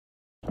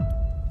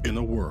In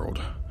a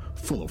world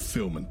full of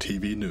film and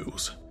TV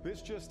news,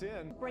 This just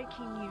in.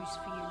 Breaking news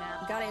for you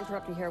now. Gotta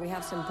interrupt you here. We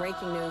have some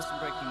breaking news.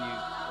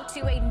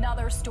 To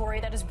another story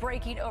that is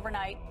breaking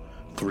overnight.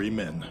 3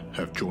 men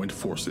have joined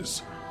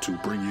forces to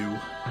bring you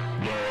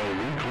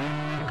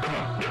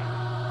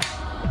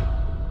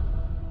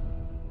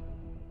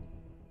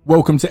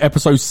Welcome to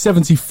episode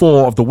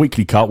 74 of the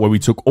Weekly Cut, where we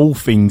took all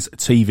things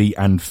TV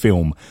and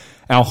film.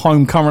 Our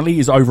home currently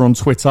is over on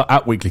Twitter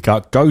at Weekly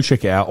Cut. Go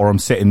check it out, or I'm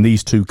setting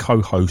these two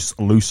co-hosts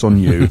loose on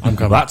you.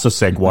 That's a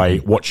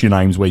segue. What's your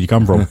names? Where you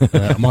come from?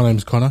 My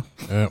name's Connor,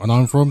 and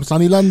I'm from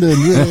sunny London.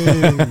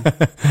 Yay!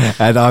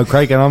 And I'm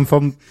Craig, and I'm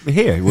from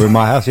here. We're in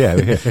my house, yeah.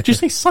 We're here. Did you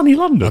say sunny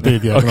London? I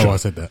did, yeah. I don't know why I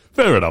said that.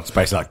 Fair enough. It's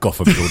basically like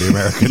Gotham to all the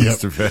Americans.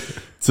 to be fair.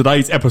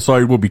 Today's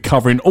episode will be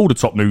covering all the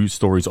top news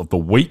stories of the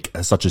week,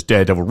 such as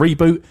Daredevil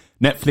reboot,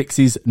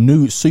 Netflix's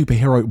new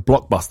superhero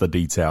blockbuster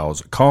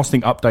details,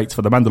 casting updates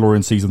for The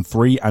Mandalorian Season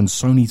 3, and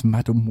Sony's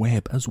Madam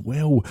Web as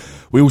well.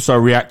 We also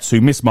react to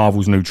Miss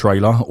Marvel's new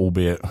trailer,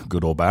 albeit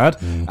good or bad,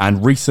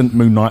 and recent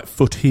Moon Knight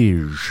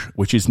footage,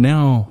 which is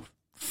now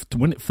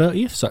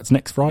 30th, so it's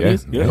next Friday.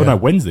 Yeah. Oh no,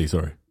 Wednesday,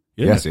 sorry.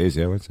 Yeah. Yes, it is,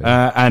 yeah. Wednesday.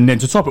 And then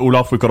to top it all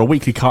off, we've got a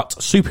Weekly Cut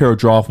superhero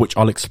draft, which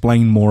I'll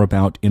explain more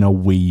about in a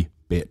wee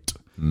bit.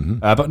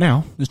 But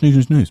now, there's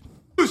news.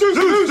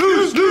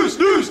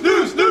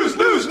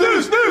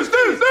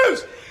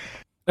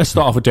 Let's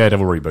start off with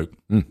Daredevil reboot.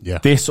 Yeah.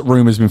 This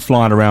rumour's been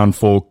flying around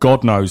for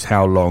God knows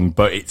how long,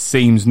 but it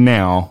seems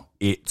now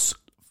it's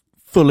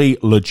fully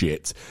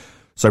legit.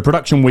 So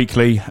Production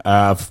Weekly,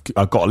 I've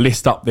got a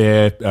list up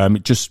there.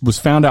 It just was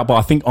found out, but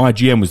I think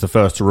IGN was the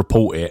first to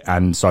report it,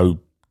 and so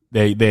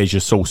there's your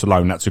source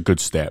alone. That's a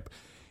good step.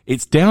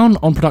 It's down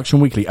on Production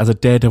Weekly as a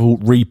Daredevil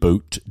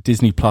reboot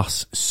Disney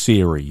Plus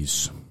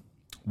series.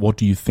 What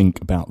do you think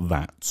about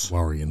that?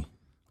 Worrying.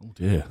 Oh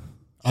dear.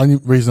 Only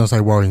reason I say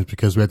worrying is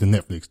because we had the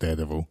Netflix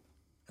Daredevil,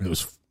 and it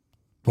was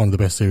one of the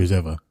best series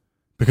ever.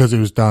 Because it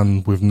was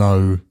done with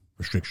no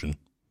restriction.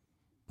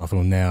 I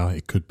feel now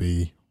it could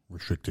be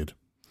restricted.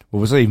 Well,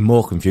 what's even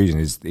more confusing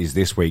is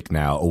this week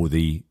now, all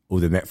the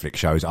Netflix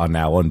shows are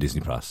now on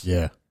Disney Plus.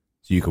 Yeah.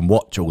 So you can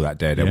watch all that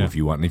Daredevil if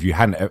you want. And if you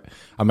hadn't,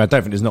 I mean, I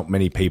don't think there's not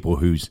many people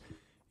who's,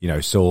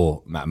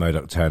 saw Matt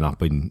Murdock turn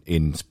up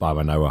in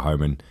Spider-Man No Way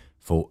Home and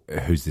thought,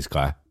 who's this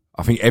guy?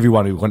 I think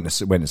everyone who went to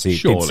see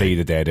it did see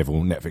the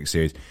Daredevil Netflix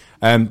series.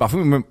 But I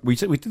think we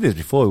did this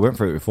before. We went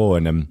through it before,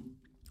 and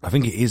I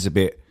think it is a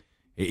bit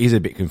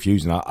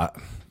confusing. I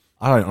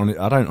don't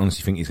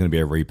honestly think it's going to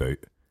be a reboot.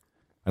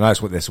 And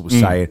that's what they're sort of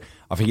saying.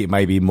 I think it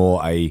may be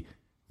more a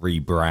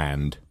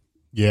rebrand.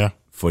 Yeah.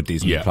 For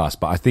Disney Plus,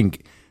 but I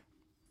think.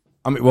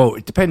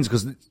 It depends,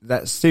 because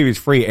that series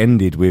 3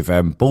 ended with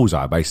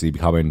Bullseye basically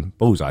becoming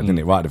Bullseye, didn't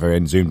it? Right at the very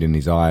end, zoomed in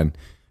his eye, and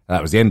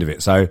that was the end of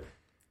it. So,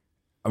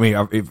 I mean,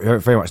 it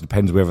very much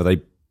depends whether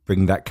they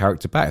bring that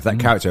character back. If that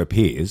character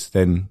appears,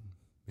 then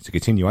it's a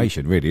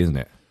continuation, really, isn't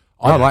it?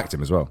 I liked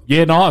him as well.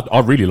 Yeah, no,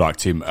 I really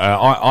liked him.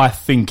 I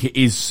think it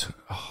is.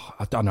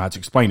 I don't know how to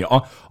explain it.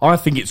 I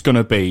think it's going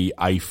to be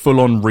a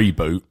full-on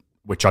reboot,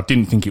 which I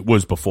didn't think it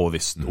was before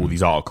this. All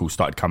these articles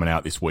started coming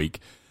out this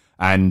week.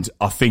 And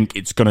I think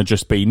it's going to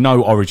just be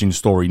no origin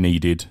story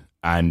needed,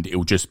 and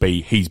it'll just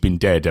be he's been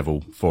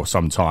Daredevil for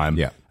some time,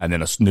 and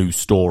then a new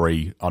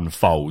story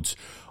unfolds.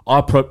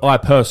 I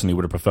personally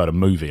would have preferred a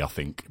movie, I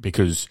think,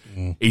 because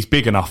he's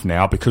big enough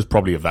now, because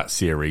probably of that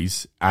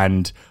series,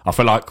 and I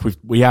feel like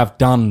we have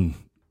done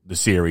the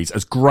series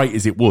as great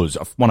as it was,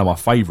 one of my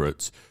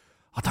favourites.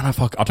 I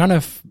don't know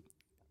if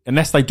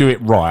unless they do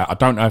it right, I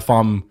don't know if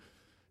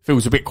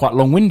feels a bit quite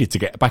long-winded to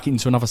get back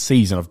into another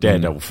season of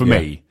Daredevil for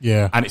me.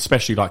 Yeah. And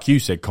especially, like you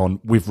said, Con,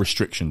 with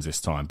restrictions this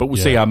time. But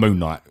we'll see how Moon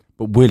Knight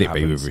But will it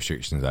happens. be with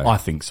restrictions, though? I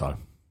think so.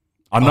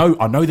 I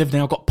know they've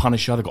now got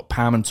Punisher, they've got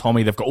Pam and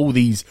Tommy, they've got all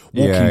these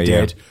Walking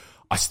Dead.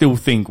 I still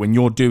think when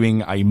you're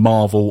doing a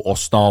Marvel or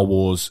Star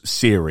Wars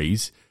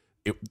series,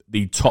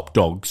 the top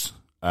dogs,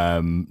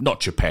 not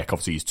Chapek,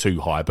 obviously he's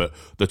too high, but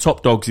the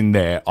top dogs in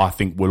there, I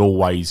think, will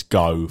always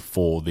go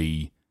for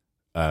the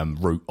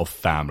route of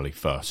family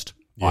first.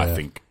 I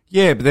think.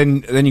 Yeah, but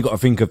then you got to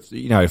think of,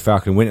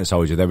 Falcon and Winter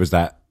Soldier. There was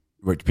that,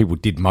 which people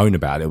did moan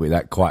about it, with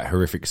that quite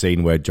horrific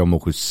scene where John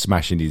Walker was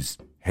smashing his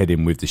head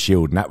in with the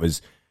shield, and I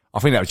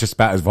think that was just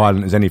about as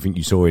violent as anything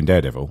you saw in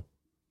Daredevil.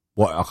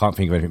 I can't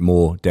think of anything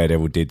more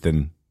Daredevil did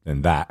than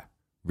that,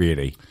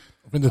 really.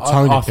 I think the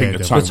tone. I think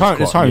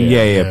the tone,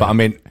 yeah. But I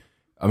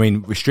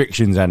mean,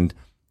 restrictions and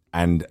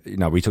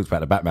we talked about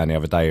the Batman the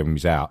other day when he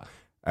was out.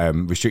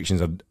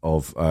 Restrictions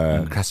of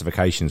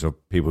classifications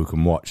of people who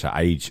can watch,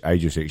 age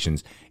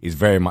restrictions, is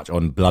very much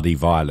on bloody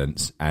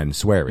violence and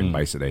swearing,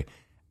 basically.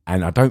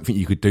 And I don't think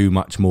you could do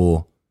much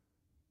more.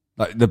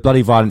 Like, the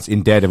bloody violence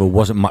in Daredevil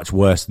wasn't much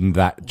worse than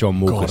that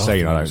John Walker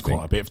scene, I don't think.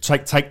 Quite a bit.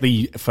 Take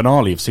the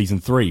finale of season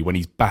 3 when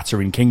he's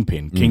battering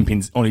Kingpin.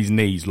 Kingpin's on his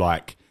knees,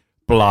 like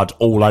blood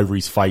all over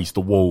his face,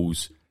 the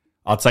walls.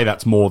 I'd say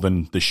that's more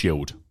than the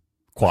Shield.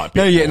 Quite a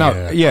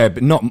bit.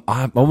 But not.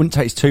 I wouldn't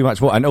say it's too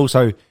much more. And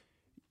also,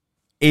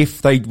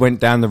 if they went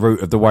down the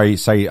route of the way,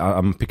 say,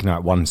 I'm picking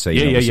out one scene,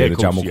 obviously, the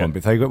Jungle Club.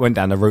 If they went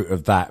down the route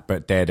of that,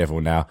 but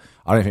Daredevil now,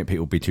 I don't think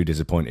people would be too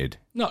disappointed.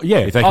 No, yeah.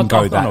 If they can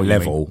go that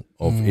level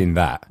of in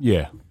that.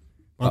 Yeah.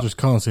 I just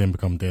can't see him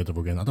become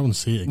Daredevil again. I don't want to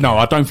see it again. No,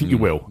 I don't think you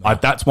will.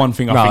 That's one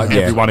thing I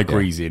think everyone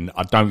agrees in.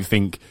 I don't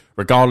think,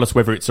 regardless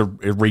whether it's a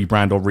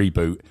rebrand or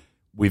reboot,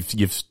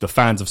 the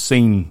fans have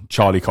seen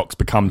Charlie Cox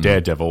become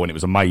Daredevil, and it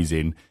was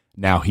amazing.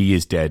 Now he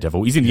is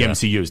Daredevil. He's in the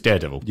MCU as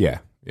Daredevil. Yeah.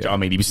 Do you know what I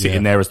mean? He was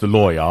sitting there as the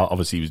lawyer.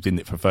 Obviously, he was in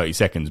it for 30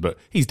 seconds, but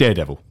he's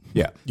Daredevil.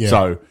 Yeah.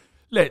 So,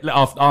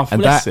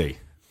 let's see.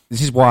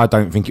 This is why I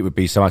don't think it would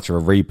be so much of a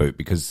reboot,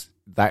 because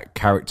that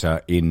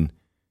character in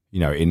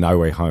No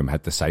Way Home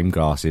had the same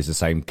glasses, the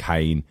same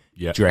cane,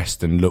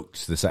 dressed and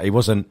looked the same. It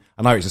wasn't,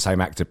 I know it's the same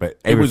actor, but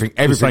everything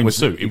was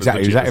suit.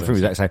 Exactly. Everything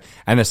was the same.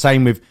 And the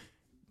same with,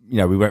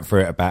 we went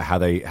through it about how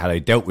they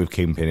dealt with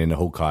Kingpin in the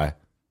Hawkeye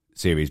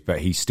series, but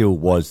he still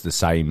was the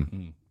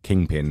same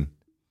Kingpin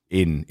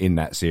in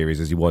that series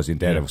as he was in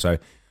Daredevil. So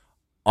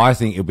I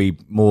think it'll be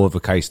more of a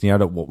case,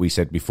 what we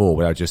said before,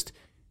 where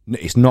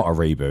it's not a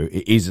reboot.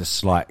 It is a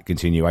slight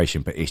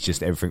continuation, but it's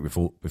just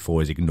everything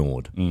before is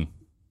ignored. Do you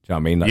know what I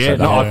mean?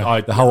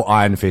 The whole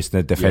Iron Fist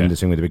and the Defenders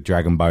thing with the big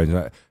dragon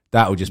bones,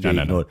 that will just be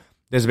ignored. No.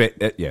 There's a bit,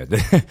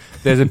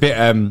 there's a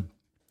bit,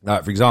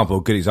 like, for example,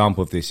 a good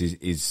example of this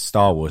is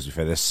Star Wars.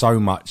 There's so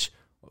much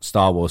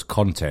Star Wars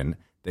content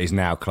that is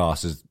now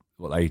classed as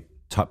what they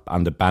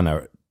under the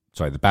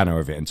banner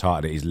of it and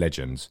titled it is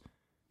Legends.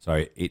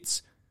 So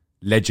it's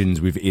legends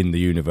within the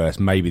universe.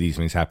 Maybe these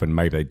things happened,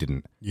 maybe they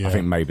didn't. I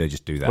think maybe they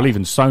just do that. Well,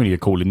 even Sony are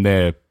calling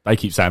they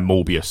keep saying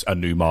Morbius a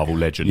new Marvel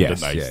legend, don't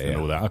they? And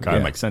all that. Okay,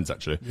 that makes sense,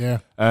 actually. Yeah.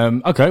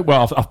 Okay,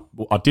 well,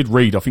 I did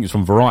read, I think it's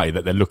from Variety,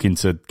 that they're looking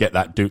to get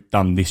that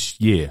done this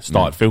year,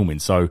 start filming.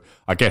 So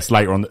I guess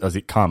later on, as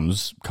it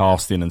comes,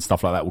 casting and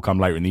stuff like that will come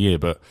later in the year.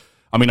 But,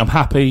 I mean, I'm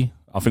happy.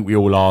 I think we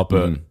all are,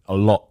 but a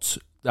lot,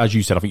 as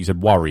you said, I think you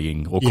said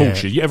worrying or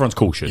cautious. Everyone's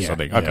cautious, I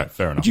think. Okay,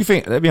 fair enough. Do you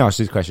think, let me ask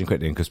this question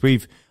quickly, because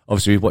we've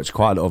watched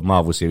quite a lot of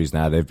Marvel series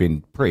now. They've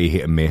been pretty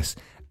hit and miss.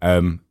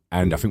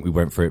 And I think we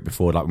went through it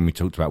before, like when we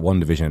talked about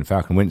WandaVision and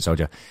Falcon Winter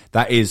Soldier.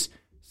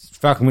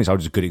 Falcon Winter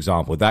Soldier is a good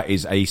example. That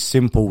is a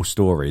simple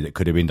story that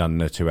could have been done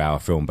in a 2-hour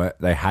film, but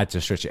they had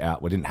to stretch it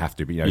out. Well, didn't have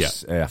to, but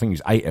I think it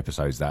was 8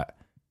 episodes that.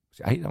 Was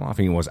it 8? I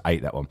think it was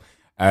 8, that one.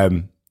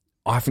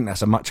 I think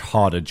that's a much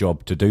harder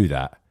job to do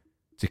that,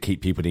 to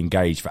keep people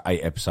engaged for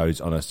 8 episodes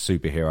on a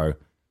superhero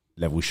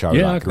level show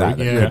like that.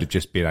 That could have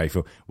just been a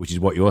film, which is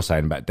what you're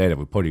saying about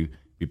Daredevil. Would probably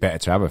be better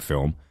to have a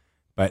film.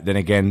 But then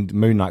again,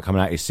 Moon Knight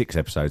coming out is 6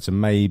 episodes, so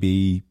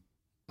maybe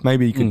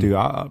you could do.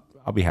 I'll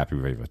be happy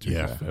with either.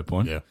 Yeah, fair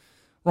point. Yeah.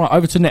 Right,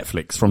 over to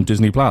Netflix from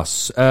Disney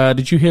Plus.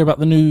 Did you hear about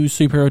the new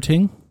superhero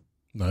thing?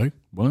 No.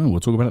 Well, we'll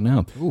talk about it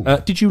now.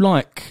 Did you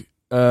like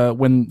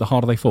When the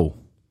Harder They Fall?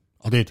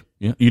 I did.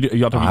 Yeah,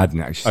 I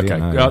hadn't actually.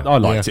 Okay, I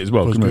liked it as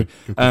well. Good.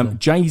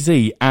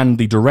 Jay-Z and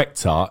the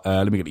director,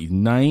 let me get his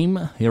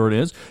name. Here it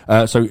is.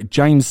 So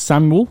James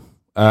Samuel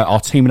are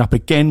teaming up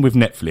again with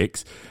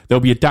Netflix. They'll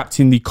be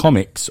adapting the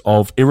comics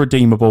of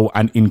Irredeemable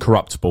and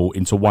Incorruptible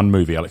into one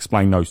movie. I'll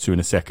explain those two in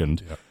a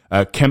second.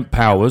 Kemp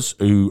Powers,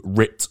 who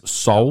writ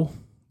Soul,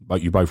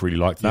 but you both really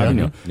liked that,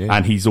 didn't you? Yeah.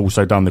 And he's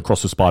also done the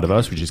Cross the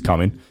Spider-Verse, which is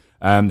coming.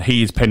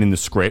 He is penning the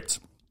script.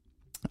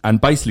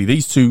 And basically,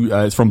 these two,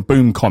 it's from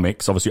Boom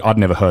Comics. Obviously, I'd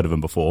never heard of them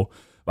before.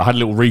 But I had a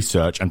little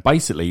research, and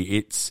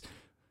basically,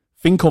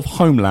 think of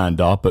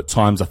Homelander, but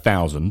times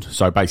 1,000.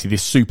 So basically,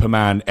 this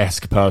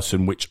Superman-esque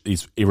person, which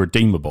is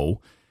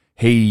irredeemable,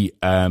 he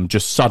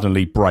just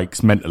suddenly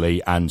breaks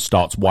mentally and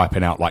starts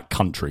wiping out, like,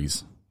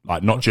 countries.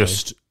 Like, not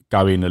just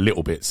going a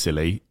little bit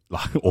silly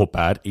or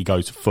bad. He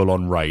goes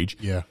full-on rage.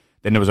 Yeah.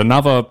 Then there was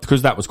another,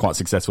 because that was quite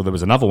successful, there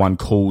was another one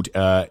called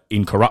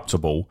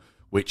Incorruptible,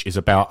 which is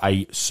about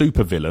a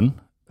supervillain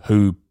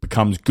who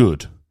becomes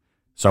good.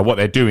 So what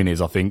they're doing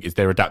is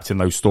they're adapting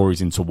those stories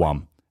into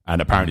one.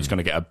 And apparently it's going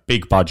to get a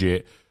big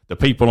budget. The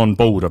people on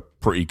board are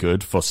pretty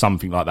good for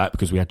something like that,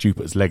 because we had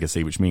Jupiter's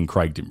Legacy, which me and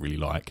Craig didn't really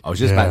like. I was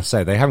just about to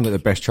say, they haven't got the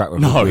best track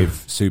record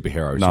with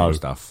superheroes and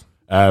stuff.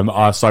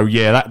 So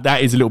yeah,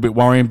 that is a little bit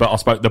worrying, but I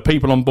suppose the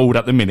people on board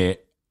at the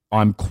minute,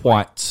 I'm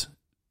quite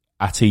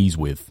at ease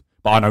with.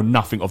 But I know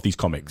nothing of these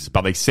comics,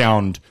 but they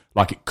sound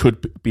like it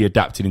could be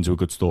adapted into a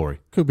good story.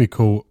 Could be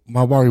cool.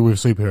 My worry with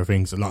superhero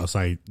things, like I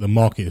say, the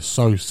market is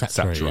so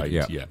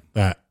saturated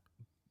that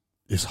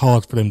it's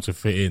hard for them to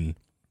fit in.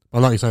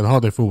 But like you say, the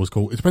Hard Day Fall was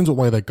cool. It depends what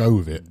way they go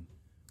with it.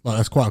 Like,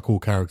 that's quite a cool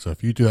character.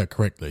 If you do that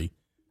correctly,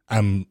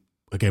 and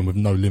again, with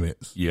no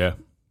limits. Yeah.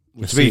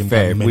 To be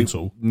fair,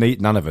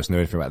 none of us knew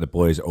anything about The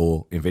Boys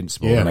or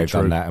Invincible, and they've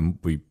done that, and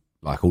we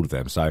like all of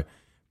them. So,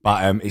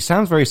 but it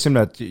sounds very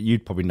similar.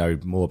 You'd probably know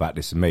more about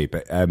this than me,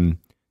 but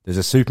there's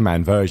a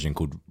Superman version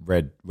called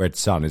Red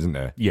Sun, isn't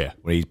there? Yeah,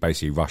 where he's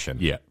basically Russian.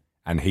 Yeah,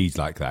 and he's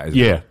like that.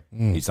 Isn't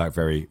he? He's like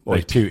very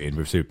he's Putin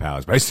with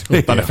superpowers, basically.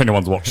 I don't know if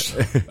anyone's watched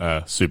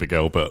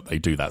Supergirl, but they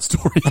do that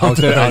story.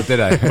 Did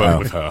they? But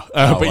with her.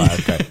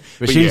 Okay.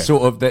 But she's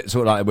sort of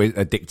like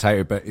a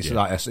dictator, but it's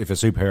like if a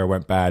superhero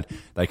went bad,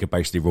 they could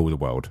basically rule the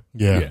world.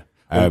 Yeah.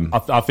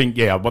 I think,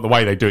 but the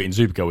way they do it in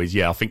Supergirl is,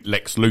 I think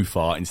Lex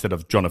Luthor, instead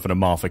of Jonathan and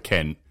Martha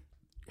Kent,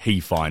 he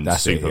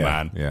finds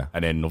Superman. Yeah.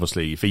 And then,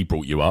 obviously, if he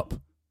brought you up,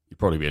 you'd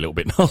probably be a little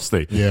bit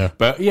nasty. Yeah.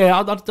 But,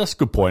 that's a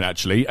good point,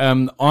 actually.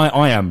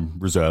 I am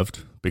reserved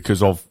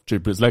because of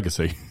Jupiter's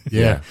Legacy.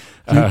 Yeah.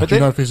 Do you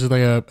know if this is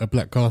a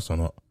black cast or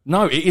not?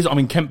 No, it is. I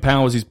mean, Kent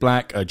Powers is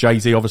black.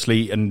 Jay-Z,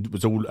 obviously, and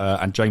was all,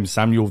 and James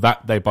Samuel,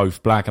 they're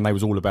both black, and they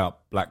was all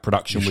about black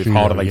production with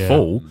Harder They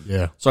Fall.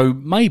 Yeah. So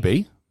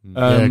maybe.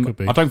 It could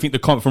be. I don't think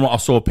from what I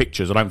saw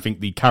pictures, I don't think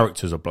the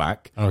characters are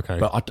black. Okay.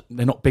 But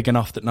they're not big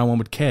enough that no one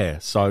would care.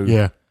 So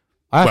Yeah.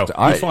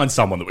 you'll find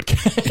someone that would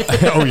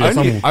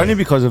care. only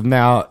because of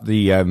now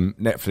the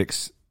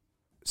Netflix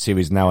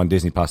series now on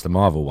Disney Plus, the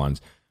Marvel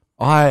ones.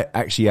 I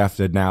actually have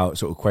to now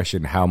sort of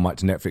question how much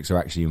Netflix are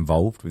actually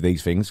involved with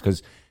these things,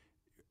 because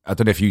I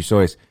don't know if you saw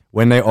this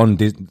when they're on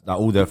Disney, like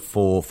all the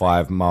 4 or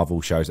 5 Marvel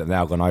shows that have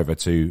now gone over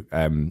to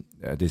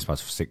Disney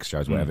Plus, 6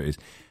 shows, whatever it is.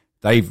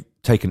 They've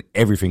taken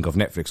everything of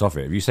Netflix off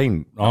it. Have you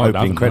seen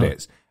opening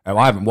credits?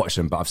 I haven't watched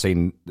them, but I've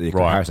seen the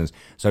comparisons.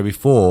 So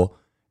before,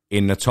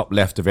 in the top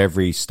left of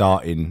every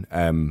starting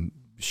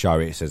show,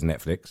 it says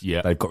Netflix.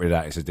 Yeah. They've got rid of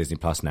that. It says Disney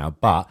Plus now.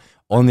 But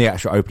on the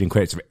actual opening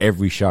credits of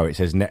every show, it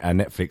says a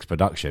Netflix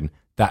production.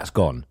 That's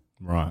gone.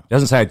 Right. It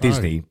doesn't say a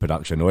Disney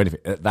production or anything.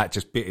 That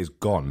just bit is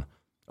gone.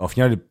 Off,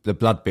 you know, the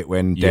blood bit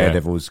when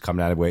Daredevil's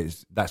coming out of where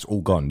that's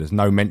all gone. There's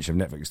no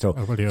mention of Netflix still.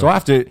 So I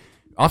have to,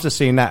 after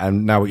seeing that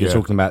and now what you're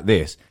talking about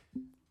this,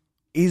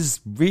 is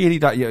really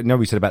that,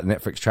 we said about the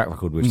Netflix track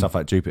record with stuff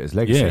like Jupiter's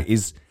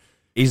Legacy.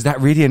 Is that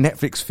really a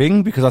Netflix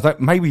thing? Because I thought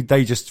maybe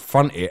they just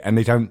front it and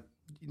they don't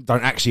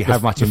actually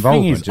have much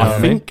involvement. I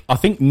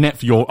think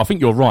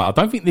you're right. I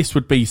don't think this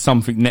would be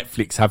something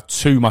Netflix have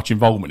too much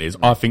involvement in.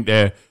 I think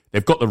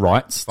they've got the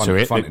rights to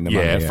it. Fronting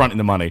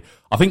the money.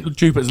 I think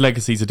Jupiter's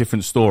Legacy is a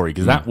different story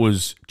because that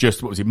was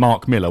just, what was it,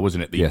 Mark Miller,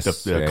 wasn't it?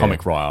 The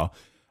comic writer.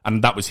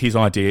 And that was his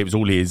idea. It was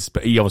all his,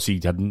 but he obviously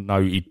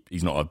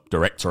he's not a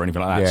director or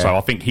anything like that. Yeah. So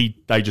I think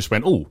they just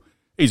went, oh,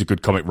 he's a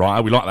good comic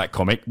writer. We like that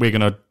comic. We're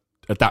going to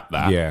adapt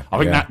that. Yeah. I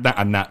think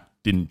that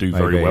didn't do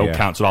very well. Yeah.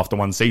 Cancelled after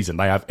one season.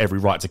 They have every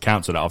right to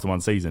cancel that after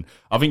one season.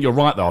 I think you're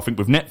right though. I think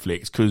with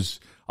Netflix,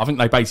 because I think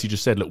they basically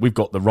just said, look, we've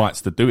got the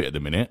rights to do it at the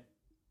minute.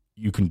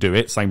 You can do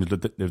it. Same as the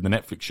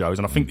Netflix shows.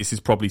 And I think this is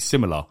probably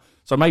similar.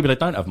 So maybe they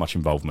don't have much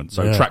involvement.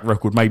 So track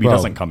record maybe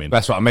doesn't come in.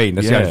 That's what I mean.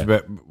 That's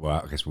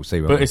I guess we'll see.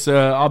 But it's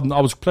I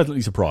was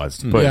pleasantly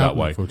surprised, put it that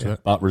way,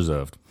 but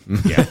reserved.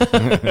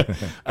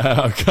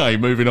 Okay,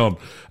 moving on.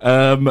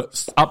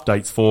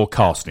 Updates for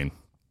casting.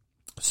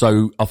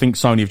 So I think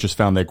Sony have just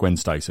found their Gwen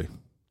Stacy.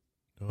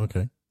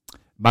 Okay.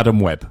 Madam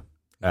Web.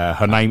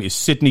 Her name is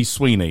Sydney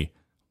Sweeney.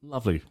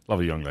 Lovely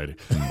young lady.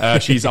 I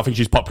think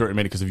she's popular at the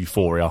minute because of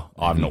Euphoria.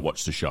 I've not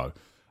watched the show.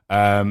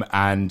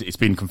 And it's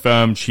been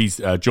confirmed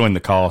she's joined the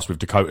cast with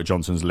Dakota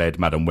Johnson's led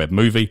Madam Web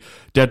movie.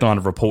 Deadline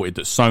have reported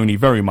that Sony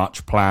very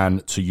much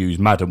plan to use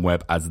Madam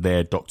Web as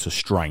their Doctor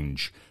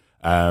Strange.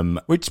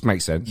 Which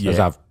makes sense, as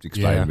I've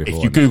explained before.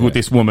 If you Google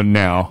this woman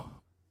now,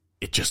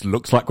 it just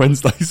looks like Gwen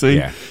Stacy.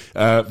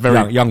 Yeah.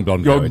 Very young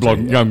blonde.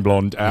 Young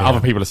blonde.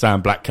 Other people are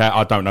saying Black Cat.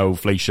 I don't know,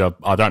 Felicia.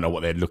 I don't know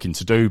what they're looking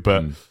to do,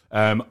 but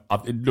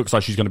it looks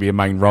like she's going to be a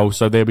main role,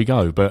 so there we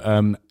go. But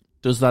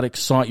does that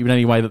excite you in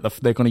any way that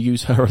they're going to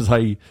use her as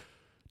a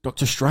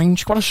Doctor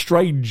Strange? Quite a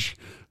strange...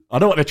 I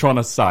know what they're trying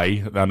to say.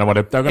 They're going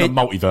to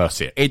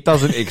multiverse it. It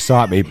doesn't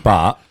excite me,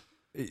 but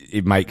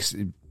it makes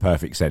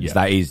perfect sense. Yeah.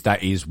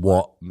 That is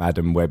what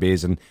Madam Web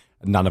is, and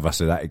none of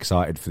us are that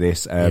excited for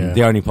this.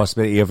 The only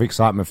possibility of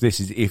excitement for this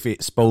is if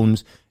it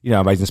spawns,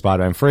 Amazing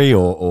Spider-Man 3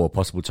 or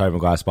possible Tobey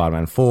Maguire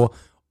Spider-Man 4,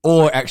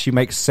 or actually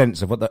makes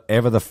sense of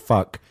whatever the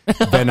fuck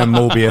Venom,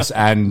 Morbius,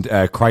 and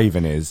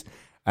Kraven is.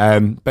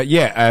 But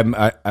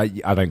yeah,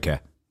 I don't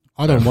care.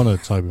 I don't want a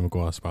Tobey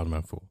Maguire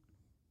Spider-Man 4.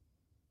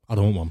 I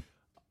don't want one.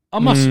 I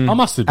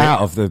must admit,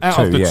 out of the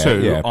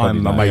two,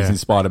 I'm Amazing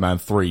Spider-Man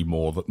 3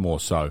 more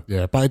so.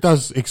 Yeah, but it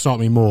does excite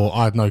me more.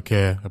 I have no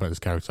care about this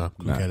character.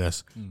 Couldn't care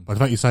less. But the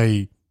fact you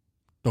say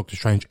Doctor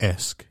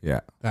Strange-esque,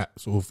 that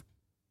sort of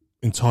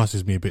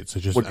entices me a bit to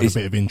just have a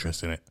bit of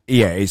interest in it.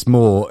 Yeah, it's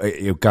more,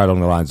 it'll go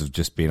along the lines of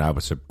just being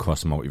able to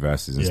cross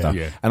multiverses and stuff.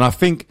 Yeah. And I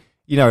think,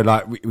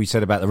 like we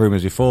said about the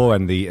rumours before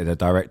and the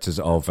directors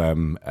of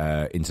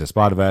Into the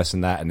Spider-Verse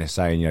and that, and they're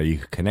saying, you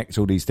can connect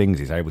all these things.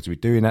 He's able to be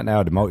doing that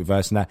now, the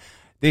multiverse and that.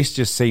 This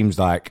just seems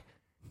like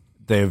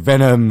the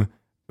Venom,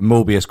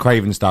 Morbius,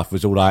 Kraven stuff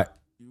was all like,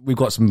 we've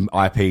got some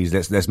IPs,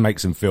 let's make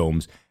some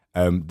films.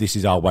 This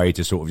is our way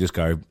to sort of just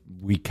go,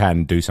 we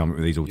can do something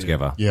with these all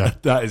together. Yeah,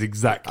 that is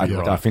exactly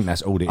right. I think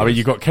that's all it is. I mean,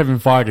 you've got Kevin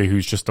Feige,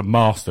 who's just a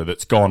master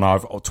that's gone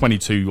over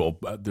 22 or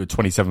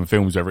 27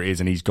 films, whatever it is,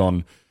 and he's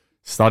gone,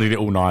 studied it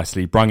all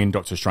nicely, brung in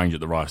Doctor Strange at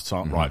the right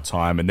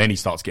time, and then he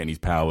starts getting his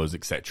powers,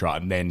 etc.,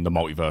 and then the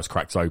multiverse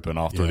cracks open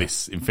after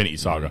this Infinity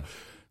Saga.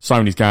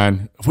 Sony's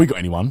going, have we got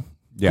anyone?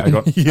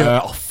 Yeah,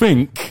 I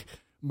think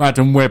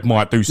Madam Web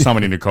might do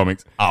something in the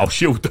comics. Oh,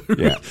 she'll do.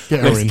 Yeah.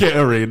 Let's get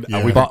her in,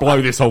 and we can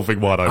blow this whole thing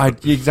wide open.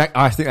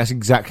 I think that's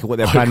exactly what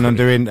they're planning on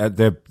doing.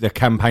 The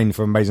campaign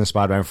for Amazing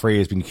Spider-Man 3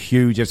 has been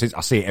huge. I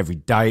see it every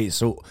day.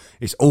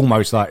 It's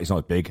almost like, it's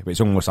not big, but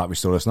it's almost like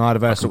Restore the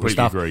Snyderverse sort of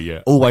stuff. Agree,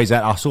 yeah. Always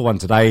that. I saw one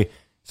today.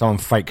 Someone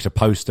faked a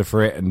poster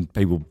for it, and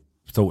people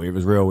thought it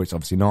was real, which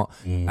obviously not.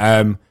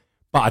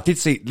 But I did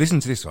listen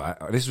to this, right?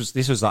 This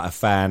was like a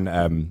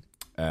fan,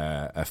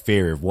 a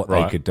theory of what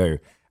they could do.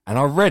 And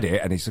I read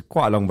it, and it's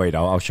quite a long read.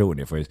 I'll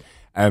shorten it for you.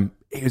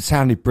 It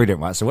sounded brilliant,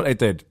 right? So what they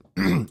did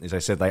is they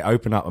said they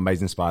open up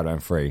Amazing Spider-Man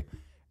 3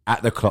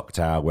 at the clock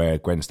tower where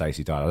Gwen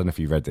Stacy died. I don't know if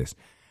you've read this.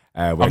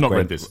 I've not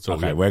read this at all.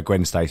 Okay, where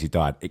Gwen Stacy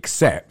died.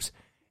 Except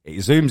it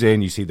zooms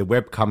in, you see the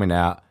web coming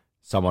out,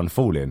 someone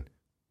falling.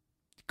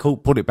 Cool,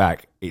 put it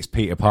back. It's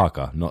Peter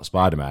Parker, not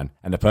Spider-Man.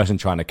 And the person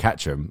trying to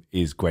catch him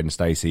is Gwen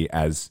Stacy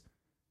as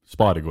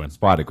Spider-Gwen.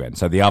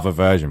 So the other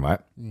version,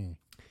 right?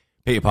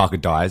 Peter Parker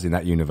dies in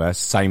that universe,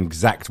 same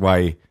exact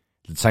way,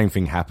 the same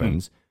thing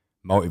happens.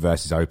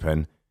 Multiverse is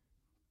open.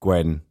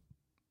 Gwen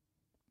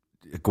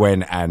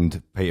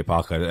and Peter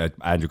Parker,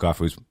 Andrew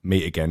Garfield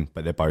meet again,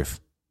 but they're both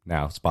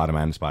now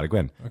Spider-Man and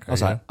Spider-Gwen. Okay, I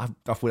was like, I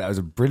thought that was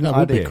a brilliant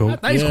idea. Cool.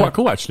 That is quite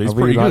cool, actually. It's I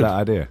really pretty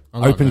like good. that idea.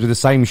 Opens with the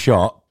same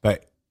shot,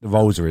 but the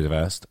roles are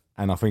reversed,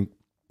 and I think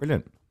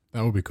brilliant.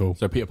 That would be cool.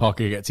 So Peter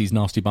Parker gets his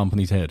nasty bump on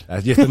his head.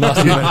 Yes, the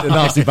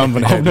nasty bump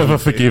on the head. I'll never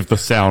forgive the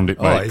sound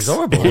it makes. It's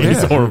horrible. It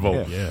is Yeah.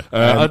 horrible.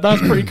 Yeah. That's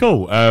pretty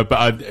cool.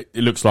 But it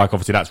looks like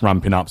obviously that's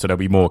ramping up, so there'll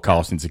be more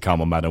casting to come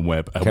on Madam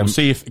Web. We'll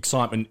see if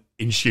excitement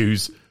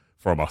ensues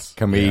from us.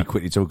 Can we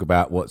quickly talk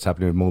about what's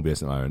happening with Morbius at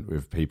the moment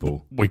with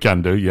people? We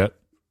can do, yeah.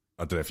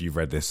 I don't know if you've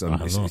read this.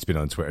 It's been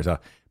on Twitter. So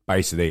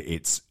basically,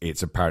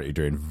 it's apparently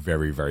doing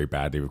very, very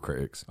badly with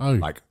critics. Oh.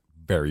 Like,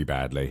 very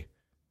badly.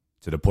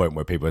 To the point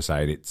where people are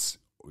saying it's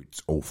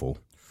awful.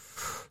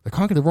 They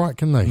can't get it right,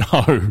 can they?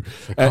 No,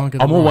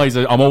 I'm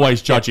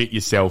always judge it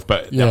yourself,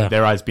 but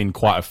there has been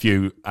quite a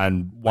few,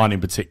 and one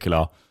in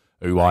particular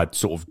who I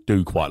sort of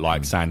do quite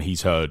like, saying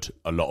he's heard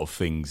a lot of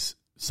things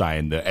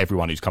saying that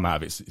everyone who's come out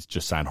of it is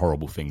just saying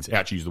horrible things. He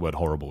actually used the word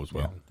horrible as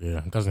well. Yeah,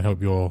 it doesn't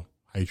help your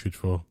hatred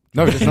for...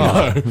 No, it's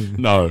not.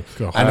 No.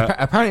 And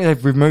apparently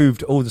they've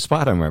removed all the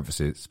Spider-Man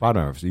references.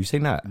 You've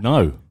seen that?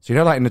 No. So you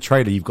know, like in the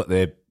trailer, you've got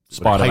the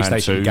Spider-Man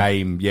PlayStation 2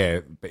 game,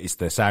 but it's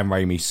the Sam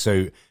Raimi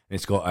suit, and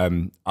it's got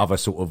other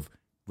sort of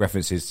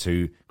references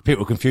to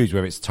people are confused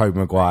whether it's Tobey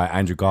Maguire,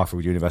 Andrew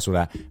Garfield, Universal,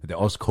 that the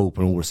Oscorp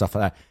and all the stuff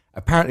like that.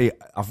 Apparently,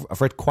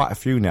 I've read quite a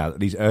few now that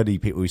these early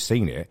people who've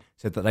seen it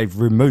said that they've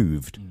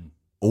removed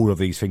all of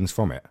these things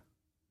from it.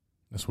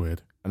 That's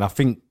weird. And I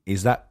think,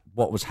 is that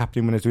what was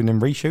happening when they're doing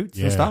them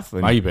reshoots and stuff?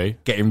 And maybe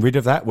getting rid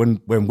of that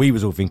when we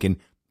was all thinking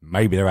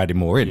maybe they're adding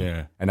more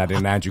in and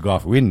adding Andrew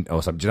Garfield in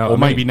or something. Do you know or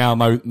what I maybe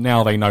mean?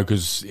 now they know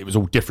because it was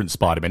all different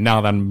Spider-Man.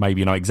 Now then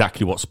maybe you know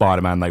exactly what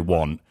Spider-Man they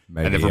want,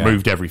 and they've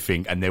removed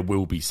everything, and there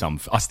will be some.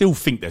 I still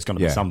think there's going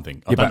to be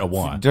something. I don't know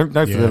why. Don't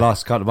know for the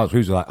last couple of months,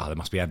 we were like, they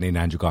must be adding in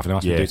Andrew Garfield. They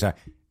must be doing that.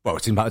 Well,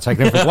 it seems like they're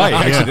taking everything away.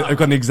 Actually, they've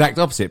gone the exact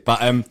opposite. But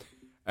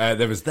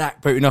there was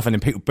that booting off, and then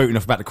people booting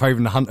off about the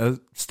Kraven the Hunter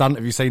stunt.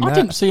 Have you seen that? I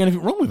didn't see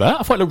anything wrong with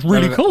that. I thought it looked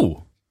really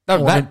cool.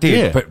 No, that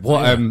did. But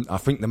what I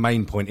think the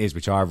main point is,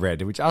 which I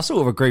read, which I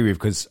sort of agree with,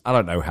 because I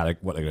don't know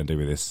what they're going to do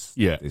with this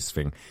this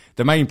thing.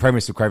 The main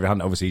premise of Kraven the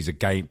Hunter, obviously, he's a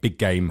big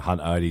game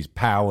hunter, and he's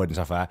powered and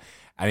stuff like that,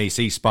 and he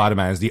sees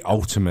Spider-Man as the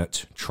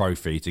ultimate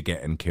trophy to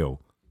get and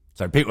kill.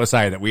 So people are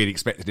saying that we had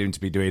expected him to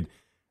be doing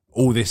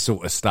all this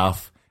sort of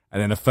stuff,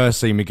 and then the first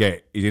scene we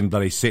get, he's in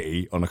bloody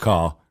city on a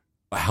car,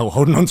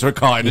 holding onto a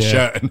car in a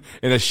shirt and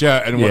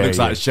what looks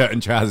like a shirt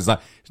and trousers.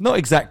 Like, it's not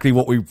exactly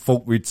what we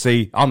thought we'd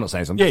see. I'm not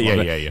saying something.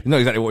 It's not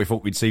exactly what we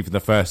thought we'd see for the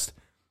first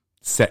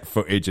set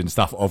footage and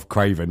stuff of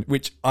Kraven,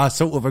 which I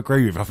sort of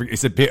agree with. I think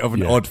it's a bit of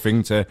an odd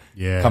thing to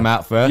come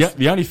out first. Yeah,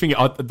 the only thing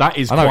that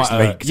is I know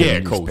quite it's leaked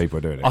and cool. People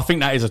are doing it. I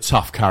think that is a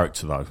tough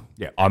character though.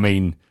 Yeah, I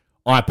mean,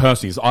 I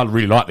personally, I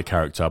really like the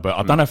character, but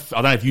I don't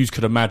know if you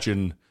could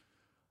imagine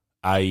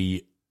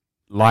a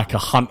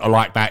hunter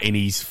like that in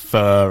his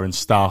fur and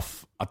stuff.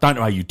 I don't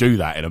know how you do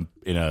that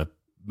in a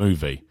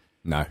movie.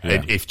 No,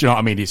 if do you know what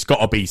I mean, it's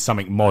got to be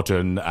something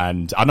modern.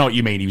 And I know what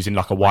you mean. He was in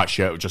like a white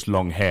shirt with just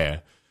long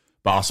hair,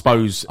 but I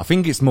suppose I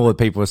think it's more that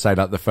people say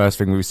like the first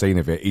thing we've seen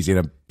of it, he's in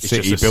a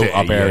city built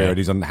up area and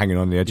he's hanging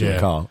on the edge of the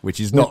car, which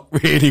is not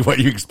really what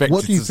you expect.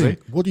 What do you think?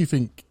 What do you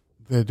think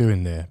they're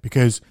doing there?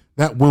 Because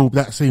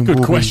that scene. Good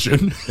will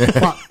question.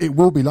 But it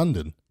will be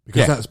London.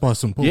 Because that's by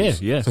St.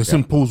 Paul's. Yeah. So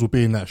St. Paul's will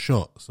be in that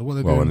shot. So what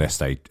they're doing? Well, unless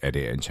they edit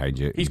it and change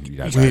it. He's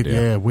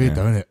weird. Weird,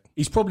 don't it?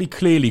 He's probably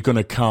clearly going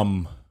to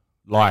come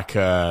like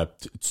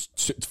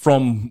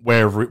from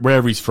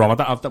wherever he's from. I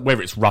don't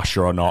whether it's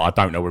Russia or not.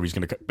 I don't know where he's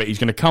going to. But he's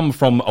going to come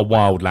from a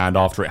wild land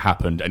after it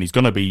happened, and he's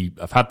going to be.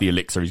 I've had the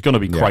elixir. He's going to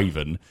be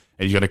Kraven, and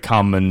he's going to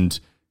come and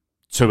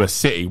to a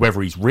city,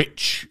 whether he's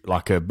rich,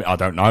 like I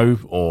don't know,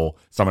 or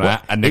something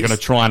like that, and they're going to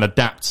try and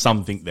adapt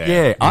something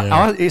there.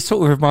 Yeah, it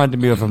sort of reminded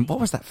me of what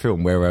was that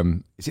film where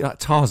is it like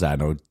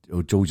Tarzan or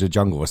George of the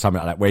Jungle or something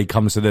like that, where he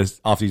comes to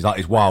this after he's like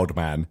this wild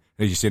man, and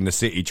he's just in the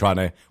city trying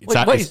to. It's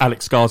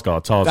Alex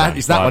Skarsgård, Tarzan.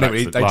 Is that what it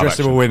is? They dress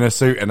him all in a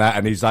suit and that,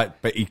 and he's like,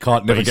 but he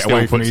can't never get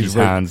away from his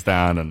hands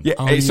down, and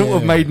it sort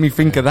of made me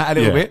think of that a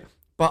little bit.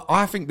 But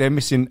I think they're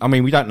missing. I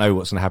mean, we don't know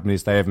what's going to happen.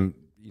 Is they haven't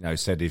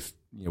said if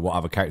what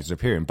other characters are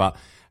appearing, but.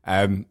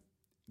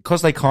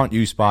 Because they can't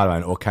use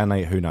Spider-Man, or can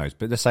they? Who knows?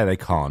 But let's say they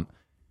can't.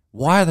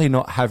 Why are they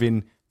not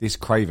having this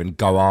Craven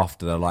go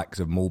after the likes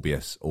of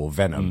Morbius or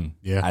Venom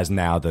as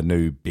now the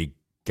new big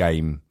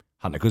game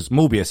hunter? Because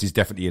Morbius is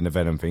definitely in the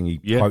Venom thing.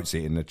 He quotes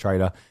it in the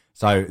trailer.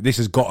 So this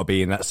has got to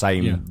be in that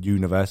same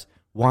universe.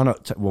 Why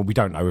not? Well, we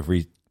don't know if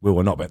we will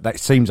or not, but that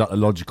seems like a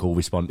logical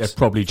response. They've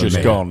probably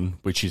just gone,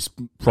 which is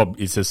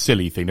it's a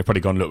silly thing. They've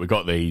probably gone, look, we've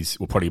got these.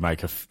 We'll probably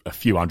make a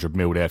few $100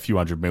 million there, a few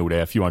 $100 million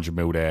there, a few $100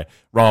 million there,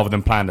 rather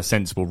than plan a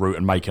sensible route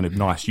and making a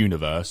nice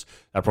universe.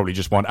 They probably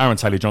just want Aaron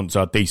Taylor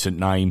Johnson, a decent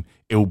name.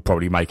 He'll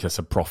probably make us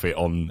a profit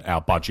on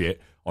our budget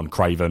on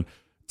Craven.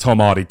 Tom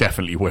Hardy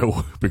definitely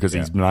will because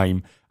his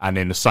name. And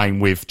then the same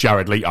with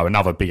Jared Leto,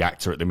 another big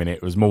actor at the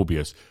minute, was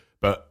Morbius.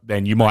 But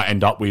then you might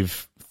end up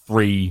with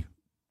 3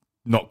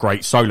 not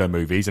great solo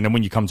movies, and then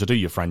when you come to do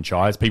your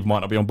franchise, people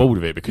might not be on board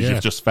with it because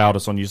you've just failed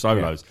us on your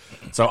solos.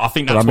 So I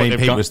think that's what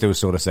people still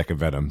saw the second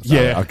Venom. So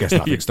I guess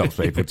nothing stops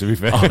people. To be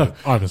fair,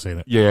 I haven't seen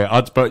it.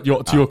 Yeah, but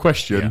to your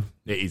question,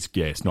 it is.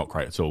 Yeah, it's not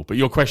great at all. But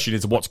your question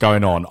is what's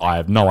going on? I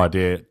have no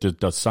idea.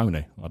 Does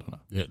Sony? I don't know.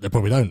 Yeah, they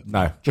probably don't.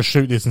 No, just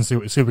shoot this and see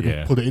if we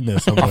can put it in there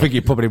somewhere. I think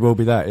it probably will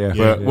be that.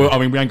 Well, I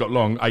mean, we ain't got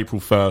long.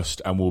 April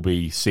 1st, and we'll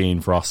be seeing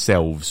for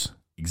ourselves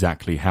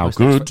exactly how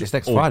good. It's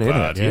next Friday,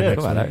 isn't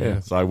it? Yeah,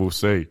 so we'll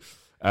see.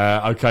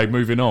 Okay,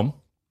 moving on.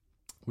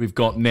 We've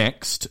got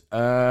next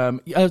a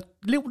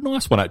little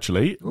nice one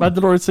actually.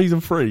 Mandalorian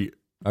season 3.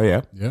 Oh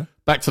yeah.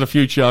 Back to the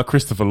Future.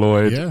 Christopher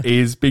Lloyd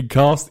is big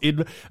cast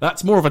in.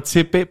 That's more of a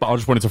tidbit, but I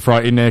just wanted to throw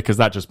it in there because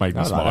that just made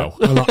me smile.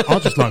 I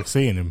just like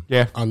seeing him.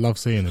 Yeah, I love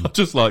seeing him. I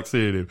just like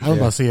seeing him.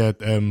 I see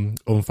it on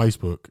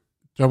Facebook.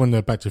 Joe, when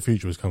the Back to the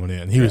Future was coming in,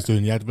 and he was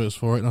doing the adverts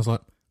for it, and I was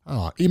like,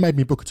 oh, he made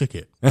me book a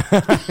ticket. I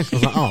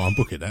was like, I'm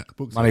booking that.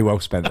 Money well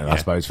spent there, I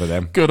suppose, for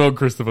them. Good on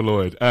Christopher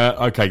Lloyd.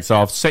 Okay,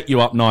 so I've set you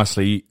up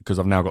nicely because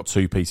I've now got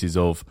 2 pieces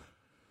of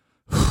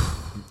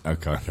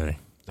okay.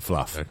 The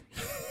fluff. Okay.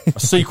 A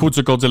sequel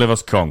to Godzilla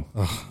vs. Kong.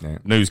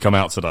 News come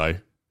out today.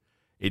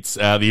 It's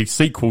the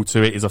sequel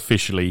to it is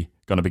officially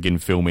going to begin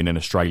filming in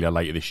Australia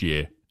later this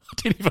year.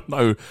 I didn't even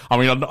know. I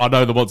mean, I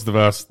know the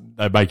Monsterverse,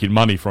 they're making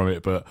money from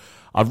it, but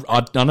I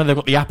know they've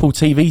got the Apple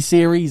TV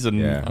series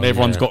and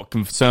everyone's got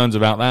concerns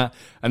about that.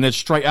 And they're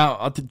straight out.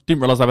 I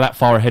didn't realise they were that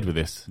far ahead with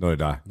this. Nor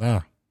did I.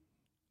 No.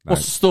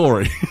 What's the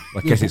story?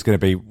 I guess it's going to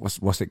be,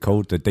 what's it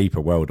called? The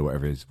Deeper World or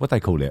whatever it is. What they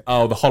call it?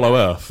 Oh, the Hollow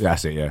Earth. Yeah,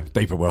 that's it, yeah.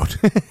 Deeper World.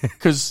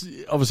 Because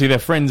obviously they're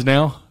friends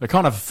now. They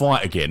can't have a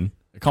fight again.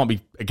 They can't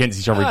be against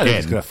each other again. They're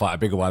just going to fight a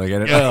bigger one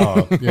again.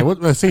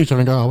 They see each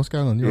other and go, what's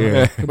going on?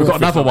 We've got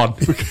another one.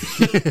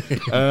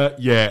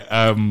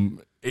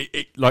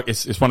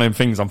 It's one of them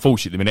things,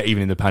 unfortunately, at the minute,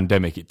 even in the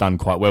pandemic, it done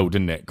quite well,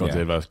 didn't it?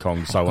 Godzilla vs.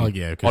 Kong. So on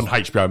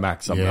HBO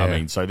Max, I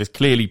mean. So there's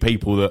clearly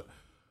people that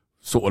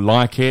sort of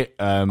like it.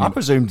 I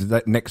presumed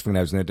that next thing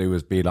they was going to do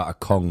was be like a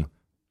Kong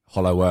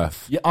Hollow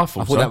Earth. Yeah, I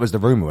thought that was the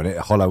rumour, wasn't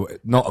it? Hollow,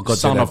 not a Godzilla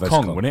Son of vs.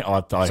 Kong, wasn't it? I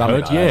heard, I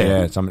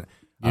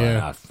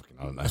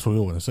don't know. That's what we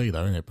all want to see,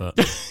 though, isn't it? But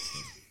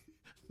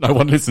no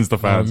one listens to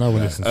fans. No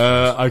one listens.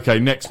 Okay,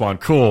 next one.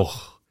 Cool.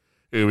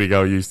 Here we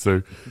go. Used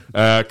to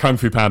Kung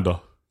Fu Panda.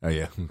 Oh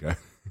yeah, okay.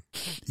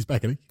 He's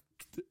back, isn't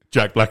he?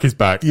 Jack Black is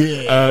back.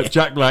 Yeah.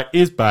 Jack Black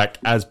is back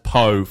as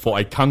Poe for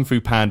a Kung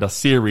Fu Panda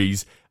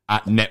series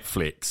at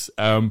Netflix.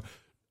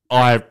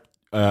 I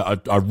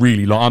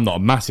really like. I'm not a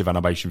massive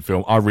animation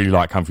film. I really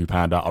like Kung Fu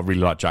Panda. I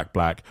really like Jack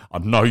Black. I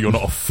know you're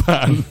not a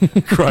fan,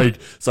 Craig.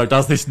 So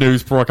does this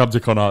news, before I come to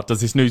Connor, does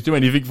this news do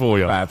anything for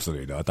you?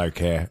 Absolutely not. I don't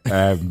care.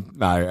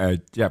 No,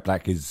 Jack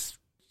Black is.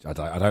 I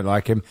don't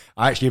like him.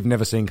 I actually have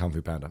never seen Kung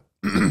Fu Panda.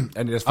 And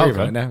there's 3 of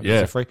them now.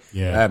 Yeah. Is there 3?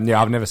 Yeah.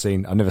 I've never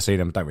seen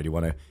them. Don't really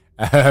want to.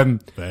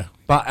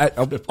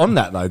 But on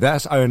that though,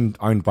 that's owned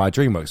by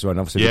DreamWorks, and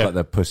obviously we've got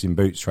the Puss in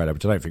Boots trailer,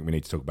 which I don't think we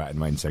need to talk about in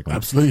the main segment.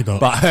 Absolutely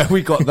not. But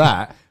we got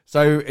that.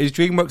 So is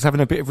DreamWorks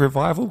having a bit of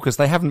revival? Because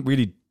they haven't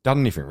really done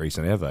anything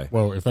recently, have they?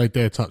 Well, if they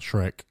dare touch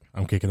Shrek,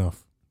 I'm kicking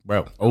off.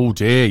 Well, oh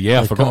dear,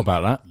 I forgot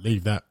about that.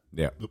 Leave that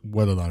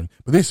well alone.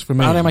 But this, for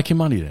me... How are they making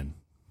money then?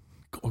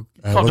 You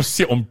can't just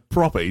sit on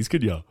properties,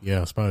 could you?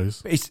 Yeah, I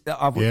suppose.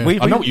 I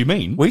know what you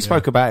mean. We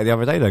spoke about it the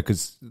other day, though,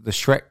 because the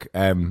Shrek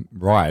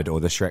ride, or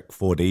the Shrek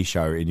 4D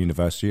show in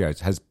Universal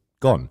Studios, has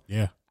gone.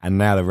 Yeah. And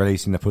now they're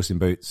releasing the Puss in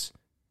Boots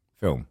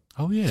film.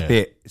 Oh, yeah.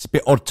 It's a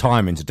bit odd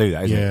timing to do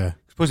that, isn't it? Yeah.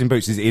 Puss in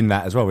Boots is in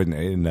that as well, isn't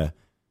it?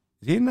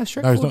 Is he in the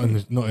Shrek? No, he's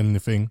not in the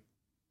thing.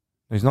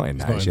 No, he's not in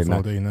that. Not in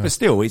 4D, no. But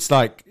still, it's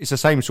the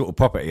same sort of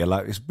property.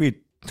 Like, it's weird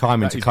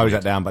timing to close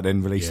that down, but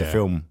then release a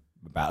film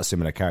about a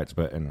similar character.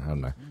 But I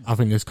don't know. I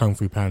think this Kung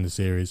Fu Panda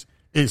series,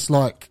 it's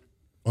like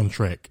on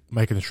Shrek,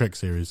 making a Shrek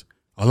series.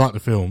 I like the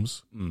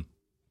films,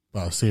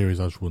 but a series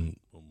I just wouldn't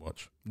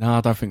watch. No,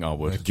 I don't think I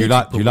would. Do you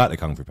like the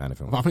Kung Fu Panda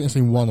films? I think I've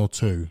seen one or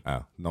two.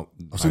 Oh, not.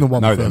 I've seen the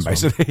one. No, the them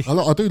first one. basically.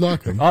 I do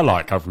like them, I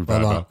like Kung Fu but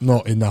Panda. like,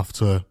 not enough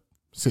to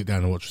sit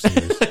down and watch a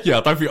series. Yeah,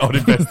 I don't think I'd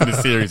invest in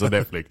a series on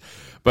Netflix.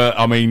 But,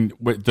 I mean,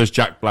 does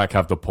Jack Black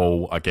have the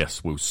pull? I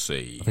guess we'll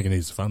see. I think it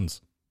needs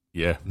funds.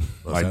 Yeah,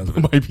 That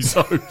sounds maybe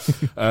so.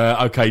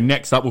 Okay,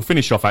 next up, we'll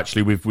finish off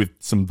actually with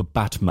some of the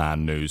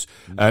Batman news.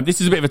 This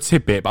is a bit of a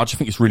tidbit, but I just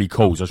think it's really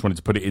cool. So I just wanted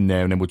to put it in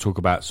there, and then we'll talk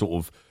about sort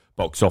of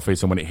box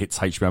office and when it hits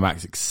HBO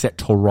Max,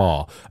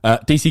 etc.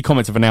 DC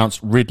Comics have announced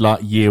Riddler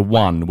Year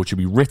 1, which will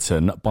be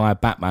written by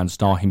Batman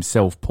star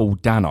himself, Paul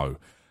Dano.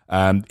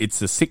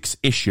 It's a 6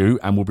 issue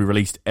and will be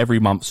released every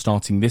month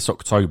starting this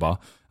October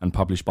and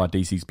published by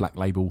DC's Black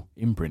Label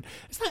imprint.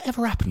 Has that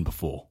ever happened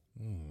before?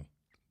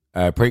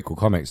 Prequel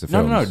comics, the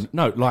films.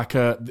 No, like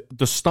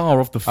the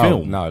star of the film.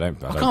 Oh, no, I don't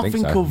can't think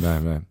think so. of-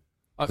 No.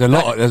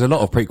 There's a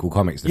lot of prequel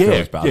comics to Yeah,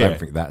 films, but I yeah. don't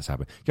think that's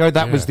happened. You know,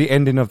 that was the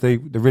ending of the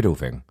Riddle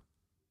thing.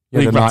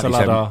 Big the Ladder.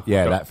 97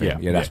 yeah, that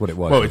thing. Yeah, that's what it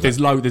was.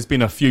 Well, there's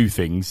been a few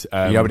things. You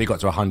know, when it got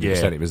to 100%,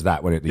 yeah. it was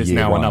that, when it? The There's year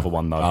now one. another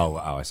one, though. Oh,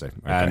 I see. Okay.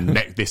 And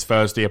this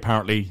Thursday,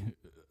 apparently.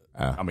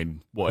 I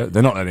mean, what?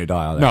 They're not letting it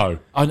die, are they? No,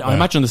 I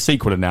imagine the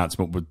sequel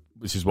announcement would.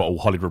 This is what all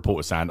Hollywood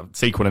Reporters saying. The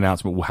sequel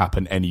announcement will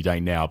happen any day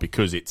now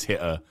because it's hit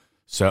a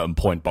certain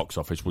point box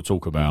office. We'll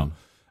talk about.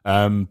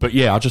 But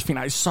yeah, I just think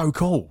that is so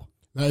cool.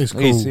 That is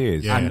cool. It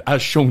is. Yeah. And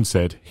as Sean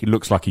said, he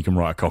looks like he can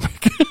write a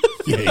comic.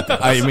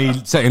 I mean,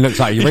 it certainly looks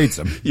like he reads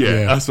them.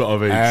 yeah, that's what I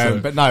mean. So-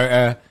 But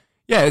no,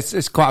 yeah,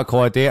 it's quite a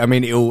cool idea. I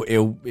mean,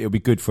 it'll be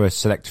good for a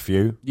select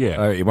few.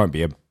 Yeah. It won't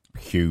be a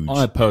huge.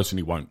 I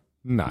personally won't.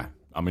 No.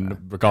 I mean,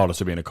 regardless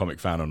of being a comic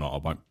fan or not, I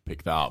won't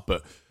pick that up.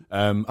 But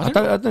I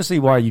don't see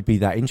why you'd be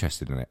that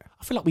interested in it.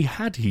 I feel like we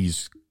had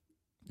his.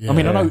 Yeah. I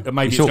mean, I know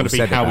maybe it's sort going of to be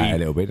said how about he it a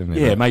little bit, didn't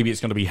it? Yeah, maybe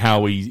it's going to be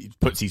how he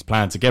puts his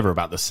plan together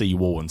about the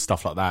seawall and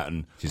stuff like that.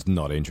 And It's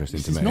not interesting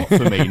to it's me. not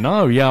for me.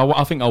 No, yeah,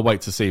 I think I'll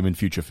wait to see him in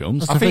future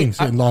films. That's the thing.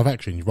 In live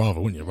action, you'd rather,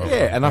 wouldn't you? Rather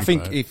Yeah, than and I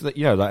think replay it.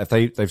 if like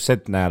if they've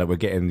said now that we're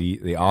getting the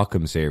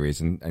Arkham series,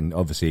 and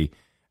obviously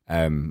I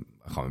can't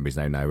remember his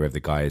name now. Whoever the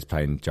guy is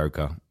playing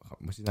Joker,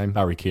 what's his name?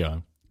 Barry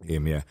Keoghan.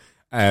 Him, yeah.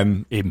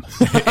 Him.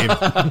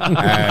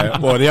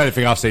 Well, the only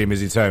thing I've seen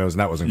is Eternals,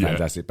 and that wasn't Yeah.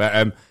 fantastic.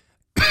 But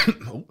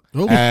Oh,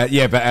 what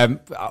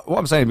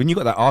I'm saying, when you've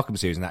got that Arkham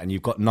series and that, and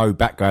you've got no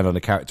background on the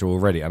character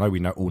already, I know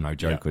we all know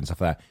Joker and stuff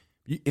like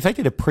that. If they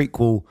did a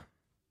prequel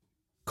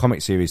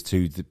comic series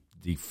to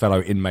the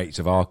fellow inmates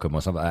of Arkham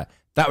or something like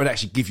that would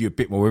actually give you a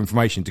bit more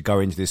information to go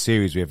into this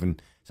series with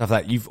and stuff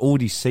like that. You've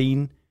already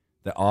seen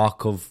the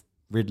arc of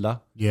Riddler.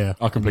 yeah.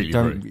 I completely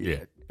Don't- agree.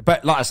 Yeah,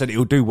 But like I said,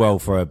 it'll do well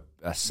for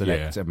a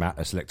select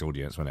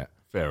audience, won't it?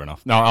 fair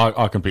enough. No,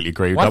 I completely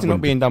agree. Why That is it not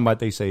wouldn't- being done by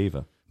DC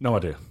either? No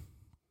idea. Strange,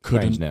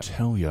 Couldn't isn't it?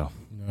 tell you.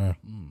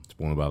 It's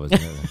Warner Brothers,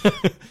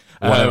 isn't it?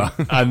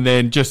 And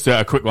then just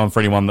a quick one for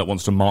anyone that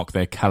wants to mark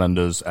their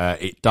calendars.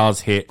 It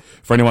does hit,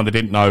 for anyone that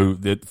didn't know,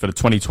 that for the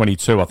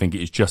 2022, I think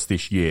it is just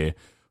this year,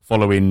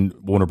 following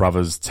Warner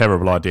Brothers'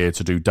 terrible idea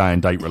to do day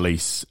and date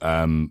release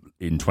in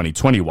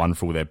 2021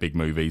 for all their big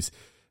movies.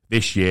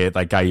 This year,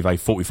 they gave a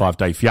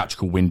 45-day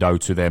theatrical window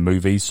to their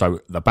movies.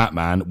 So The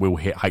Batman will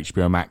hit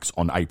HBO Max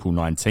on April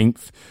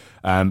 19th.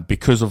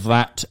 Because of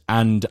that,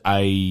 and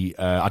I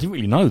didn't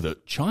really know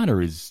that China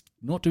is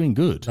not doing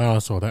good. Oh, I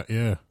saw that,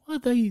 yeah. Why are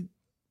they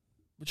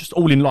just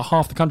all in like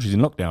half the countries in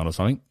lockdown or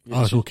something?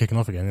 Oh, it's all kicking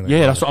off again, isn't it?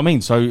 Yeah, that's what I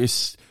mean. So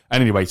it's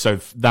anyway. So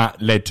that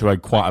led to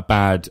quite a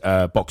bad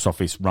box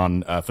office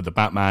run for the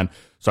Batman.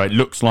 So it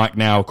looks like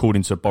now,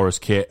 according to Boris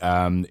Kitt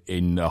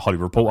in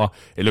Hollywood Reporter,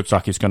 it looks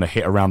like it's going to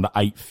hit around the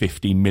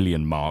 850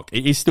 million mark.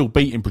 It is still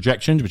beating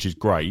projections, which is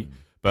great,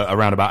 but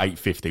around about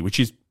 850, which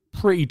is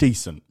pretty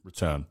decent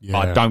return. Yeah.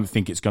 I don't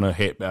think it's going to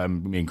hit.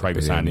 Me and Craig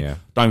were saying, yeah.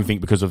 don't think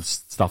because of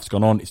stuff's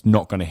gone on, it's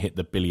not going to hit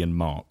the billion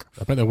mark.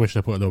 I bet they wish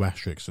they put a little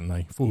asterisk, and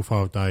they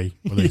 45-day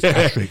release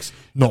asterisk,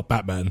 not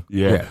Batman.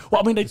 Yeah.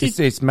 Well, I mean, they did.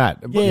 It's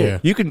mad. Yeah.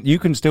 You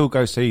can still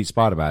go see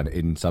Spider-Man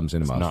in some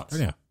cinemas. nuts.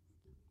 Yeah.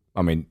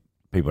 I mean,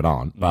 people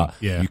aren't, but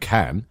Yeah. you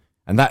can.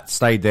 And that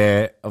stayed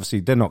there. Obviously,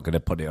 they're not going to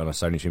put it on a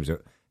Sony streaming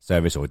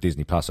service or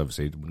Disney Plus.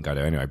 Obviously, it wouldn't go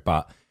there anyway.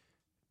 But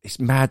it's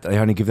mad that they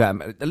only give that.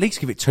 At least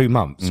give it 2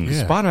 months. Because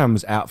Yeah. Spider-Man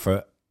was out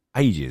for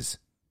ages.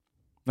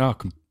 No, I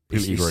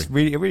completely agree. It's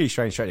really, a really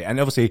strange strategy. And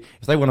obviously,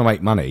 if they want to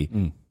make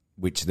money,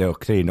 which they're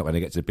clearly not going to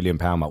get to the £1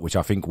 billion mark, which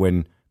I think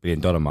 $1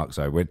 billion mark,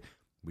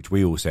 which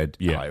we all said,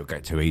 it'll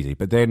get too easy.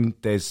 But then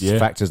there's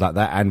factors like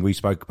that, and we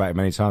spoke about it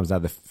many times now.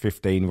 The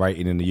 15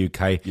 rating in the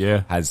UK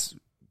has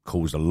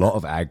caused a lot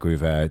of ag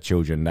with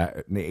children.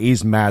 That it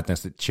is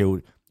madness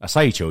that I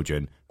say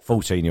children,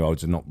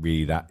 14-year-olds are not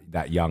really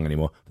that young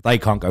anymore, but they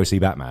can't go see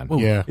Batman. Well,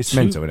 Yeah. It's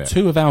mental, isn't it?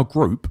 Two of our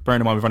group,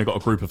 bearing in mind we've only got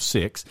a group of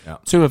 6, Yeah.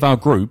 2 of our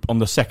group on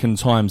the second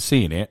time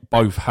seeing it,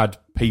 both had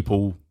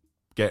people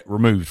get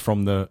removed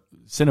from the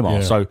cinema.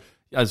 Yeah. So,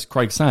 as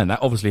Craig's saying, that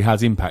obviously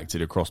has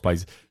impacted across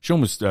places. Sean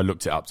was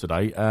looked it up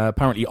today.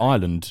 Apparently,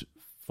 Ireland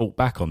fought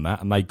back on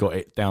that, and they got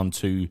it down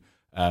to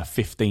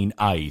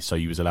 15A, so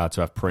you was allowed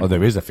to have print. Oh,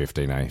 there is a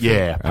 15A.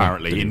 Yeah,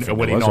 apparently. In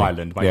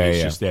Ireland, maybe it's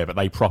yeah. just there, but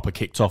they proper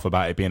kicked off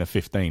about it being a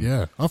 15.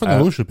 Yeah, I think they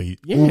all should be.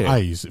 All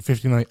A's,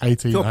 15A,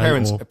 18A. If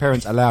your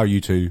parents allow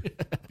you to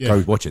Yeah.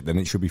 go watch it, then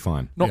it should be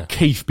fine. Not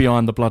Keith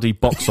behind the bloody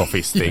box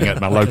office thing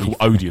at my local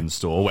Odeon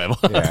store or whatever.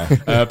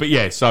 Yeah. But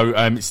yeah, so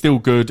it's still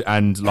good.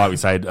 And like we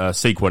said,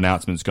 sequel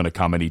announcement's going to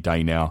come any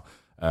day now,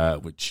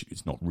 which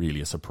is not really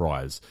a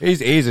surprise.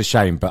 It is a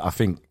shame, but I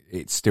think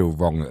it's still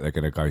wrong that they're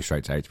going to go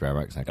straight to HBO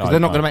Max now. Because I they're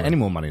not going to make agree. any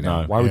more money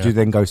now. No. Why would you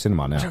then go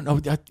cinema now? I don't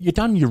know. You've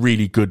done your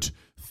really good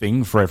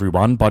thing for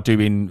everyone by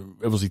doing,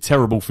 obviously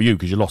terrible for you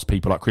because you lost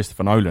people like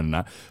Christopher Nolan and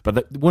that.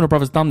 But Warner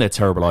Brothers done their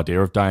terrible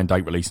idea of day and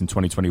date release in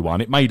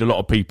 2021. It made a lot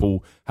of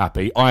people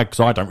happy. Because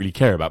I don't really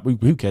care about,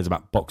 who cares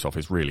about box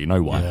office really?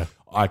 No one. Yeah.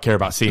 I care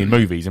about seeing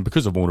movies, and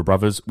because of Warner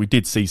Brothers, we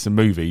did see some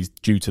movies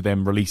due to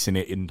them releasing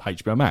it in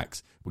HBO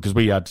Max because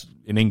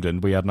in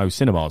England we had no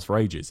cinemas for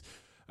ages.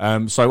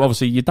 So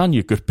obviously you've done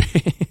your good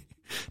bit.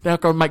 Now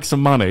go and make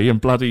some money and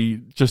bloody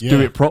just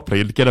do it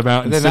properly and get them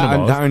out in Then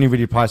cinemas. that only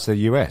really applies to the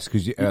US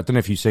because I don't know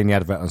if you've seen the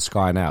advert on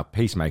Sky now.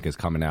 Peacemaker's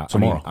coming out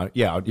Tomorrow.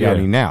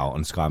 only now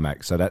on Sky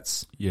Max. So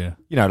that's Yeah.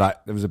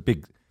 like there was a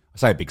big, I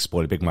say a big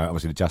spoiler, big moment.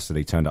 Obviously, the Justice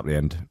League turned up at the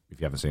end. If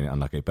you haven't seen it,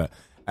 unlucky. But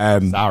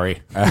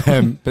Sorry.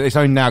 but it's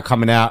only now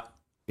coming out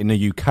in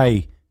the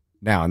UK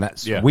now, and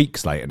that's Yeah.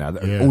 weeks later now.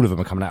 Yeah. All of them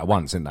are coming out at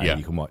once, aren't they? Yeah.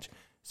 You can watch.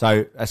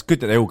 So that's good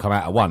that they all come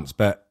out at once,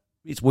 but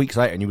it's weeks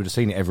later, and you would have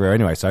seen it everywhere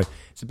anyway. So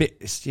it's a bit,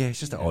 it's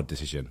just an odd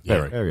decision.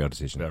 Very odd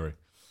decision. Very.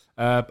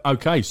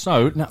 Okay,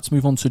 so now let's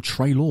move on to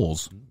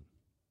trailers.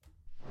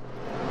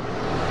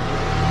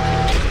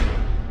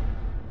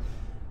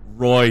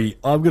 Right,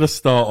 I'm going to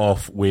start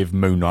off with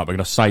Moon Knight. We're going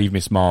to save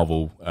Miss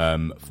Marvel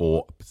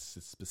for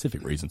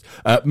specific reasons.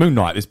 Moon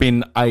Knight, there's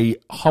been a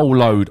whole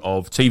load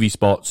of TV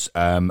spots,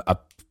 a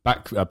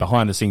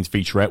behind-the-scenes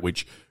featurette,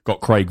 which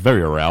got Craig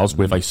very aroused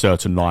with a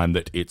certain line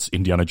that it's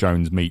Indiana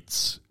Jones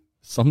meets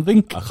something.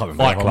 I can't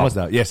remember what one was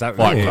that. Yes, that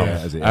Fight yeah, Club. yeah,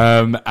 that's it,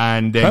 yeah.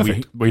 And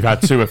then we've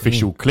had 2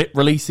 official clip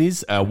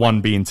releases,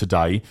 one being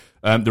today.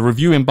 The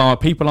review embargo,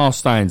 people are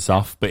saying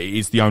stuff, but it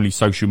is the only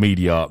social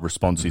media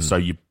responses, so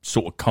you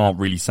sort of can't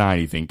really say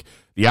anything.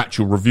 The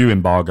actual review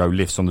embargo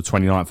lifts on the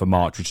 29th of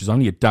March, which is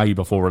only a day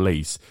before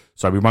release,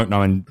 so we won't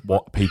know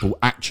what people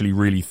actually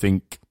really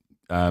think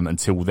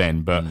until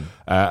then. But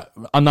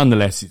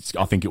nonetheless,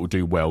 I think it will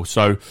do well.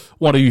 So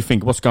what do you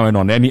think? What's going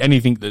on?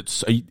 Anything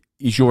that's...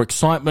 Is your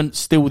excitement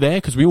still there?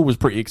 Because we all was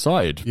pretty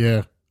excited.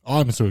 Yeah,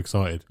 I'm so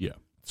excited. Yeah.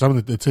 Some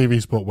of the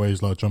TV spot where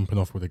he's like jumping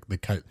off with the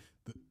cape,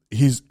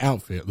 his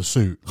outfit, the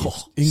suit,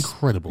 is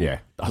incredible. Yeah,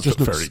 that just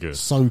looks looks very good.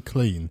 so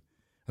clean.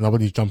 And like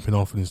when he's jumping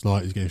off and he's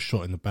getting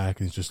shot in the back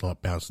and he's just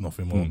like bouncing off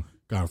him or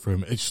going through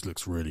him, it just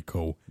looks really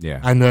cool. Yeah.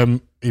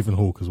 And even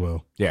Hawk as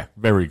well. Yeah.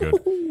 Very good.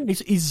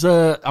 He's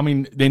I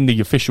mean, in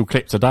the official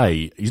clip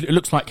today, it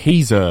looks like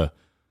he's a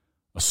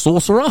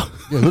sorcerer.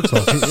 Yeah, it looks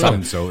like it. Yeah.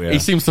 Some sort, yeah. He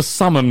seems to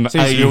summon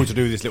Seems to be all to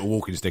do with this little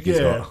walking stick he's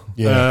got.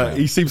 Yeah.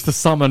 He seems to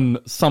summon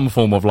some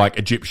form of like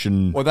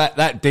Egyptian. Well,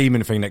 that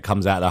demon thing that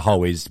comes out of the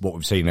hole is what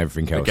we've seen in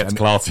everything else. gets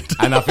clarted.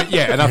 And I think,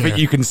 I think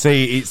you can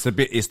see it's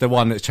the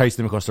one that's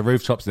chasing him across the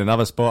rooftops in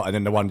another spot, and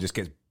then the one just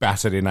gets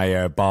battered in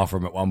a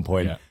bathroom at one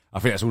point. Yeah. I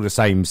think that's all the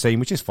same scene,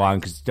 which is fine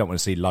because you don't want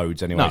to see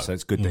loads anyway. No. So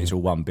it's good that it's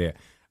all one bit.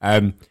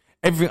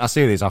 Everything I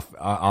see of this,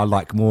 I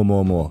like more,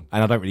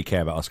 and I don't really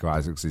care about Oscar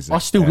Isaac's. I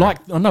still like.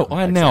 I know.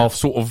 I now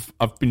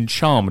I've been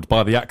charmed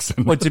by the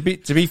accent. Well, to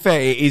be fair,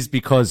 it is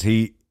because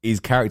his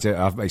character.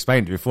 I've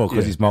explained it before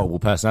because he's multiple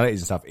personalities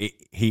and stuff.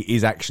 He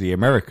is actually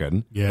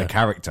American, the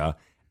character,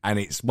 and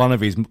it's one of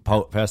his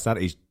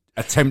personalities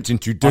attempting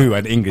to do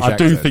an English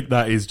accent. I do think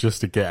that is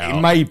just to get out.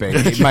 It may be.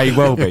 It may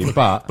well be,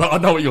 but I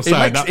know what you're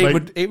saying.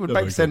 It would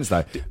make sense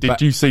though.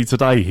 Did you see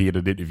today he had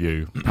an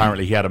interview?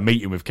 Apparently he had a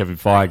meeting with Kevin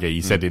Feige.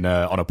 He said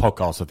on a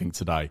podcast, I think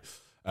today,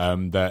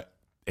 that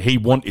he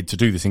wanted to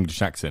do this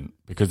English accent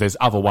because there's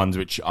other ones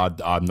which I'm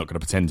not going to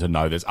pretend to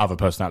know. There's other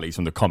personalities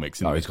from the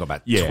comics. Oh, he's got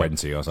about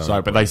 20 or something.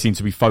 So, but they seem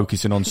to be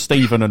focusing on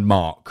Stephen and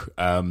Mark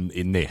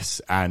in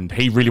this, and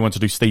he really wanted to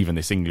do Stephen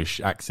this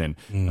English accent.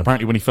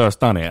 Apparently, when he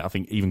first done it, I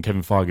think even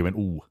Kevin Feige went,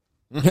 "Ooh."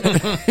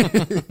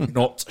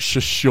 Not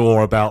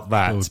sure about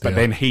that, but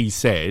then he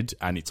said,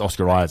 and it's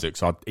Oscar Isaac,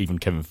 so even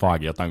Kevin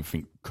Feige, I don't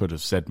think could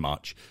have said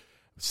much.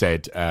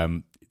 Said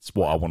it's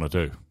what I want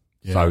to do.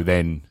 Yeah. So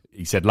then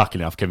he said,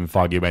 luckily enough, Kevin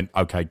Feige went,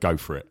 okay, go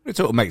for it. It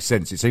sort of makes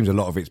sense. It seems a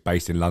lot of it's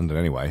based in London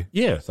anyway.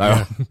 Yeah. So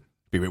it'd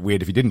be a bit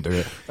weird if he didn't do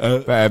it.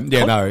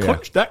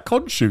 That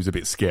Khonshu's a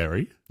bit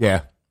scary.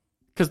 Yeah.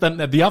 Because then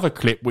the other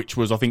clip, which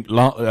was I think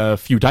a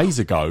few days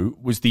ago,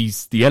 was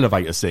the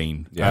elevator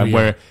scene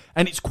where,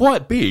 and it's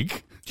quite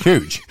big,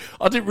 huge.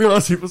 I didn't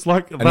realise it was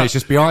like, and it's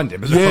just behind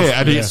him.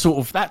 And it's sort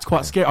of that's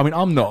quite scary. I mean,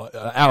 I'm not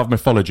out of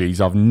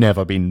mythologies. I've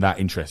never been that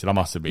interested. I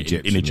must admit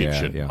in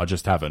Egyptian. Yeah. I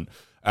just haven't.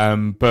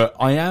 But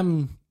I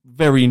am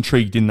very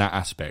intrigued in that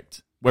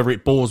aspect. Whether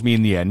it bores me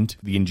in the end,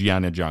 the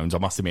Indiana Jones, I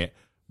must admit,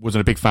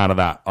 wasn't a big fan of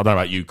that. I don't know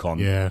about you, Con.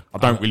 Yeah, I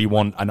don't really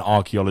want an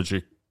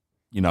archaeology,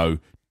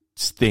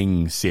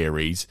 Sting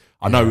series.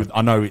 I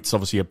know it's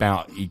obviously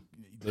about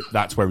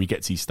that's where he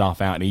gets his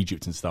stuff out in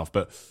Egypt and stuff.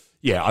 But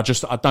yeah, I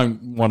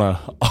don't want an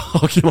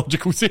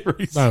archaeological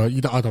series. No, I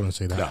don't want to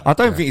see that. No. I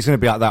don't think it's going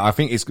to be like that. I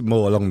think it's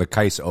more along the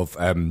case of,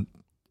 like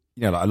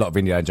a lot of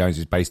Indiana Jones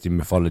is based in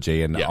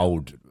mythology and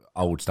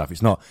old stuff.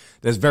 It's not.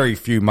 There's very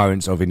few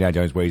moments of Indiana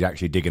Jones where he's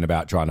actually digging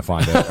about trying to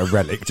find a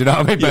relic. Do you know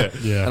what I mean? But,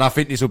 and I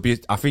think this will be.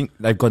 I think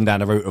they've gone down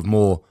the route of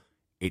more.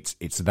 It's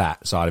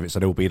that side of it. So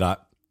there will be like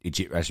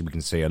Egypt. Actually, we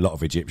can see a lot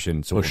of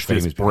Egyptian sort of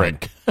themes.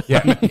 Brick.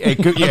 Yeah, it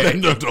could. Yeah, and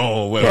then the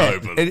door will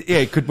open.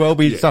 It could well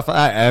be stuff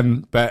like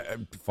that. But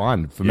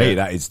fine for me.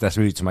 That's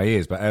music to my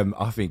ears. But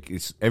I think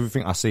it's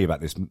everything I see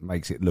about this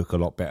makes it look a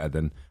lot better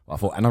than what I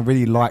thought. And I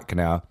really like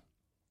now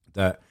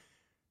that.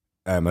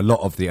 A lot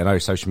of I know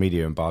social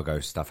media embargo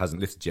stuff hasn't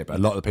lifted yet, but a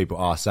lot of the people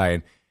are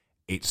saying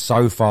it's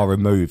so far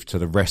removed to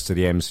the rest of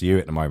the MCU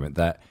at the moment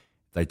that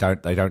they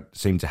don't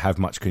seem to have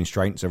much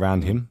constraints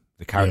around him,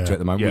 the character at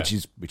the moment,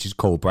 which is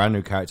cool, brand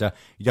new character.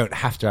 You don't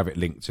have to have it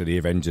linked to the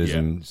Avengers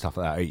and stuff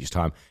like that each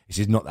time. This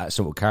is not that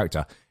sort of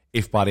character.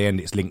 If by the end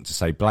it's linked to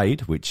say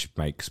Blade, which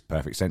makes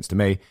perfect sense to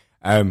me,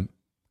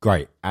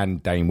 great.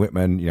 And Dane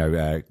Whitman,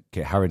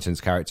 Kit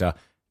Harington's character.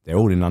 They're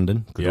all in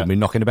London. Could all be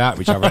knocking about,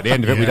 which at the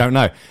end of it, we don't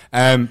know.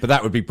 But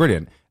that would be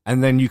brilliant.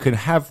 And then you can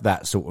have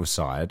that sort of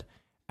side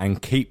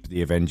and keep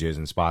the Avengers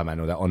and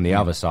Spider-Man all that on the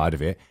other side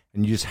of it.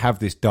 And you just have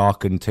this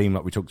darkened team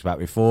like we talked about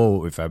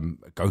before with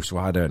Ghost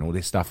Rider and all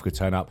this stuff could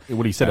turn up.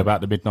 What he said about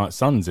the Midnight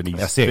Suns and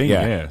that's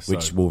it,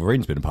 which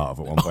Wolverine's been a part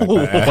of at one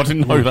point. I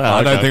didn't know that.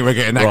 I don't think we're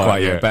getting that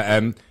quite yet.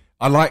 But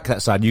I like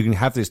that side. You can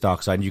have this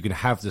dark side and you can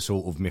have the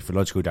sort of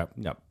mythological,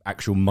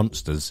 actual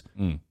monsters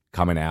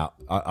coming out.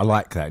 I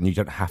like that, and you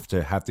don't have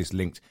to have this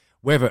linked.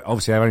 Whether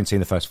obviously I've only seen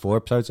the first 4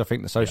 episodes. I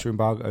think the social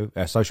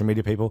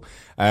media people,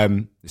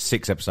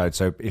 6 episodes.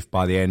 So if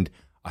by the end,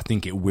 I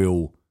think it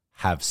will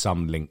have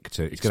some link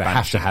to. It's going to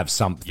have to have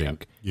something,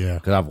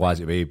 because otherwise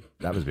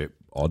that was a bit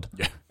odd.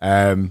 But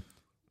I'm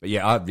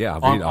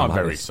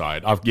very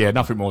excited.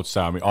 Nothing more to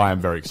say. I mean, I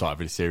am very excited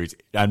for this series,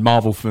 and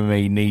Marvel for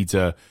me needs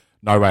a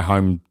No Way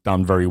Home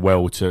done very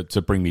well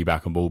to bring me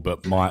back on board.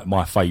 But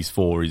my phase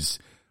 4 is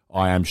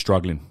I am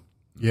struggling.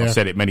 Yeah. I've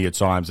said it many a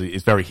times.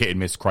 It's very hit and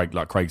miss,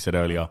 like Craig said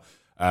earlier.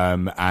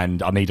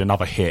 And I need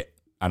another hit,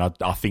 and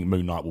I think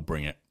Moon Knight will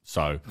bring it.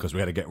 So because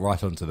we had to get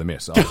right onto the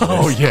miss. Okay.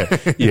 Well,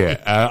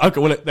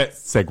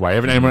 let's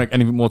segue.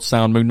 Anything more to say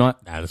on Moon Knight?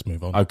 Nah, let's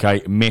move on.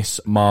 Okay, Miss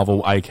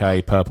Marvel,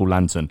 aka Purple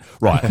Lantern.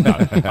 Right.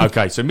 No.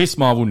 Okay, so Miss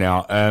Marvel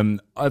now.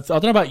 I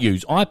don't know about you.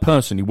 I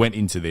personally went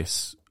into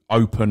this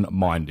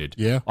open-minded.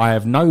 Yeah. I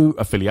have no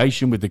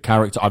affiliation with the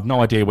character. I've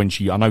no idea I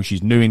know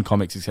she's new in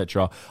comics,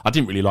 etc. I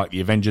didn't really like the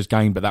Avengers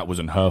game, but that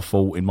wasn't her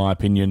fault, in my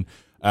opinion.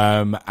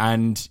 I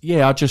went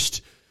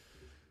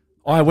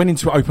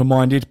into it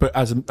open-minded, but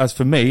as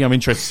for me, I'm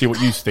interested to see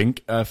what you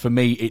think. For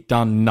me, it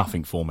done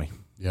nothing for me.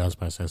 Yeah, I was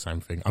about to say the same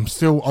thing. I'm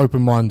still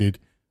open-minded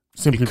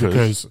simply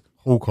because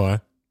Hawkeye,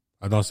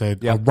 and I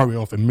said, I wrote it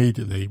off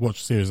immediately,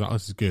 watched the series, like,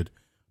 this is good,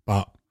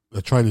 but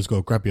the trailer's got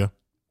to grab you.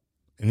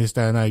 In this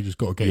day and age, you've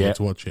got to get you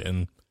to watch it,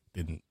 and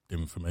didn't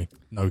for me.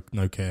 No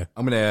care.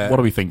 I'm gonna. What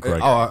do we think,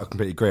 Craig? I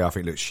completely agree. I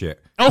think it looks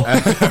shit.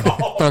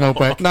 Don't hold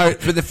back. No,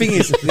 but the thing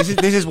is,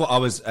 this is what I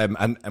was,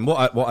 and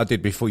what I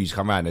did before you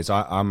come around is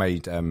I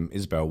made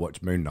Isabel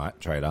watch Moon Knight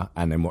trailer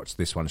and then watch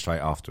this one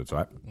straight afterwards.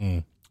 Right,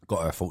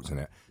 got her thoughts on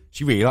it.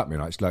 She really liked Moon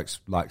Knight. She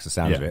likes the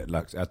sound of it.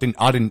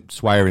 I didn't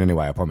swear in any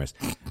way. I promise.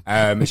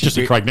 It's just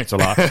a Craig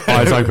Nichols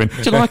eyes open.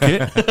 Do you like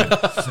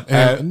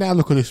it? Now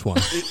look at this one.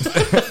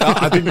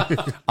 I didn't. Do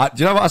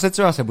you know what I said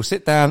to her? I said, "We'll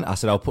sit down." I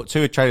said, "I'll put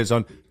 2 trailers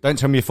on. Don't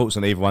tell me your thoughts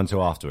on either one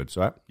till afterwards."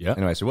 Right? Yeah.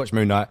 Anyway, so watch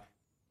Moon Knight.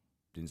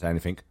 Didn't say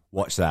anything.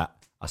 Watch that.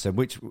 I said,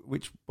 "Which?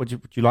 Do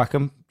you like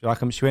them? Do you like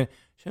them?" She went,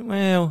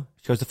 "Well,"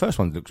 she goes, "The first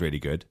one looks really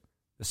good.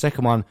 The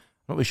second one, I'm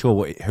not really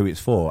sure who it's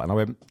for." And I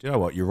went, "Do you know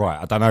what? You're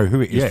right. I don't know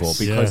who it is for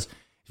because."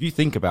 If you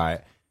think about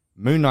it,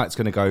 Moon Knight's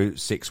going to go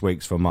 6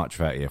 weeks from March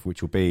 30th,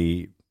 which will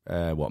be,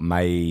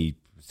 May,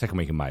 second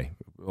week of May,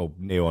 or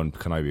near on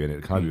Kenobi,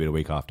 and Kenobi will be the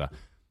week after.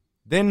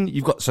 Then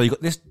you've got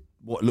this,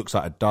 what looks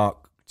like a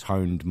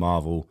dark-toned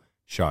Marvel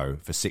show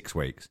for 6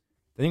 weeks.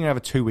 Then you're going to have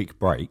a 2-week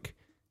break,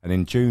 and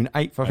then June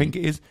 8th, I think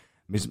it is,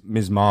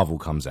 Ms. Marvel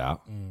comes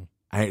out, and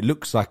it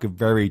looks like a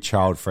very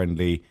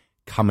child-friendly,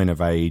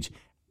 coming-of-age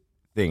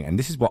thing. And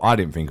this is what I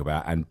didn't think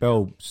about, and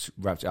Belle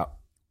wrapped it up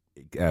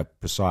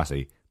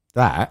precisely.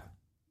 That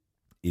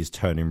is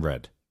Turning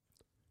Red.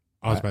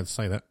 I was about to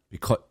say that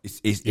because it's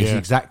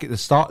exactly the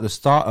start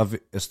of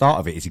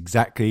it is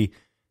exactly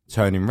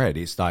Turning Red.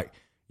 It's like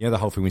the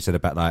whole thing we said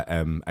about like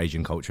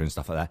Asian culture and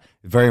stuff like that.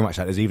 Very much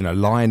like there's even a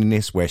line in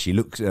this where she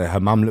looks,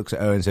 her mum looks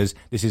at her and says,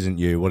 "This isn't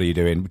you. What are you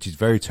doing?" Which is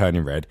very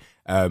Turning Red.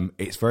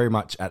 It's very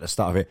much at the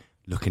start of it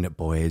looking at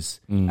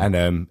boys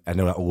and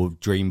all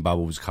dream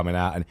bubbles coming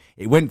out, and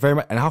it went very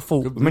much. And I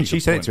thought when she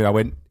said it to me, I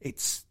went,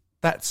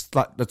 that's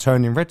like the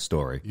Turning Red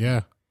story.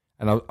 Yeah.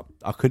 And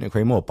I couldn't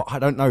agree more. But I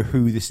don't know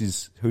who this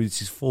is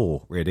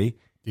for, really.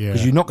 Yeah.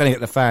 Because you're not going to get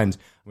the fans.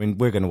 I mean,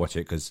 we're going to watch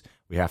it because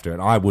we have to,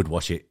 and I would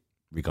watch it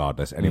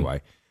regardless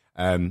anyway.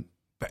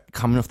 But But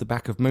coming off the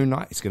back of Moon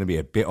Knight, it's going to be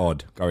a bit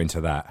odd going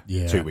to that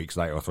 2 weeks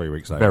later or 3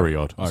 weeks later. Very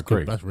odd. I That's agree.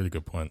 good. That's a really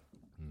good point.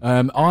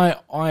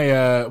 Well,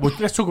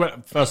 let's talk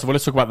about, first of all,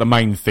 let's talk about the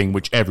main thing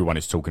which everyone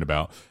is talking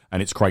about,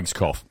 and it's Craig's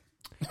cough.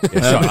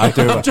 I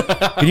do.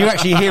 Can you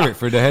actually hear it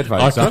through the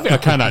headphones? I think I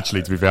can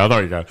actually, to be fair.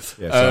 There you go.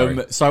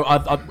 Yeah,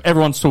 sorry.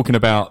 Everyone's talking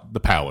about the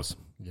powers.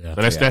 Yeah.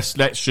 So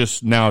let's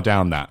just narrow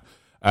down that.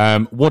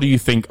 What do you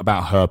think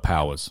about her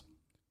powers?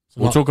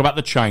 We'll talk about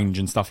the change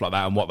and stuff like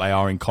that, and what they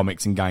are in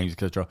comics and games,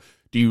 etc.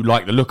 Do you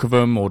like the look of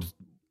them, or?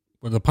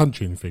 Well, the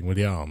punching thing with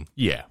the arm,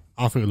 Yeah.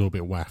 I think a little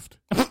bit waffed.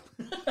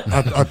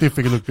 I did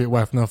think it looked a bit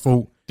waffed, and I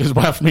thought, Does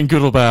WAF mean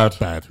good or bad?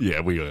 Bad.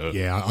 Yeah,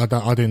 yeah,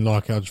 I didn't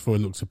like it. I just thought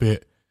it looks a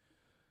bit.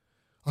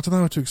 I don't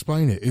know how to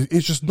explain it.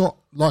 It's just not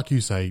like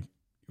you say.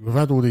 We've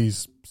had all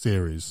these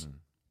series,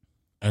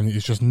 and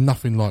it's just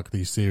nothing like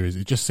these series.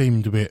 It just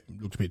looked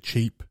a bit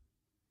cheap.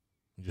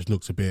 It just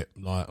looks a bit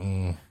like.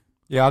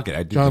 Yeah, I get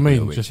it. Do you know what I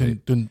mean? Just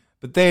didn't.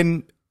 But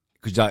then,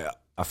 because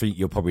I think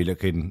you're probably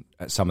looking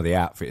at some of the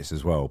outfits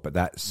as well, but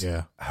that's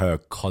her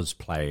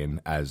cosplaying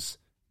as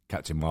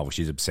Captain Marvel.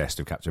 She's obsessed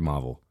with Captain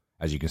Marvel,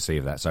 as you can see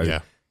of that. So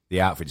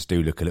the outfits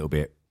do look a little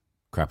bit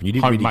crap. And you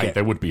didn't homemade. really get,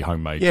 they would be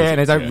homemade. Yeah, and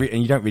they don't.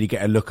 And you don't really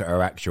get a look at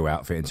her actual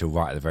outfit until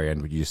right at the very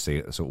end, when you just see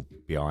it sort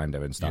of behind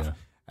her and stuff.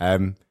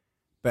 Yeah.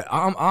 But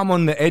I'm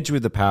on the edge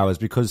with the powers,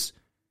 because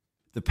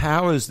the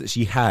powers that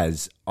she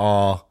has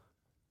are,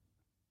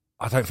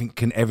 I don't think,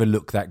 can ever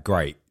look that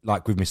great,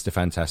 like with Mr.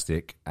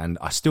 Fantastic. And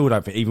I still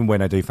don't think, even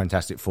when I do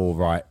Fantastic Four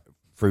right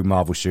through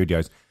Marvel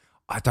Studios,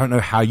 I don't know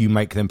how you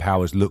make them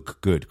powers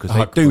look good, because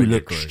they do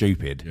look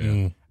stupid.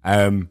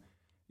 Yeah.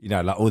 You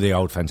know, like all the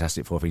old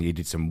Fantastic Four things, he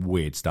did some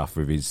weird stuff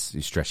with his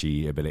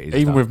stretchy abilities.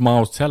 Even with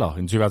Miles Teller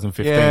in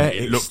 2015,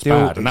 it looked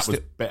bad, and that was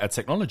better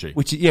technology.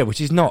 Which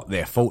is not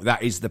their fault.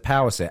 That is the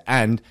power set,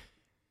 and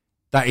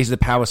that is the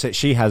power set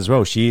she has as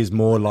well. She is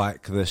more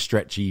like the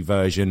stretchy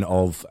version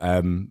of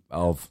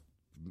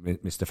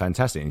Mr.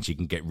 Fantastic, and she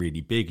can get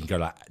really big and go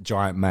like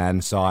giant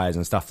man size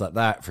and stuff like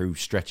that through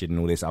stretching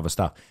and all this other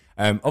stuff.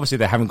 Obviously,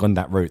 they haven't gone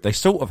that route. They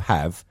sort of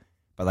have,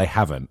 but they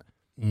haven't.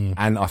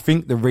 And I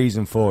think the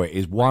reason for it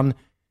is, one,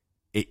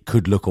 it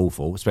could look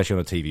awful, especially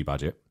on a TV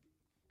budget.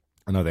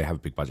 I know they have a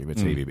big budget for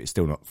TV, but it's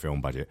still not film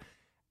budget.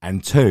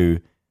 And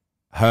two,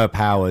 her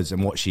powers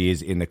and what she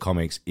is in the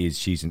comics is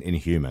she's an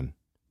Inhuman,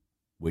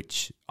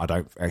 which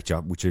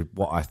which is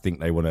what I think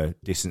they want to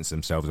distance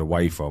themselves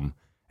away from.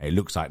 It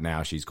looks like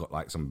now she's got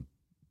like some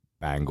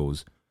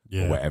bangles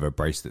or whatever,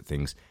 bracelet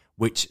things,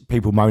 which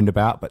people moaned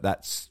about, but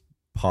that's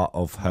part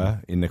of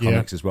her in the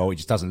comics as well. It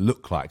just doesn't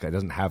look like her. It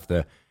doesn't have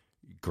the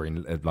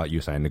green, like you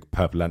were saying, the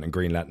Purple Lantern,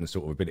 Green Lantern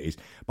sort of abilities.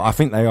 But I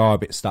think they are a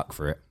bit stuck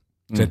for it.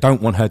 So I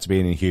don't want her to be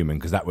an Inhuman,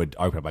 because that would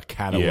open up a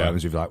can of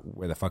worms with like,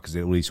 where the fuck has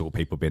all these sort of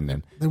people been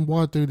then? Then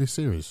why do this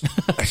series?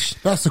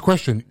 That's the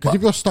question. Because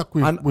if you're stuck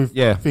with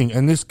thing,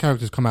 and this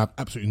character's come out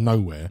absolutely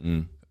nowhere,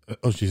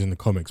 obviously she's in the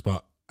comics,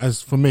 but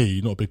as for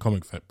me, not a big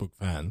comic book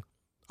fan,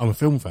 I'm a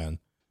film fan.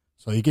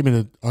 So you give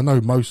me I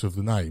know most of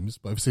the names,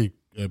 but if you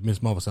see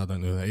Ms. Marvel, I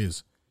don't know who that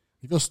is.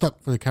 If you're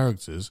stuck for the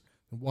characters,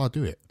 then why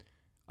do it?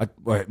 I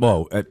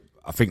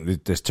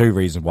think there's two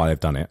reasons why they've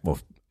done it. Well,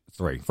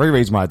 three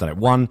reasons why they've done it.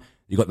 One,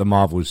 you got the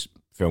Marvels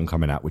film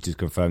coming out, which is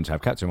confirmed to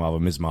have Captain Marvel,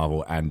 Ms.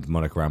 Marvel, and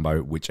Monica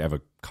Rambeau, whichever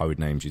code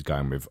name she's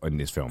going with in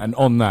this film. And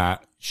on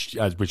that,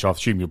 which I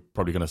assume you're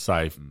probably going to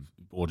say,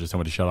 or just tell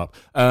me to shut up,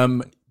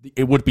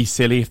 it would be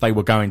silly if they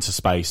were going to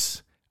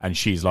space and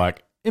she's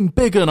like, I'm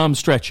big and I'm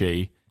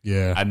stretchy.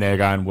 Yeah. And they're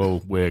going,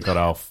 well, we've got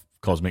our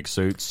cosmic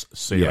suits.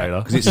 See you later.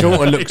 Because it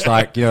sort of looks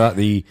like, you know, like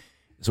the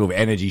sort of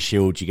energy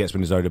shield she gets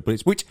when there's loaded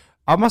bullets, which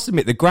I must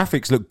admit, the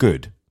graphics look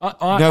good.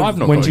 I've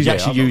not when she's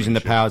actually using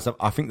the powers,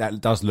 I think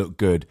that does look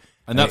good.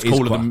 And that's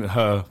cooler than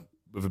her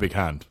with a big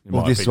hand.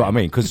 Well, this is what I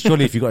mean. Because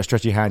surely if you've got a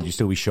stretchy hand, you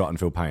still be shot and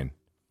feel pain.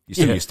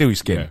 You still your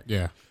skin.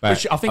 Yeah.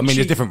 But I think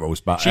there's different rules,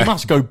 but she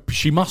must go.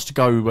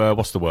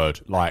 What's the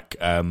word? Like,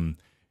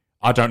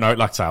 I don't know.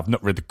 Like I say, I've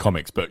not read the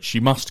comics, but she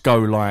must go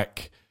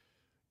like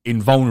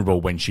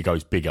invulnerable when she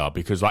goes bigger,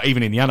 because like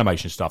even in the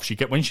animation stuff,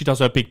 when she does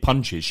her big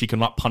punches, she can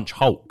like punch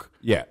Hulk.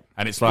 Yeah.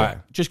 And it's like,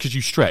 just because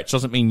you stretch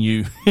doesn't mean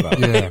you.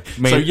 Yeah.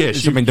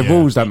 The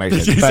rules don't make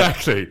sense.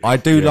 Exactly. But I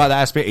do like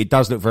that aspect. It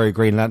does look very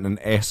Green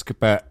Lantern-esque,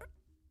 but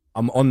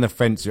I'm on the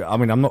fence. I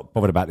mean, I'm not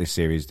bothered about this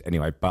series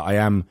anyway, but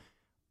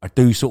I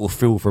do sort of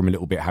feel for him a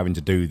little bit having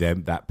to do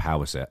that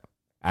power set.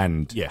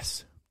 And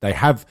yes, they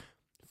have,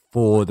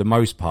 for the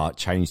most part,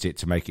 changed it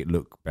to make it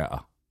look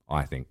better,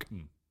 I think.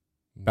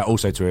 But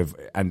also to have,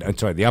 and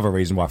sorry, the other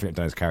reason why I think I've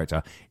done his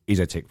character is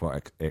a tick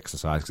box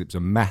exercise, because it was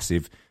a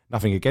massive,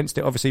 nothing against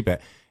it, obviously,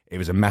 but it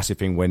was a massive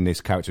thing when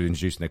this character was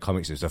introduced in the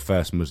comics. It was the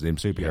first Muslim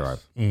superhero.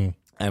 Yes.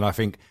 And I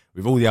think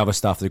with all the other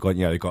stuff, they've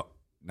got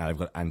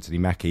Anthony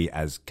Mackie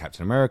as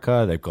Captain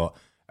America. They've got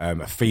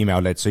a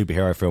female-led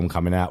superhero film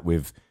coming out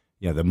with,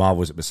 the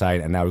Marvels that were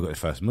saying, and now we've got the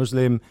first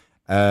Muslim.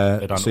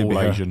 They've done all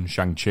Asian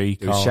Shang-Chi.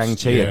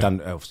 Shang-Chi, they've done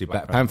obviously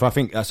Black Panther. I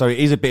think so. It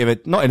is a bit of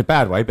a, not in a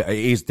bad way, but it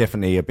is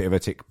definitely a bit of a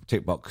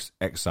tick box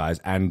exercise.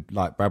 And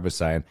like Brad was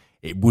saying,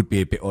 it would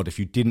be a bit odd if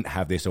you didn't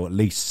have this, or at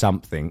least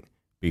something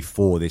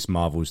before this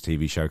Marvel's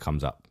TV show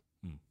comes up.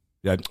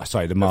 Yeah,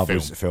 sorry, the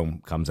Marvel's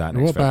film comes out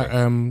next What about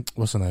February.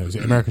 what's her name? Is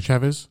it America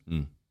Chavez?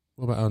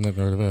 What about? I've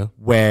never heard of her.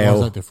 Well, Why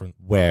is that different?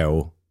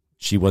 Well,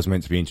 she was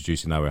meant to be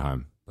introduced in No Way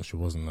Home. But she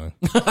wasn't though.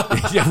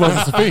 Yeah, well,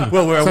 That's the thing.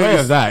 Well, we're aware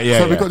of that. Yeah.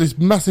 So we've got this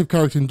massive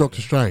character in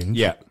Doctor Strange.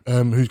 Yeah.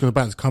 Who's going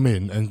to come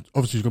in, and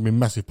obviously she's going to be a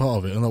massive part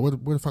of it. And I'm like,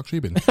 where the fuck's she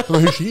been? I don't know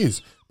who she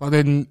is. But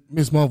then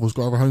Ms. Marvel's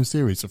got her own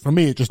series. So for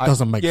me, it just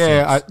doesn't make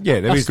sense.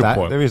 There That's is a good that.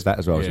 point. There is that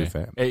as well. Yeah. To be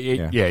fair.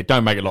 It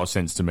don't make a lot of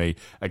sense to me.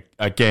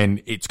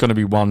 Again, it's going to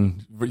be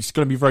it's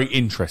going to be very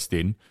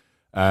interesting.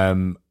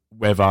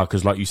 Whether,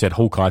 because like you said,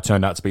 Hawkeye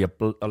turned out to be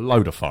a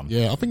load of fun.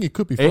 Yeah, I think it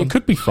could be fun. It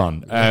could be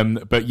fun.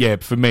 But yeah,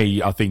 for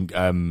me, I think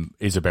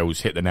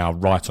Isabel's hit the nail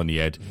right on the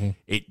head.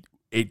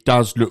 It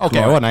does look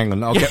Okay, like...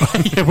 hang on.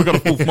 Yeah, we've got a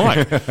fourth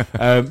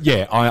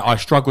mic. I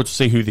struggle to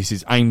see who this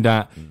is aimed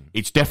at.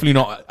 It's definitely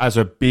not, as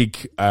a big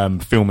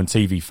film and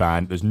TV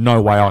fan, there's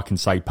no way I can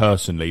say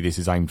personally this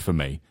is aimed for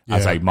me.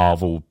 As a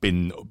Marvel,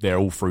 been there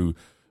all through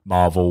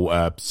Marvel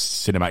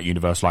Cinematic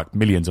Universe like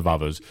millions of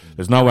others.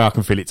 There's no way I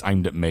can feel it's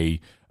aimed at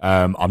me.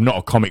 I'm not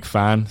a comic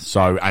fan,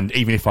 and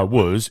even if I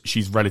was,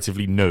 she's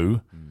relatively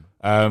new.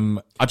 I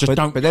just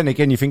don't... But then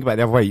again, you think about it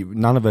the other way.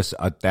 None of us,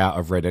 I doubt,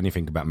 have read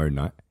anything about Moon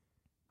Knight.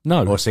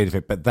 No. Or seen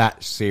anything. But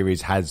that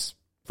series has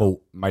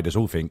made us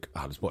all think,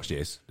 let's watch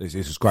this. This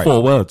is great.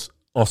 4 words.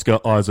 Oscar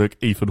Isaac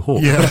Ethan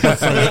Hawke. Yeah.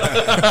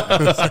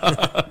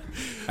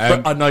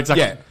 But I know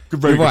exactly. Yeah,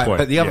 very you're good right. point.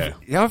 But the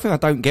other thing I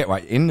don't get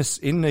right in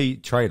the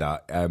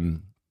trailer,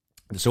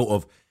 the sort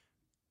of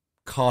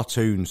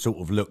cartoon sort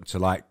of look to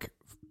like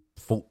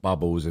thought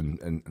bubbles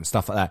and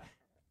stuff like that.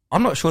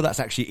 I'm not sure that's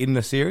actually in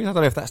the series. I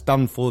don't know if that's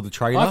done for the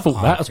trailer. I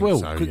thought that as well.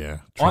 So, yeah.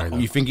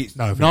 You think it's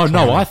No,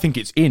 I think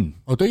it's in.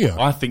 Oh, do you?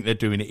 I think they're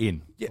doing it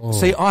in. Yeah,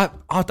 see, I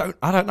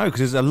don't know because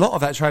there's a lot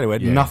of that trailer where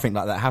nothing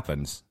like that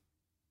happens.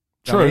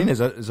 True. I mean,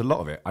 there's a lot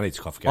of it. I need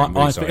to cough again. I'm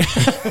really sorry.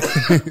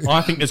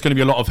 I think there's going to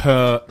be a lot of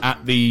her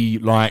at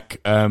the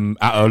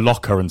at her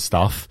locker and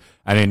stuff,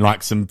 and then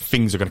like some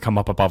things are going to come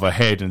up above her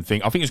head and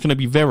thing. I think it's going to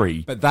be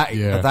very. But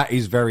that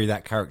is very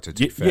that character.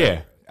 To be fair.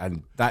 Yeah.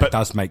 And that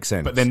does make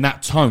sense. But then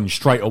that tone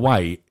straight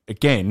away,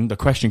 again, the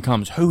question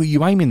comes, who are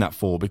you aiming that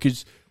for?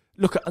 Because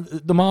look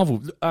at the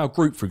Marvel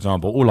group, for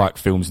example, all like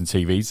films and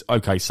TVs.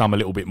 Okay, some a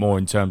little bit more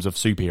in terms of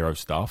superhero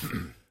stuff,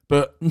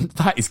 but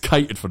that is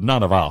catered for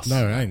none of us.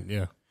 No, it ain't.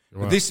 Yeah.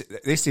 Right. This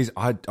is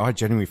I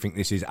genuinely think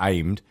this is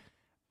aimed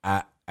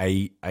at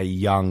a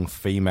young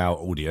female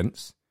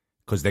audience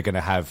because they're going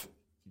to have,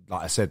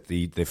 like I said,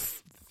 the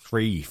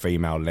 3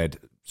 female-led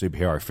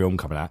superhero film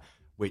coming out,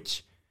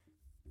 which,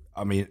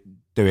 I mean,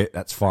 do it,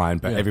 that's fine,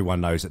 but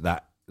everyone knows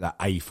that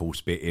A-Force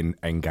bit in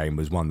Endgame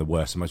was one of the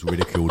worst and most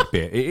ridiculed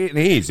bit. It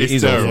is. It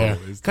is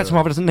terrible. awful. Captain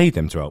Marvel doesn't need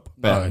them to help,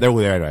 but they're all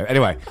there anyway.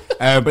 Anyway,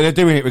 but they're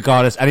doing it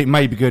regardless, and it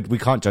may be good. We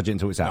can't judge it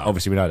until it's out.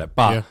 Obviously, we know that.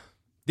 But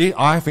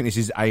I think this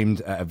is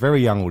aimed at a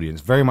very young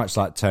audience, very much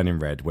like Turning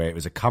Red, where it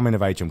was a coming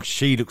of age. And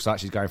she looks like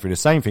she's going through the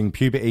same thing.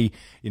 Puberty,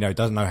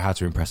 doesn't know how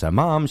to impress her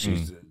mum.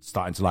 She's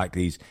starting to like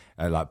these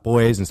like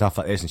boys and stuff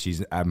like this, and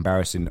she's an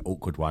embarrassing,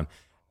 awkward one.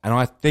 And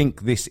I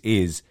think this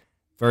is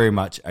very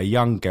much a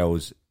young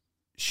girl's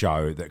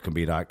show that can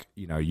be like,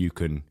 you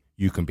can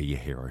be your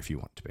hero if you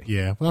want to be.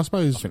 Yeah. Well, I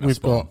suppose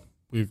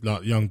we've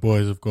like young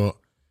boys have got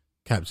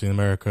Captain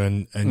America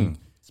and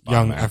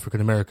young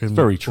African American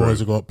very true. boys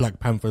have got Black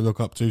Panther to look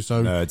up to.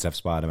 So Nerds have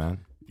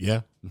Spider-Man.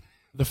 yeah.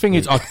 The thing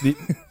is,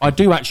 I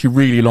do actually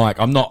really like.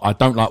 I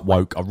don't like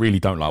woke. I really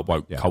don't like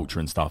woke culture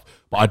and stuff.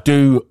 But I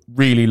do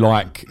really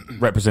like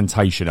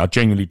representation. I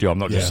genuinely do. I'm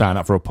not just saying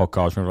that for a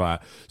podcast or anything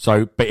like that.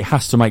 So, but it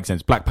has to make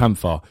sense. Black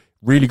Panther,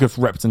 really good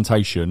for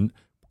representation.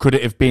 Could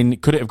it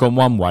have gone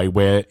one way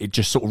where it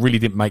just sort of really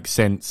didn't make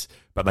sense,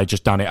 but they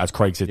just done it, as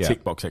Craig said,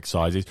 tick box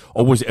exercises?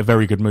 Or was it a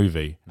very good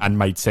movie and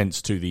made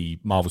sense to the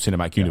Marvel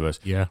Cinematic Universe?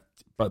 Yeah.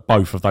 But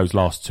both of those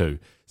last two.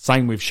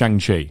 Same with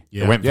Shang-Chi.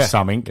 Yeah. It went for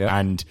something,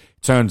 and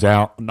turns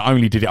out not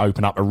only did it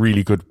open up a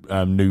really good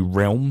new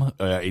realm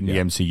in the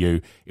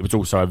MCU, it was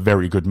also a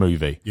very good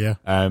movie. Yeah.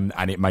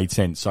 And it made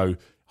sense. So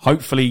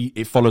hopefully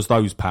it follows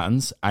those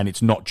patterns and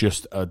it's not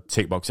just a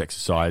tick box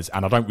exercise.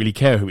 And I don't really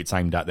care who it's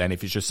aimed at then.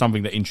 If it's just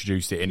something that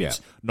introduced it and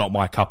it's not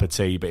my cup of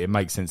tea, but it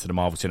makes sense to the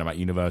Marvel Cinematic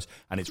Universe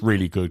and it's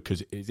really good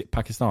because is it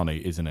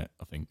Pakistani, isn't it?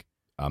 I think.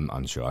 I'm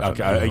unsure.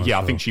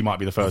 I think she might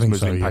be the first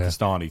Muslim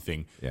Pakistani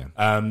thing. Yeah.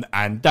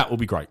 And that will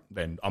be great.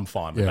 Then I'm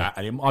fine with that.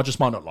 And I just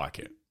might not like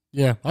it.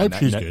 Yeah. I hope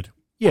she's good.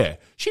 Yeah.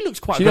 She looks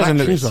quite She good. doesn't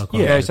look,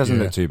 actress. she doesn't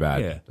look too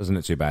bad. Yeah. Doesn't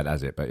look too bad,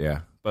 has it? But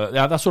yeah. But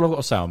that's all I've got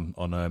to say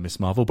on Miss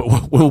Marvel.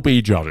 But we'll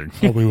be judging.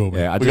 Oh, we will be.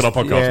 Yeah, We've got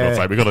a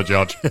podcast, we've got to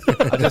judge.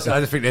 I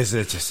just think there's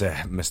just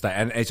a mistake.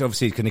 And it's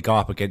obviously going to go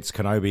up against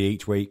Kenobi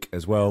each week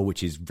as well,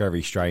 which is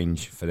very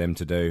strange for them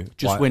to do.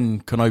 Just when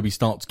Kenobi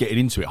starts getting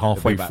into it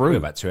halfway through. We're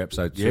about 2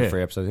 episodes,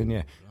 3 episodes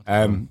in,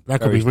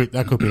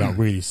 That could be like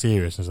really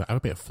serious. It's like, have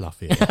a bit of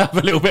fluff here. Have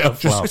a little bit of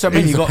fluff. So I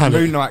mean, It's you a got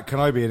panic. Moon Knight,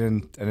 Kenobi,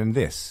 and then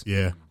this.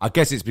 Yeah. I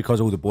guess it's because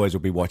all the boys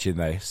will be watching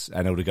this,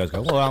 and all the girls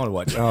go, "Well, I want to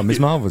watch. Oh, Miss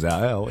Marvel's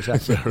out. I'll watch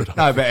that."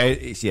 No, but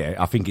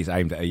I think it's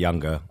aimed at a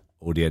younger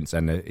audience,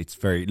 and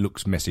it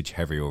looks message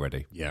heavy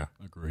already. Yeah.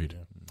 Agreed.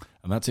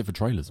 And that's it for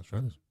trailers.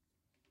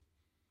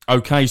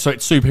 Okay, so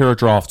it's superhero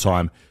draft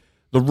time.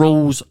 The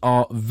rules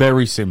are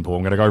very simple.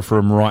 I'm going to go through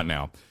them right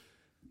now.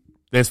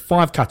 There's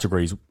 5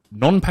 categories: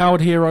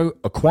 non-powered hero,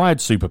 acquired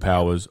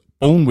superpowers,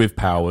 born with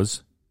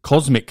powers,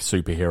 cosmic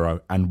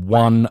superhero, and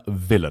 1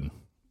 villain.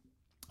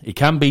 It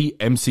can be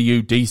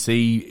MCU,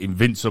 DC,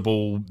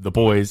 Invincible, The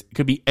Boys. It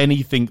could be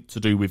anything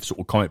to do with sort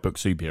of comic book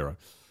superhero.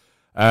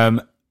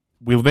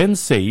 We'll then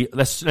see,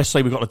 let's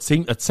say we've got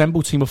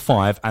assembled team of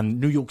 5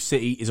 and New York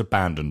City is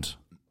abandoned.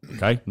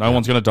 Okay? No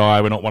one's going to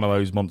die. We're not one of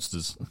those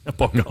monsters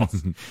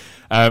podcasts.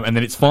 And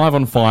then it's 5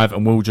 on 5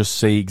 and we'll just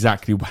see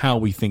exactly how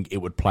we think it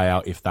would play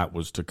out if that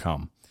was to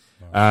come.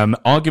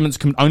 Arguments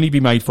can only be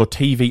made for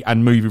TV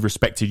and movie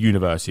respective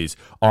universes,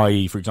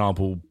 i.e., for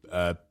example,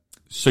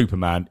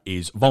 Superman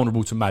is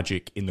vulnerable to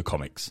magic in the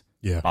comics.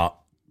 Yeah. But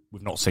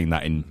we've not seen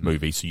that in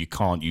movies, so you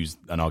can't use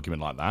an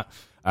argument like that.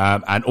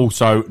 And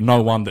also,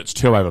 no one that's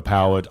too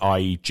overpowered,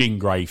 i.e. Jean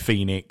Grey,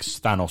 Phoenix,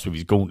 Thanos with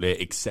his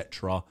gauntlet,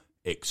 etc.,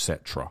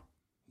 etc.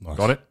 Nice.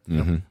 Got it?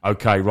 Mm-hmm.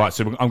 Okay, right.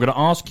 So I'm going to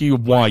ask you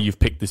why you've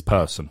picked this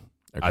person.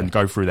 Okay. And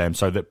go through them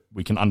so that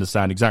we can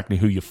understand exactly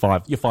who your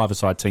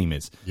five-a-side team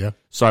is. Yeah.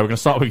 So we're going to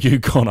start with you,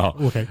 Connor.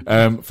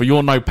 Okay. For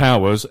your no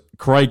powers,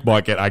 Craig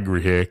might get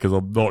angry here because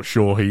I'm not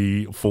sure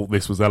he thought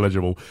this was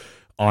eligible.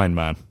 Iron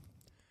Man.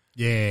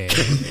 Yeah.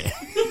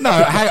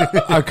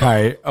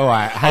 Okay, all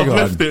right, hang on.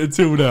 I've left it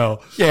until now.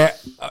 Yeah.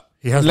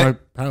 He has no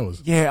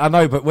powers. Yeah, I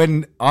know, but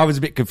when I was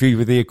a bit confused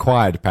with the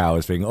acquired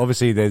powers thing,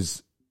 obviously they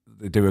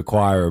do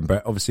acquire them,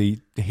 but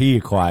obviously he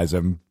acquires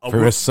them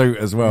through a suit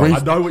as well. I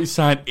know what you're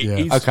saying. It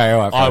is, okay,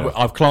 all right.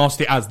 I've classed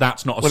it as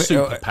that's not a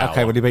superpower.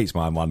 Okay, well, he beats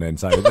mine one then,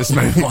 so let's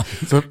move on.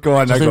 So, go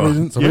on.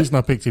 The reason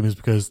I picked him is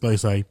because they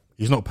say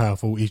he's not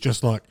powerful. He's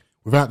just like,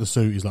 without the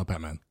suit, he's like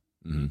Batman.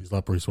 Mm-hmm. He's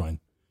like Bruce Wayne.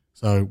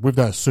 So with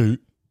that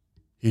suit,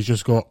 he's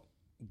just got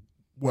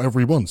whatever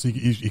he wants.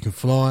 He can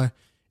fly.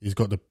 He's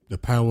got the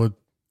powered,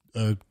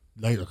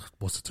 later,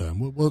 what's the term?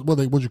 What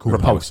do you call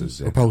it?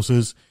 Repulsors.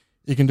 Repulsors.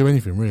 He can do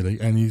anything really,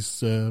 and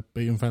he's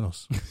beaten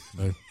Thanos.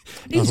 So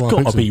he's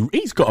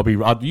got to be.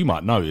 You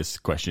might know this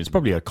question. It's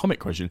probably a comic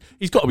question.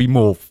 He's got to be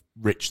more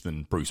rich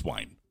than Bruce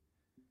Wayne.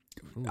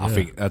 I don't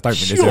think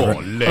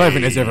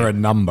there's ever a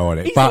number on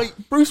it. But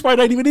Bruce Wayne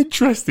ain't even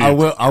interested.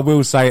 I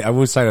will say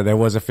that there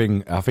was a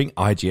thing. I think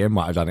IGN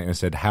might have done it and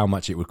said how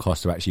much it would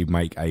cost to actually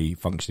make a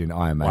functioning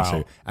Iron Man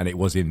suit, and it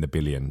was in the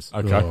billions.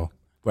 Okay. Oh.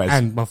 Whereas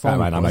and my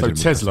final point,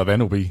 so Tesla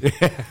then will be.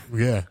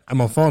 Yeah. And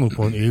my final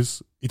point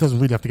is he doesn't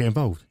really have to get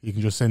involved. He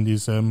can just send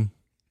his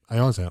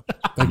AIs out.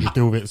 They just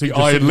deal with it. So the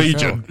Iron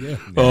Legion. Yeah.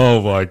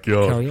 Oh my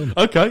god. Carry on.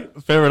 Okay,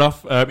 fair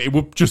enough. It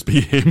would just be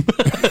him.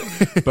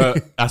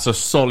 But that's a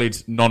solid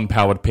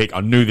non-powered pick.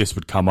 I knew this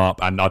would come up,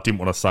 and I didn't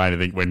want to say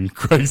anything when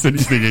Craig sent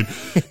his thing in.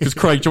 Because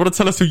Craig, do you want to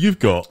tell us who you've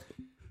got?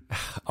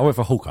 I went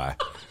for Hawkeye.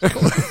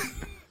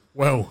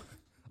 Well,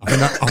 I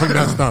think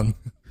that's done.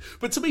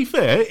 But to be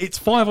fair, it's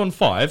 5 on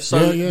 5,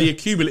 so the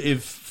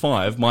accumulative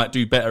 5 might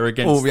do better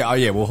against.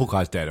 Well,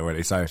 Hawkeye's dead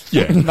already, so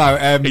yeah.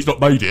 No, he's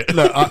not made it.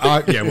 Look,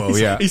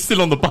 he's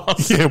still on the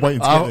bus. Yeah, waiting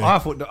to get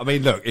there. I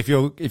mean, look, if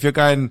you're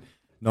going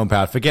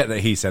non-powered, forget that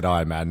he said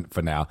Iron Man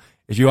for now.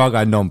 If you are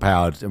going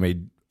non-powered, I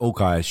mean,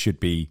 Hawkeye should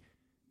be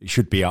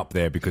up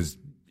there because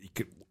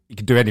he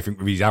can do anything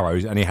with his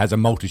arrows, and he has a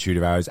multitude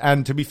of arrows.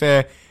 And to be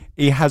fair,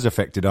 he has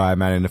affected Iron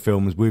Man in the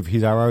films with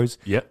his arrows.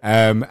 Yeah.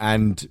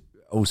 And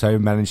also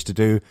managed to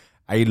do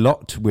a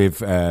lot with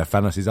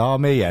Thanos'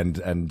 army and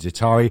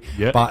Jatari.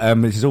 Yep. But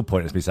this is all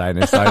pointless me saying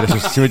this, so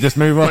should we just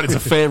move on? But it's a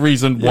fair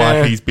reason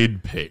why he's been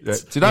picked. Do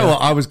you know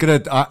what? I was gonna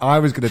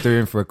do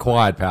him for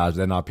acquired powers,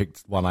 then I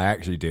picked one I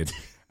actually did.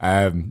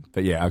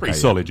 But yeah, okay. Pretty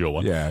solid, your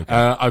one. Yeah.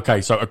 Okay.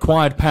 Okay, so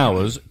acquired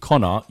powers.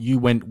 Connor, you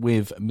went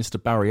with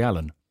Mr. Barry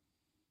Allen.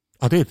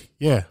 I did,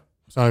 yeah.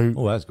 So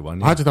that's a good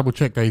one. Yeah. I had to double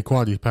check that he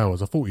acquired his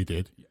powers. I thought he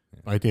did.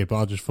 I did, but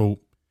I just thought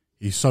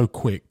he's so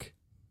quick.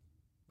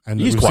 And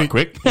he's quite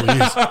quick. He's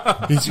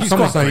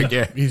quite quick,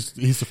 yeah. He's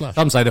the Flash.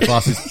 Some say the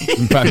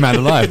fastest Batman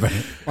alive.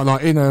 And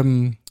like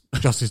in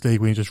Justice League,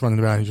 when he's just running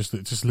around and just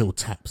little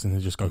taps and they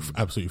just go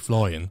absolutely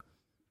flying,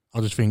 I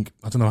just think,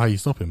 I don't know how you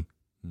stop him.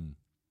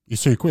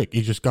 He's too quick.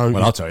 He just goes.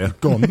 Well, I'll tell you.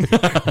 Gone.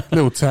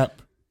 Little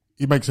tap.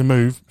 He makes a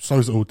move,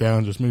 slows it all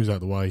down, just moves out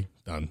of the way.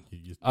 Done.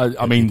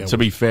 I mean, to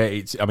be fair,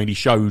 he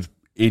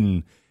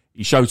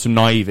showed some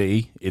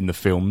naivety in the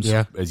films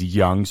as he's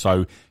young,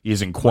 so he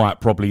isn't quite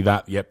probably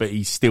that yet, but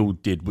he still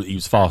did. He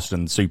was faster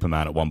than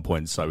Superman at one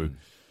point, so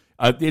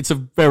it's a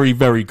very,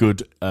 very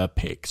good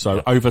pick.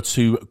 So over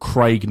to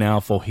Craig now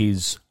for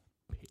his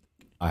pick.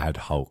 I had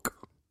Hulk.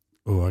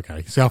 Oh,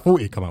 okay. See, I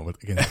thought he'd come up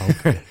with against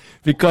Hulk.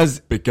 Because,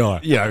 big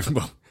guy. Yeah,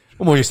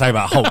 what more you say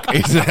about Hulk?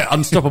 He's an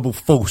unstoppable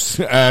force.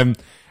 And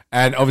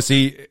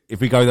obviously, if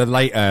we go the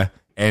later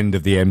end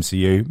of the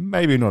MCU,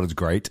 maybe not as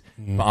great,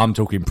 but I'm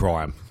talking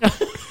Prime.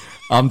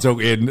 I'm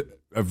talking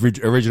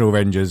original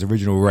Avengers,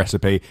 original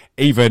recipe,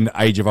 even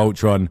Age of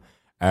Ultron,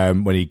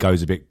 when he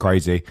goes a bit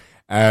crazy.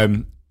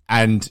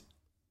 And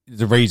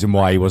the reason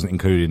why he wasn't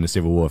included in the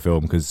Civil War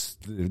film, because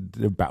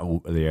the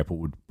battle at the airport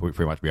would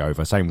pretty much be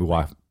over. Same with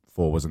Y4,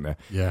 wasn't there?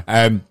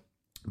 Yeah.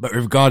 But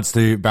with regards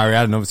to Barry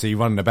Allen, obviously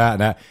running about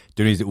and that,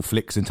 doing his little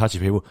flicks and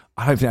touching people,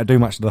 I don't think that'd do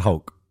much to the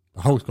Hulk.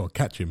 The Hulk's got to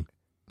catch him.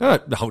 No,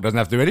 the Hulk doesn't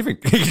have to do anything.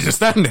 He can just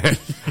stand there.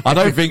 I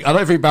don't think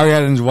Barry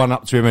Allen's run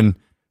up to him and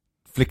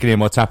flicking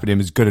him or tapping him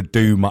is going to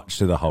do much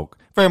to the Hulk.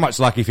 Very much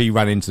like if he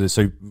ran into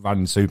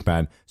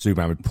Superman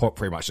would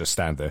pretty much just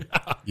stand there.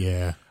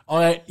 Yeah.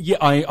 I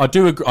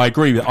do agree. I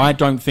agree with it. I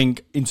don't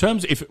think in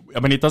terms of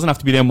it doesn't have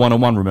to be them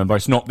one-on-one, remember,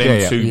 it's not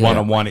them two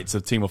one-on-one, it's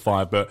a team of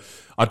 5, but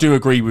I do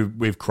agree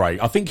with Craig.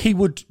 I think he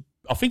would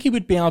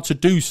be able to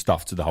do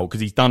stuff to the Hulk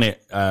because he's done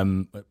it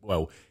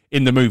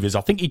in the movies.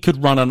 I think he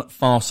could run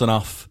fast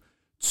enough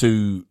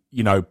to,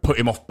 put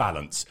him off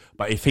balance,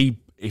 but if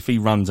he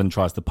runs and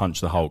tries to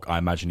punch the Hulk, I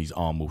imagine his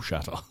arm will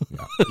shatter.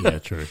 Yeah,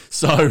 true.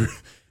 So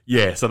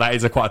that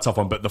is quite a tough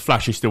one. But the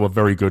Flash is still a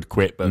very good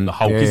quip, and the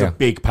Hulk is a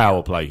big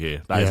power play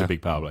here. That is a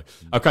big power play.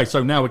 Okay,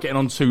 so now we're getting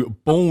on to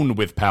Born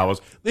with Powers.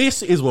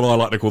 This is what I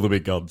like to call the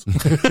big guns.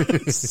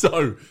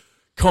 So,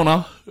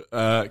 Connor,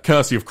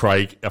 courtesy of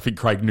Craig, I think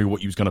Craig knew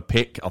what he was going to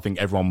pick. I think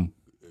everyone,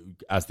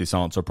 as this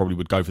answer, probably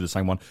would go for the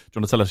same one. Do you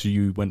want to tell us who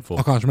you went for?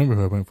 I can't remember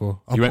who I went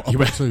for. You went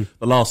the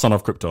Last Son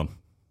of Krypton.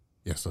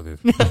 Yes, I did.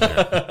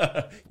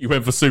 You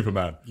went for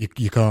Superman.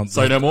 You can't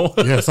say no more.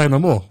 Yeah, say no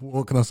more.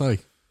 What can I say?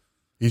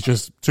 He's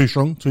just too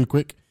strong, too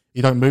quick.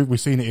 He don't move. We've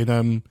seen it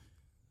in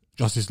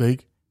Justice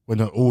League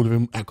when all of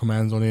him,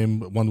 Aquaman's on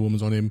him, Wonder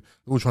Woman's on him.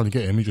 They're all trying to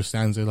get him. He just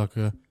stands there like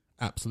a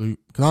absolute.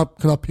 Can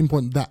I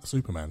pinpoint that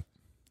Superman?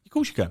 Of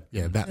course you can.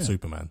 Yeah, that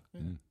Superman.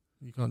 Yeah.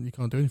 You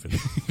can't do anything.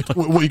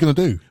 What are you going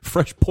to do?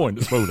 Fresh point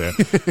as well there.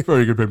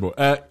 Very good pinpoint.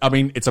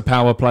 It's a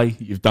power play.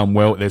 You've done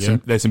well.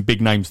 There's some big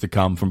names to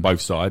come from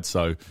both sides,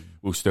 so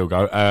we'll still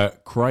go.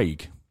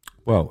 Craig.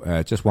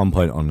 Well, just 1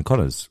 point on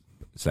Connor's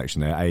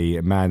section there. A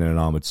man in an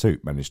armoured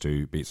suit managed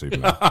to beat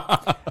Superman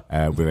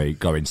with a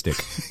glowing stick.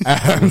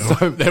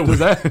 So there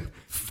was a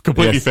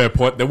completely fair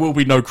point. There will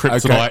be no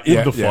kryptonite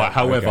in the fight.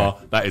 However,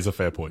 that is a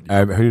fair point.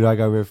 Who did I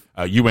go with?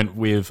 You went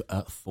with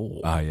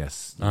Thor. Ah,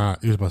 yes.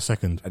 He was my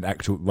second. An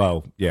actual.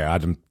 Well, yeah, I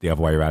had them the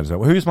other way around as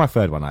well. Who was my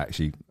third one? I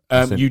actually.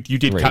 You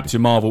did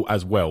Captain Marvel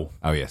as well.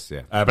 Oh yes,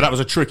 yeah. But that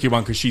was a tricky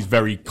one because she's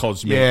very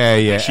cosmic.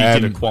 Yeah. She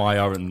did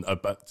acquire and.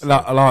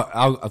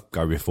 I'll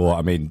go with Thor.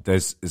 I mean,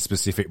 there's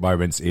specific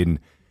moments in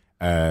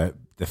the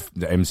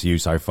MCU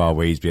so far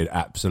where he's been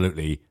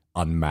absolutely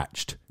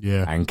unmatched.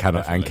 Yeah, and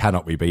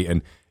cannot be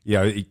beaten.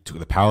 He took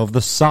the power of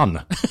the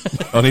sun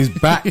on his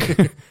back.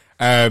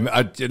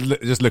 I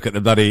just look at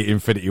the bloody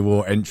Infinity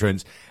War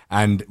entrance,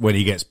 and when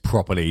he gets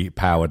properly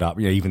powered up,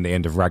 even the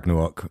end of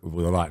Ragnarok with all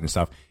the light and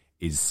stuff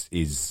is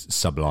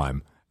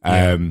sublime.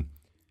 I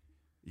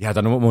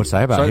don't know what more to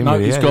say about him. No,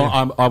 he's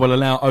got. I will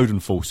allow Odin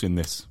Force in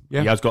this.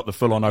 Yeah. He has got the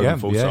full-on Odin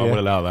Force, so I will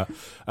allow that.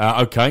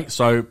 Okay,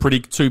 so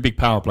two big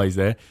power plays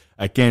there.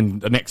 Again,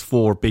 the next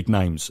 4 big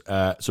names.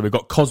 So we've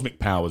got cosmic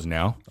powers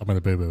now. I'm going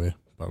to boo-boo here,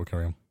 but we'll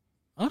carry on.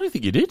 I don't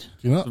think you did. Do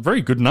you know? It's a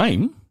very good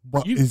name.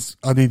 I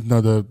need to know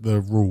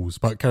the rules,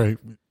 but carry.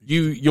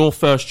 Your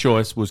first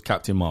choice was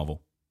Captain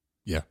Marvel.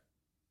 Yeah.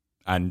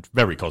 And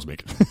very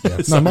cosmic. Yeah.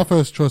 No, my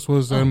first choice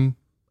was Adam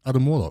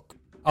Warlock.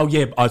 Oh,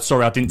 yeah.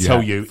 Sorry, I didn't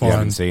tell you. You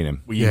haven't seen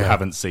him. Well, you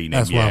haven't seen him.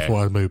 That's why I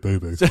thought I'd move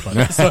boo-boo.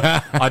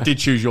 I did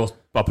choose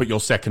I put your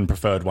second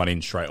preferred one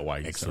in straight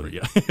away. Excellent.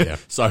 Yeah.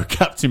 So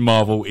Captain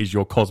Marvel is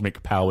your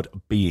cosmic powered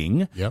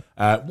being. Yep.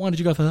 Why did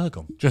you go for her,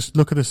 Con? Just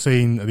look at the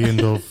scene at the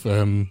end of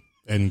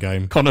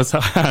Endgame. Connor's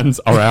hands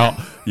are out.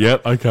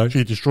 Yep, okay.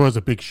 She destroys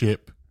a big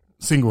ship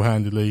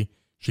single-handedly.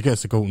 She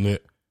gets the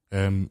gauntlet.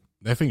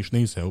 They think she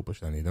needs help, but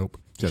she don't need help.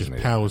 She just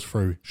powers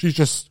through. She's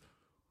just,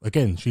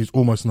 again, she's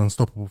almost an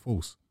unstoppable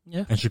force.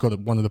 Yeah. And she's got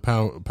one of the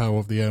power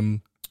of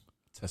the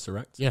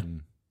Tesseract. Yeah.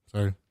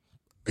 So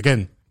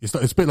again, it's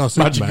a bit like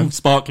Superman. Magic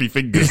sparkly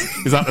fingers.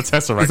 Is that the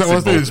Tesseract? Is that what I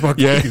was doing?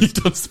 Sparkly fingers? You've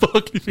done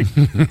sparkly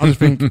fingers. I just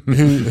think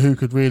who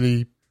could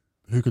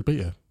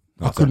beat her?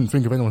 I couldn't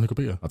think of anyone who could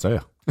beat her. I'll tell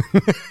you.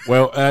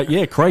 Well,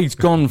 Craig's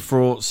gone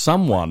for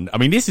someone. I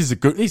mean, this is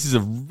a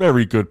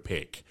very good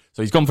pick.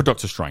 So he's gone for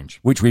Doctor Strange,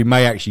 which we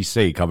may actually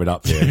see coming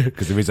up here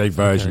because there is a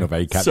version of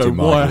a Captain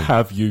Marvel. So why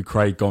have you,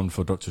 Craig, gone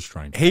for Doctor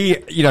Strange? He,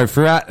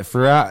 throughout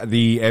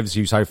the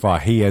MCU so far,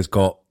 he has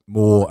got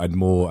more and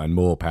more and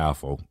more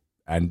powerful,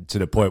 and to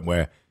the point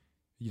where,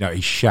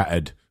 he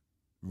shattered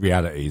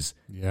realities,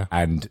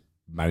 and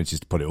manages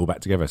to put it all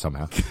back together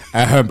somehow.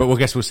 But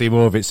we'll see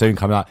more of it soon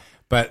coming up.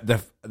 But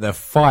the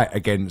fight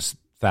against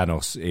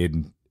Thanos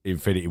in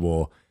Infinity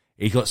War,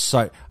 he got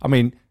so. I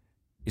mean.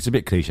 It's a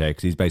bit cliche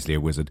because he's basically a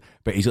wizard,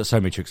 but he's got so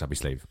many tricks up his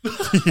sleeve.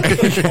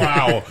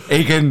 Wow.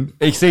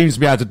 He seems to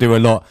be able to do a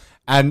lot.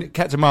 And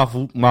Captain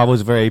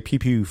Marvel's very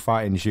pew-pew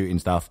fighting, shooting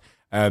stuff.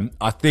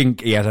 I think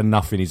he has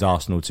enough in his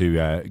arsenal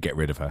to get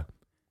rid of her.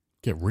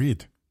 Get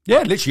rid?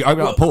 Yeah, literally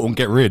open up a portal and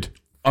get rid.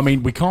 I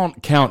mean, we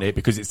can't count it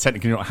because it's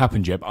technically not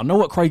happened yet, but I know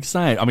what Craig's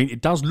saying. I mean,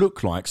 it does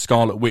look like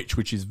Scarlet Witch,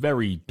 which is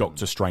very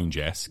Doctor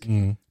Strange-esque,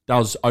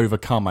 does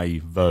overcome a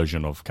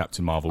version of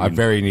Captain Marvel. I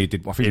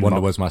think Wanda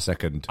was my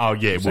second. Oh,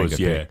 yeah, it was,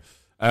 yeah.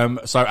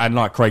 So, and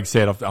like Craig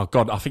said, I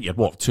think he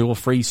had 2 or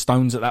 3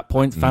 stones at that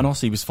point.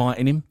 Thanos, he was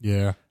fighting him.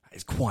 Yeah.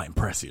 It's quite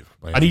impressive.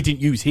 Yeah. And he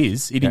didn't use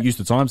his. He didn't use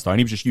the time stone.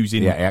 He was just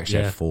using. Yeah, he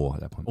actually had 4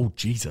 at that point. Oh,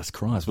 Jesus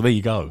Christ. Well, there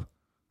you go.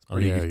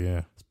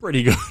 Yeah. It's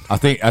pretty good. I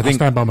think I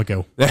stand by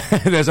Miguel.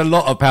 there's a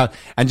lot of power.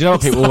 And do you know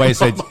what people always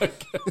said?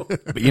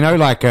 But you know,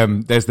 like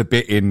there's the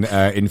bit in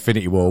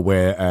Infinity War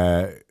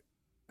where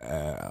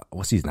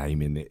what's his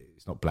name in it?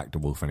 It's not Black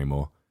Dwarf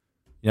anymore.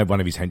 You know, one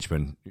of his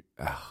henchmen.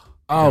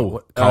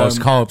 Carl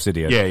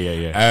Obsidian.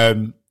 Yeah.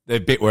 The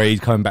bit where he's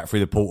coming back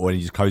through the portal and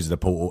he just closes the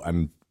portal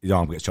and his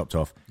arm gets chopped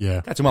off.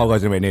 Yeah. Captain Marvel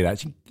goes anywhere near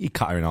that. He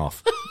cut her in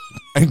half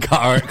and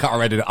cut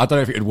her head in. I don't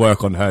know if it would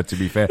work on her, to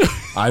be fair.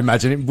 I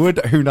imagine it would.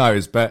 Who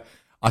knows? But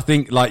I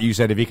think, like you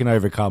said, if he can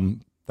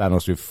overcome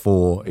Thanos with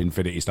 4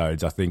 Infinity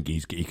Stones, I think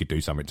he could do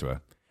something to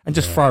her. And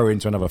just throw her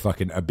into another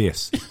fucking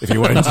abyss, if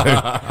you wanted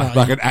to.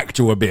 Like an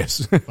actual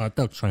abyss.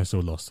 Doctor Strange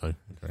still lost, so.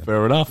 Okay.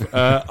 Fair enough.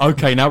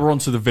 Okay, now we're on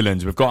to the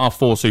villains. We've got our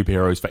 4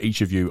 superheroes for each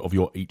of you of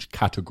your each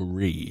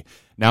category.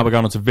 Now we're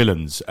going on to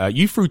villains.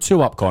 You threw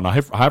 2 up, Con. I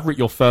have written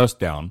your first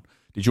down.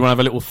 Did you want to have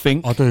a little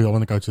think? I do. I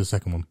want to go to the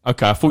second one.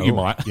 Okay, I thought you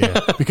might. Yeah,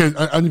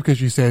 only because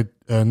you said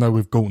no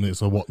with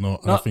gauntlets or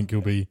whatnot, and I think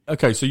you'll be.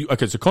 Okay, so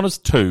Connor's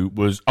 2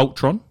 was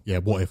Ultron. Yeah,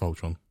 what if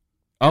Ultron?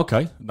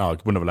 Okay, no, I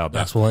wouldn't have allowed that.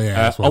 That's why.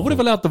 Yeah, I would have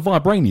allowed the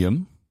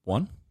vibranium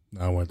one.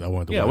 No, I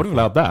won't. Yeah, I would have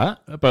allowed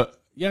that. But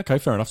yeah, okay,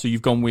 fair enough. So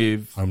you've gone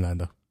with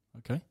Homelander.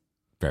 Okay,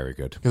 very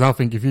good. Because I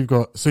think if you've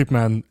got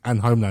Superman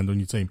and Homelander on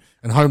your team,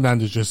 and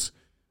Homelander's just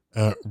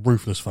a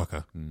ruthless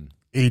fucker,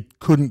 he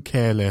couldn't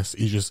care less.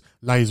 He's just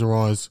laser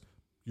eyes.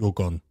 You're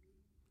gone.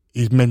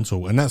 He's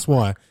mental, and that's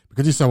why,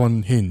 because he's so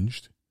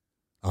unhinged,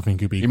 I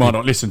think he'd be. You might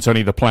not listen to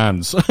any of the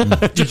plans.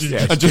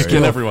 just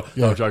kill everyone.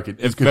 Yeah. No, I'm joking.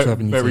 It's good to have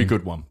in your very team.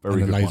 good one.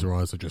 Very And good the laser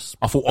one. eyes are just.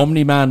 I thought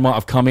Omni-Man might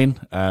have come in.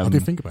 I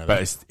did think about but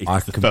it. it's I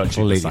the virtually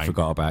completely the same.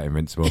 forgot about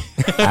Invincible.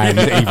 And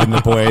even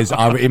the boys,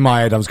 in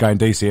my head, I was going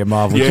DC and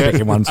Marvel,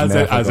 picking ones from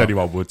there. As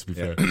anyone would, to be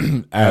fair.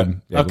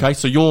 Okay,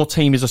 so your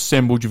team is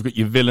assembled. You've got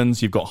your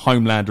villains. You've got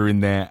Homelander in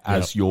there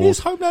as your.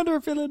 Is Homelander a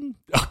villain?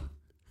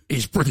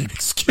 He's pretty.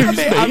 Excuse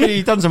me. I mean,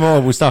 he's done some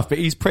horrible stuff, but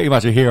he's pretty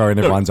much a hero in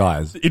everyone's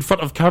eyes. In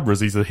front of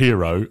cameras, he's a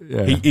hero.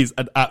 Yeah. He is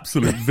an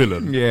absolute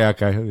villain. Yeah,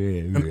 okay.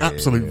 An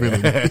absolute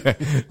villain.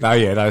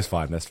 No, that's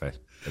fine. That's fair.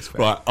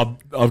 Right,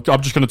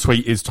 I'm just going to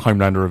tweet, is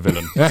Homelander a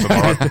villain?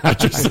 So,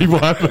 just see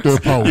what happens. Do a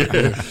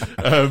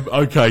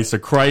poll. Okay, so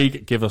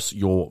Craig, give us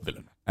your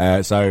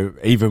villain. So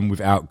even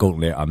without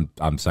Gauntlet,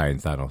 I'm saying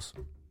Thanos.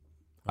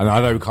 And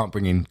I know we can't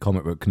bring in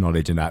comic book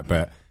knowledge in that,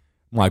 but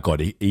my God,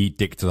 he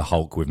dicked to the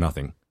Hulk with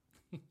nothing.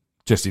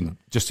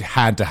 Just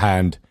hand to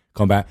hand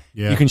combat.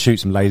 Yeah. You can shoot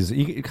some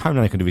lasers.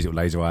 Homelander can do his little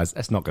laser eyes.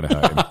 That's not going to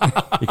hurt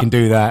him. You can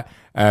do that.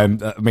 I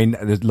mean,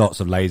 there's lots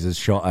of lasers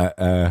shot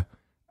at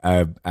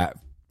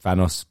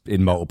Thanos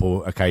in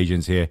multiple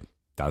occasions here.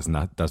 Does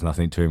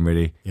nothing to him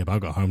really. Yeah, but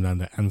I've got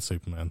Homelander and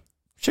Superman.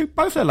 Shoot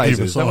both their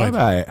lasers. Don't worry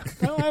about it.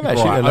 Don't worry about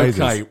shooting Right, their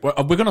lasers. okay, well,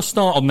 we're going to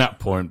start on that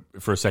point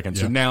for a second.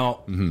 So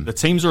now the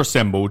teams are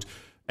assembled.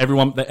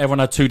 Everyone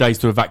had 2 days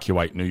to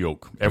evacuate New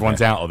York.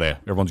 Everyone's out of there.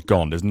 Everyone's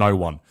gone. There's no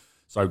one.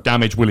 So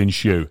damage will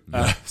ensue.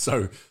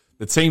 So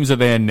the teams are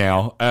there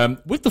now.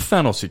 With the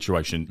Thanos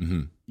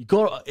situation, you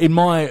got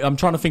I'm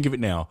trying to think of it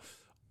now.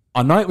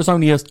 I know it was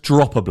only a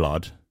drop of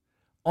blood.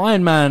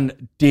 Iron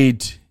Man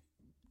did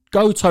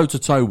go toe to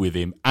toe with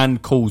him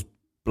and cause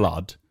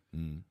blood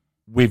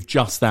with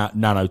just that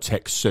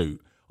nanotech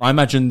suit. I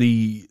imagine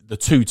the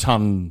 2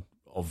 ton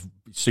of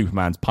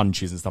Superman's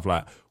punches and stuff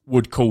like that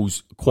would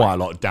cause quite a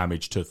lot of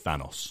damage to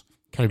Thanos.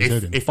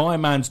 If Iron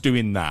Man's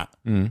doing that,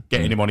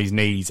 getting him on his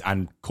knees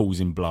and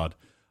causing blood,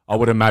 I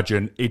would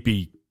imagine it'd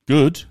be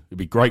good. It'd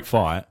be a great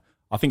fight.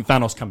 I think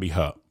Thanos can be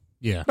hurt.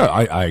 Yeah. No,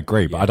 I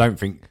agree, but I don't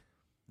think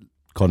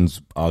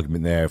Con's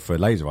argument there for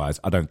laser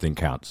eyes, I don't think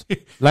counts.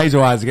 Laser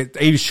eyes,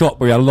 he was shot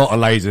with a lot of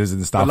lasers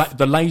and stuff.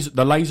 The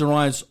laser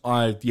eyes,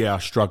 I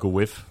struggle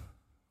with.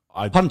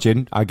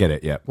 Punching, I get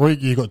it, yeah. Well,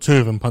 you got 2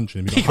 of them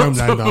punching him. You got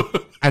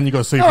Homelander and you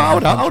got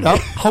Superman. Hold up.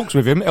 Hulk's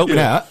with him, helping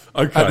out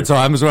at the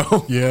time as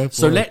well. Yeah.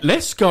 So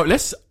let's go.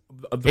 It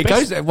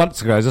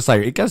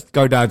does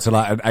go down to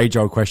like an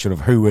age-old question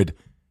of who would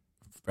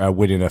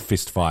win in a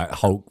fist fight,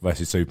 Hulk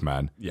versus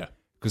Superman. Yeah.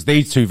 Because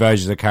these 2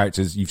 versions of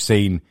characters you've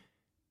seen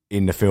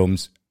in the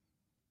films,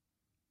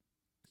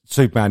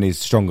 Superman is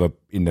stronger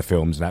in the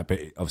films and that, but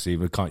obviously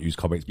we can't use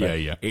comics. But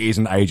it is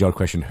an age-old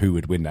question who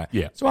would win that.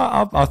 Yeah. So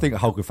I think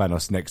Hulk and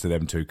Thanos next to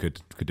them 2 could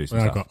do some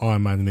I've stuff. got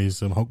Iron Man in his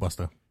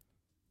Hulkbuster.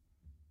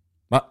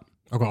 What?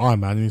 I've got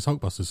Iron Man in his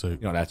Hulkbuster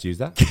suit. You're not allowed to use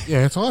that.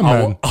 Yeah, it's Iron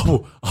Man. I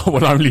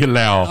will only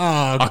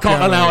allow. I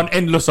can't allow an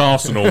endless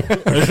arsenal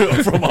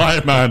from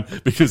Iron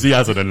Man because he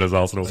has an endless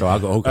arsenal. So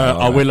I've got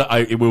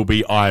Hulk. It will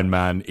be Iron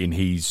Man in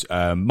his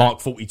Mark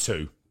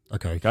 42.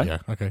 Okay. Yeah.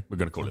 Okay. We're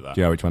going to call it that.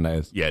 Do you know which one that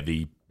is? Yeah,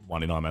 the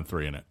one in Iron Man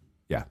 3 in it.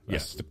 Yeah,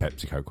 that's the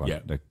Pepsi Coke one. Yeah.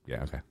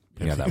 Yeah, okay.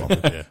 Yeah, that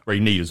one. Where he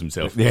needles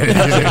himself.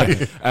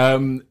 Yeah.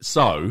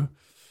 So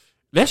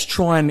let's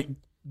try and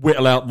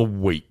whittle out the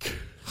weak.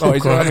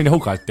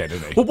 Hawkeye's dead,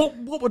 isn't he? Well,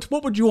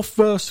 what would your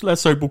first?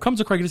 So we'll come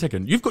to Craig in a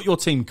second. You've got your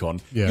team,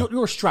 Con. Yeah.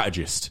 You're a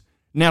strategist.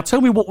 Now,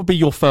 tell me what would be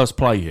your first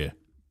play here?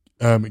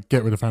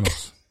 Get rid of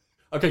Thanos.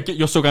 Okay,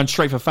 you're still going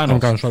straight for Thanos. I'm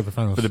going straight for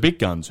Thanos. For the big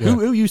guns. Yeah.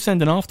 Who are you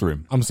sending after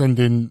him? I'm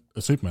sending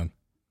a Superman.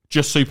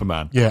 Just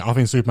Superman. Yeah, I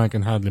think Superman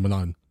can handle him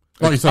alone.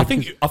 Like you said, I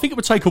think it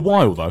would take a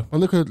while though. I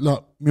look at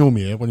like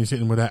Mjolnir when he's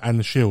hitting with that and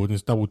the shield and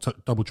it's double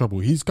trouble.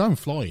 He's going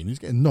flying. He's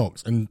getting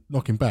knocks and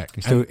knocking back.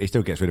 He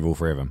still gets rid of all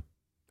three of them,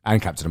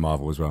 and Captain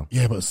Marvel as well.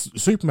 Yeah, but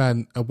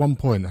Superman at one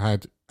point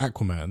had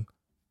Aquaman,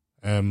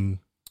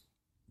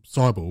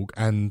 Cyborg,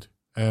 and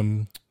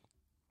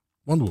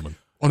Wonder Woman.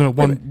 On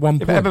one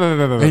point. Hang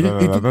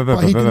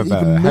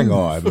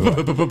on.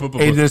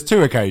 There's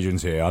two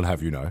occasions here, I'll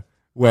have you know,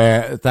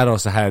 where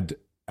Thanos had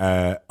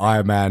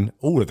Iron Man,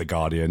 all of the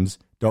Guardians,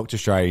 Doctor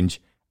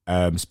Strange,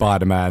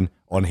 Spider-Man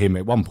on him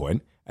at one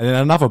point, and then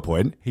at another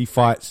point he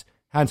fights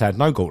hand-to-hand,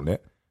 no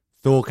gauntlet,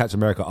 Thor, Captain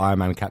America, Iron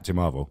Man, Captain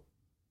Marvel.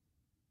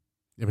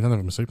 Yeah, but none of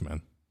them are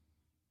Superman.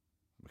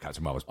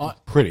 Captain Marvel's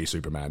pretty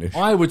Superman-ish.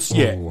 I would,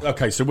 yeah.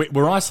 Okay, so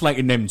we're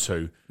isolating them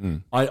two.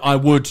 I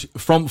would,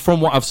 from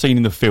what I've seen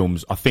in the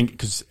films, I think,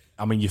 because,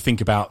 I mean, you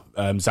think about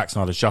Zack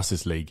Snyder's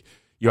Justice League,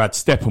 you had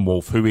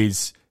Steppenwolf, who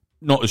is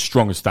not as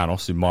strong as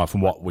Thanos,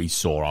 from what we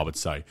saw, I would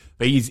say.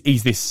 But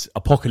he's this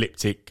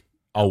apocalyptic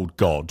old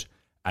god,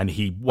 and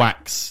he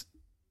goes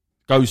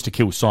to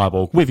kill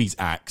Cyborg with his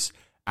axe,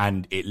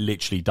 and it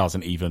literally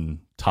doesn't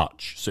even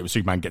touch. So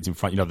Superman gets in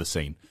front, you know the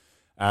scene.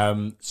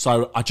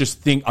 So I just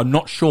think, I'm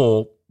not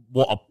sure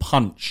what a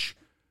punch.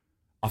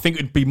 I think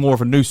it'd be more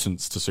of a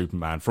nuisance to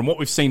Superman. From what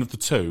we've seen of the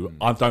two,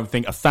 I don't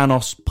think a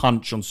Thanos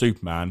punch on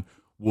Superman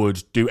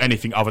would do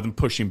anything other than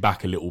push him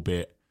back a little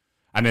bit.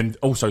 And then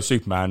also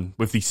Superman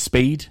with the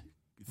speed.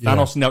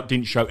 Thanos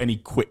didn't show any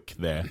quick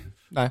there.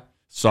 No.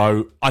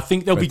 So I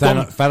think they'll be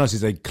Thanos, gone. Thanos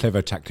is a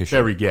clever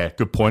tactician.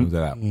 Good point.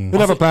 We'll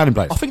have a plan in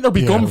place. I think they'll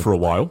be gone for a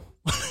while.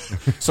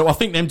 So I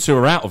think them two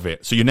are out of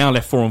it. So you're now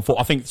left 4 on 4.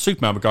 I think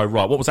Superman would go,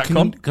 right, what was that,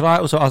 Con? Can I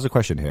also ask a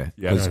question here?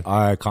 Yeah. Because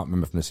I can't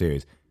remember from the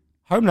series.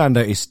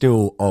 Homelander is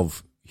still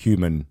of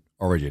human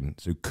origin,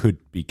 so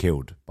could be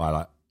killed by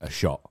like a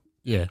shot,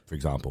 Yeah. for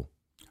example.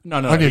 No.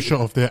 Only a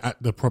shot of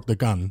the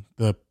gun,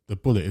 the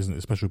bullet, isn't it?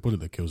 The special bullet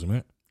that kills him,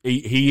 right?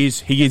 He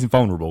is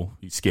invulnerable.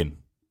 He's skin.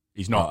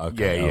 He's not. Oh,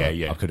 okay.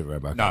 Yeah. I couldn't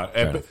remember. No,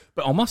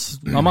 but I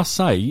must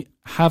say,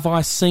 have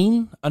I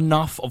seen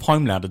enough of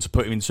Homelander to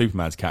put him in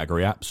Superman's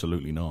category?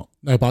 Absolutely not.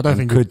 No, but I don't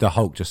think Could the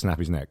Hulk just snap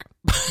his neck?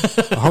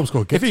 the Hulk's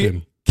got to get to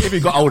him. If he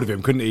got hold of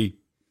him, couldn't he?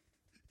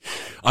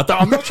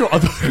 I'm not sure. By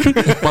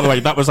the way,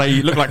 that was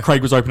looked like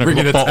Craig was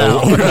opening a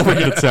bottle,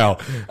 bringing a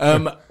towel. I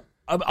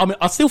mean,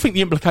 I still think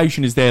the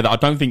implication is there that I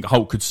don't think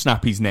Hulk could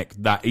snap his neck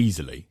that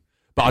easily.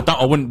 But I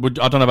don't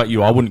know about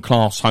you. I wouldn't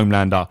class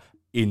Homelander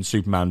in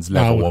Superman's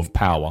level of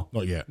power.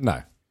 Not yet.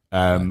 No.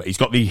 He's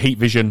got the heat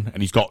vision,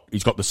 and he's got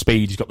the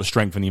speed, he's got the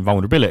strength and the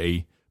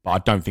invulnerability. But I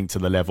don't think to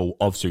the level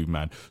of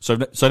Superman. So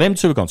them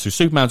two are gone. So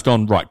Superman's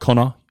gone, right,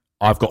 Connor,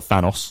 I've got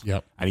Thanos.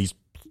 Yep. And he's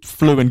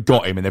flew and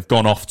got him, and they've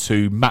gone off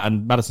to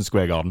Madison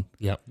Square Garden.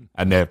 Yep.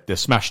 And they're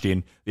smashed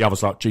in. The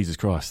other's like, Jesus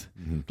Christ.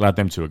 Glad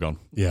them two are gone.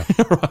 Yeah.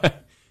 Right.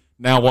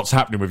 Now what's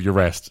happening with your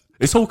rest?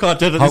 Is Hawkeye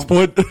dead at this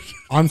point?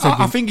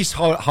 I think he's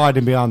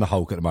hiding behind the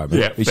Hulk at the moment.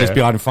 Yeah, he's fair. just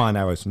behind fine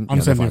arrows.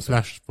 I'm sending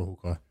Flash for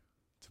Hawkeye.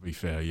 To be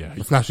fair, yeah.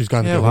 The Flash is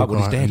going to Yeah, kill well, Hawkeye.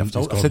 he's dead. and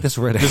I've said this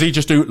already. Does he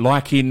just do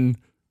like in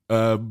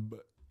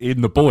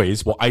The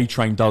Boys, what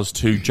A-Train does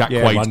to Jack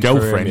Yeah, Quaid's run through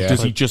girlfriend? him, yeah.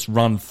 Does he just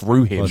run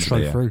through him?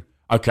 straight Yeah. through.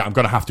 Okay, I'm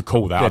going to have to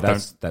call that. Yeah, I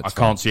that's can't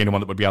fine. see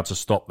anyone that would be able to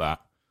stop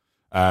that.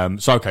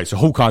 So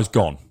Hawkeye's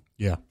gone.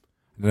 Yeah.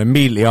 And then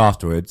immediately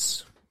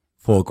afterwards,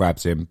 Thor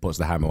grabs him, puts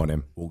the hammer on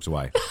him, walks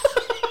away.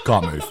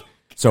 Can't move.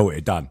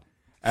 Sorted, done.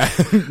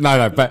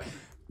 But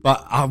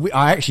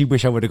I actually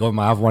wish I would have gone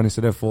my other one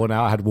instead of Thor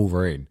now. I had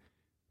Wolverine.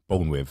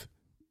 Born with.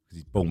 Because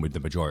he's born with the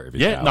majority of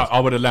his Yeah, powers. no, I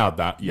would have allowed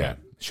that. Yeah.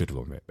 Should have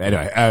won it. But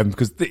anyway,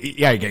 because, he's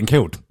getting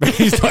killed.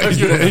 he's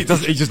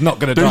just not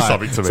going to Do die.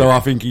 something to me. So I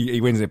think he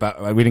wins it,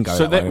 but we didn't go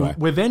So that way anyway.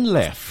 we're then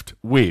left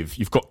with,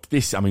 you've got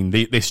this, I mean,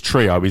 this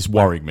trio is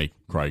worrying me,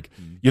 Craig.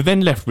 You're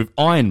then left with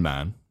Iron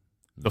Man,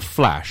 The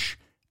Flash,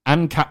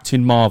 and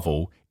Captain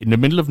Marvel in the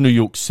middle of New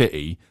York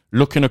City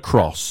looking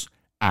across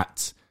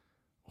at,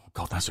 oh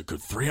God, that's a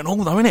good 3 and all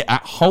though, isn't it?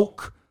 At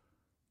Hulk,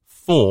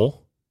 Thor,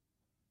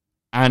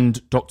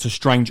 and Doctor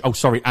Strange. Oh,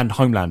 sorry, and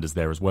Homelander's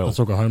there as well. I've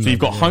still got Homelander, So you've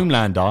got yeah.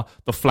 Homelander,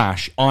 The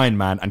Flash, Iron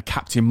Man, and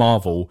Captain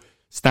Marvel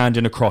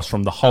standing across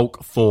from the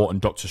Hulk, Thor, and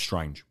Doctor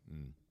Strange.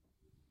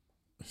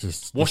 It's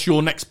just, What's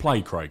your next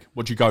play, Craig?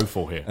 What do you go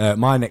for here?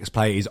 My next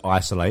play is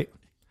Isolate.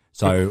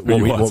 So Who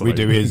you what we isolate?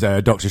 do is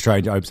Doctor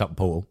Strange opens up a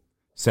portal,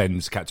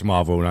 sends Captain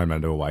Marvel and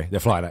Homelander away. They're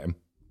flying at him.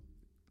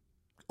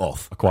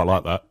 Off. I quite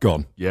like that.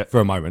 Gone. Yeah. For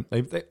a moment.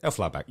 They'll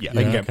fly back. Yeah.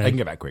 They Yeah, can okay.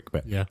 get back quick,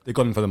 but Yeah. they're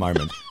gone for the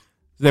moment.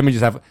 So then we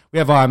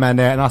have Iron Man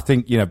there, and I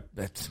think,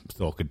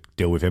 Thor could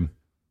deal with him.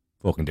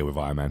 Thor can deal with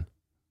Iron Man.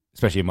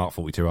 Especially in Mark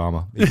 42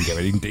 armor. He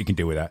can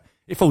deal with that.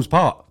 It falls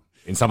apart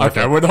in some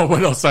Okay, we're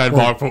not saying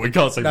Mark 40. We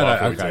can't say No,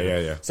 Mark no, 42.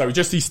 okay, yeah. So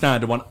just the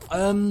standard one.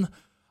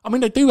 I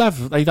mean, they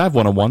have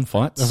one-on-one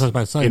fights. That's what I was about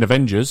to say. In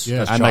Avengers,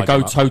 Yeah. and they Charge go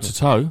him up. toe to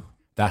toe.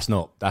 That's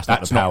not That's the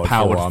not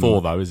powered Thor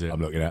Thor, though, is it? I'm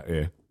looking at,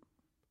 yeah.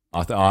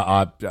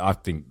 I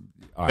think.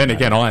 Then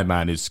again, Iron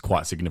Man is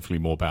quite significantly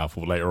more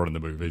powerful later on in the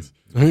movies.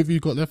 Who have you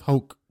got left?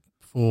 Hulk,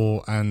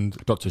 Thor, and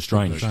Doctor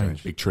Strange,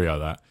 Strange. big trio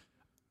that.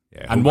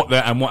 Yeah, And what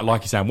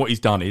like you're saying, what he's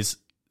done is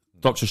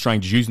Doctor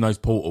Strange is using those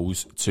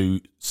portals to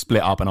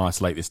split up and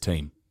isolate this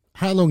team.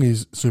 how long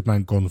is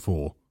Superman gone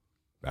for?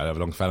 However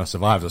long Thanos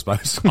survives, I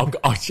suppose.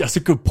 That's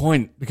a good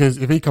point. Because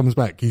if he comes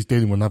back, he's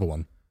dealing with another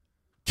one.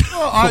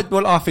 I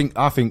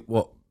think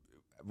what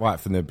right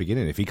from the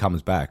beginning, if he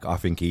comes back, I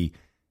think he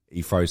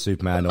throws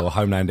Superman or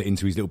Homelander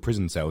into his little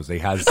prison cells he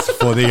has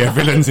for the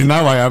villains in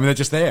that way. I mean, they're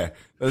just there.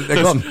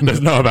 They're gone.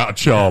 There's no about a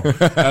job.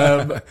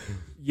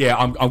 Yeah,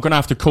 I'm going to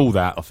have to call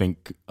that. I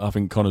think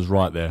Connor's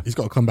right there. He's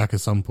got to come back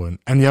at some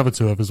point, and the other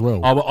two have as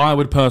well. I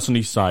would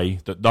personally say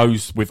that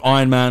those with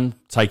Iron Man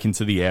taken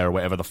to the air or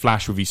whatever, the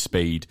Flash with his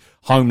speed,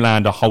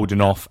 Homelander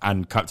holding off,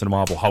 and Captain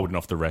Marvel holding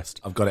off the rest.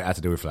 I've got it had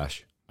to do with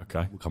Flash.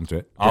 Okay, We'll come to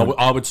it.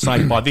 I would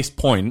say by this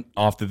point,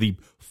 after the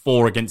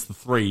 4 against the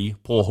 3,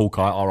 poor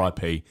Hawkeye,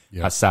 R.I.P.,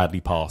 has sadly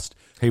passed.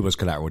 He was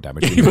collateral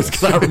damage. He was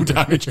collateral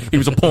damage. He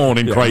was a pawn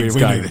in Craig's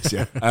we knew game. this,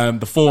 yeah.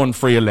 The 4 and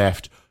 3 are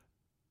left.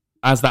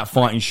 As that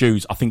fight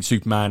ensues, I think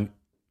Superman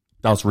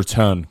does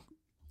return.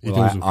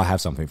 Well, I have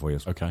something for you.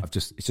 Okay.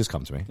 It's just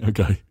come to me.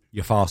 Okay.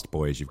 Your fast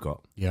boys you've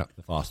got. Yeah.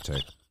 The fast 2.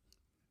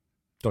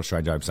 Doctor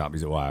Strange opens up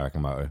his little wire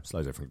motor,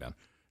 slows everything down.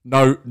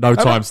 No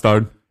time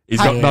stone. He's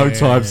got no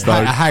time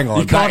stone. Hang on.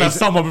 You can't That have is-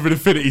 someone with an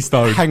infinity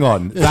stone. Hang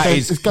on.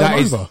 It's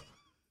game over.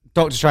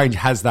 Doctor Strange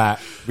has that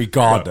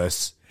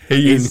regardless.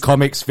 He in is-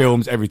 comics,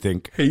 films,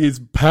 everything. He is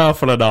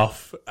powerful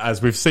enough,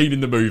 as we've seen in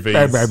the movies.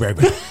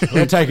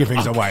 They're taking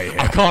things away here.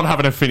 I can't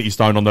have an infinity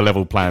stone on the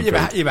level playing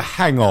Yeah, field. but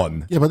hang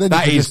on. Yeah, but then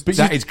that you could is just-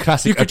 that is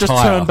classic. You could just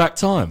attire. turn back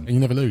time. And you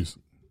never lose.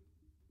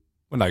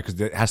 Well, no, because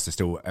it has to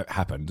still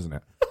happen, doesn't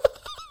it?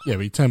 Yeah,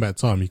 but you turn back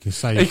time, you can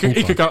say...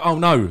 He could go, oh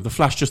no, the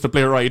Flash just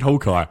obliterated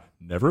Hawkeye.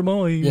 Never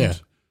mind. Yeah,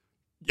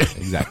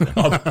 exactly.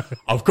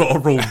 I've got a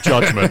rule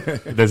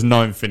judgment. There's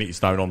no infinity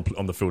stone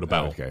on the field of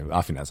battle. Okay,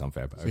 I think that's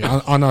unfair. But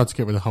Yeah, I know how to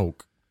get rid of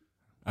Hulk.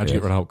 How'd you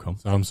get rid of Hulk?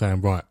 So I'm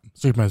saying, right,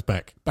 Superman's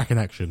back in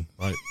action.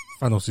 Right,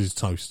 Thanos is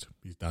toast.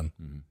 He's done.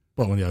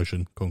 Bottom of the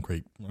ocean,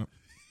 concrete. Right.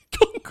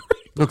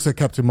 Concrete. Looks at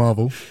Captain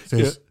Marvel,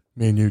 says,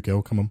 "Me and you,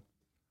 girl, come on."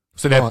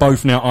 So they're Right.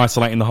 both now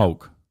isolating the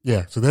Hulk,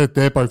 Yeah, so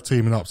they're both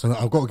teaming up. So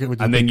I've got to get rid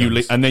of. and the then big you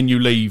guns. and then you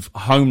leave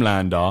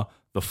Homelander,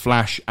 the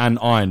Flash, and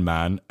Iron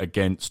Man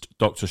against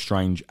Doctor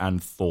Strange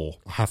and Thor.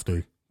 I have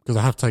to because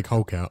I have to take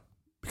Hulk out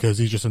because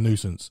he's just a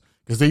nuisance.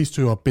 Because these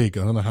two are big.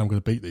 I don't know how I'm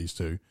going to beat these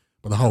two.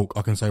 But the Hulk,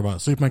 I can say, right,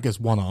 Superman gets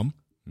one arm,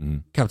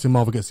 Captain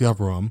Marvel gets the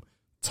other arm.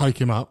 Take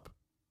him up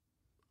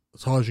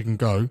as high as you can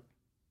go.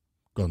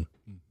 Gone.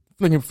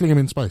 Fling him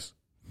in space.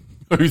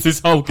 Who's this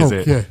Hulk? Is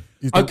it? Yeah.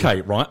 he's the-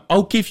 Okay, right.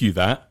 I'll give you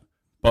that.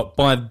 But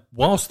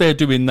whilst they're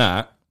doing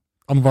that,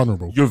 I'm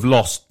vulnerable. you've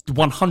lost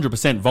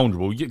 100%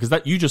 vulnerable because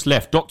that you just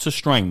left Doctor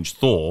Strange,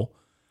 Thor,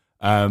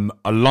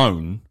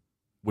 alone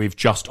with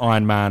just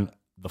Iron Man,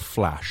 the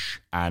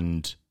Flash,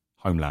 and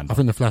Homelander. I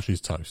think the Flash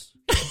is toast.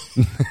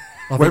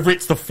 Whether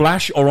it's the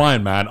Flash or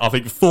Iron Man, I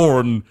think Thor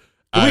and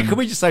can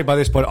we just say by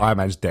this point Iron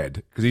Man's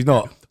dead because he's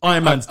not.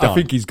 Iron Man's I done.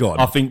 think he's gone.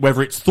 I think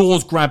whether it's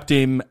Thor's grabbed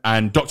him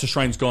and Doctor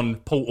Strange's gone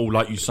portal,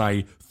 like you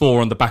say,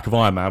 Thor on the back of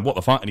Iron Man, what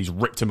the fuck, and he's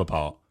ripped him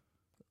apart.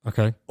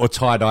 Okay. Or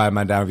tied Iron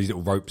Man down with these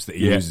little ropes that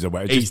he uses. Or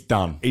whatever. He's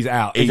done. He's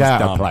out. He's He's out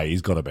done. of play.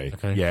 He's got to be.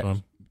 Okay. Yeah.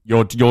 Fine.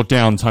 You're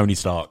down, Tony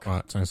Stark. All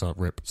right. Thanks, up.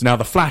 Rip. So now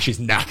the Flash is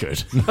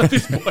knackered. At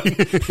this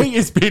point, he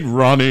has been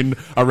running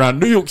around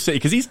New York City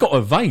because he's got to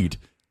evade.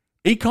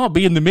 He can't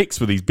be in the mix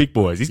with these big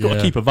boys. He's got to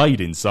Yeah. keep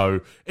evading, so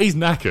he's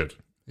knackered.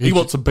 He He's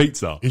wants some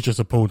pizza. He's just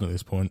appalled at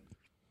this point.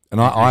 And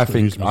I He's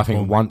think got to use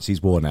him once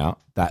he's worn out,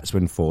 that's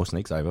when Thor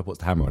sneaks over, puts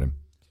the hammer on him.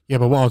 Yeah,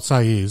 but what I'd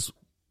say is,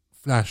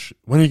 Flash,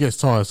 when he gets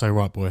tired, say,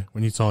 right, boy,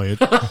 when you're tired,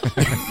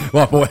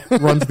 Well, boy.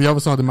 run to the other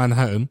side of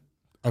Manhattan,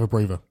 have a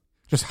breather.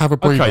 Just have a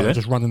breather. Okay, then.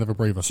 Just run and have a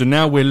breather. So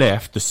now we're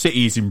left. The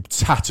city is in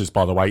tatters,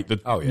 by the way.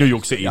 New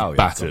York City is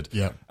battered.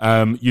 Yeah.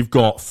 You've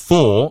got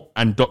Thor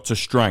and Doctor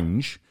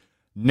Strange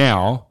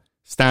now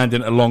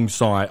standing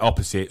alongside,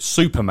 opposite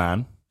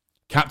Superman.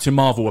 Captain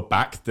Marvel are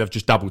back. They've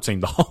just double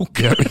teamed the Hulk.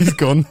 Yeah, he's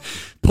gone.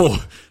 Poor.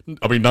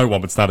 I mean, no one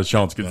would stand a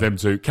chance against them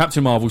two.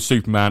 Captain Marvel,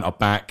 Superman are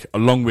back,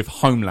 along with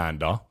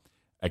Homelander,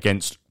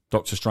 against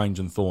Doctor Strange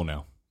and Thor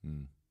now.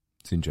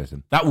 It's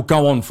interesting. That will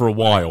go on for a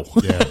while.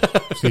 Yeah.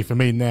 See, for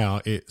me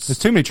now, There's it's...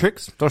 too many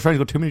tricks. Doctor Strange's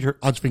got too many tricks.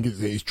 I just think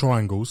it's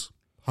triangles.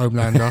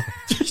 Homelander,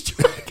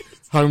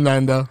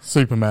 Homelander,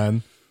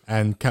 Superman,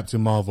 and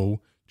Captain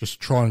Marvel. Just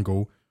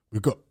triangle.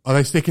 We've got... Are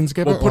they sticking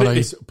together? Well,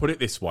 put it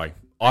this way.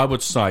 I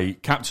would say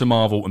Captain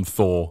Marvel and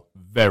Thor,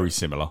 very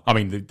similar. I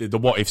mean, the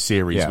What If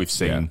series Yeah, we've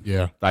seen,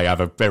 yeah. they have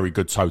a very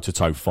good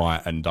toe-to-toe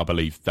fight, and I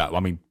believe that, I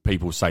mean,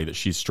 people say that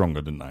she's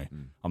stronger, don't they?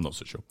 I'm not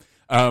so sure.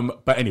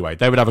 But anyway,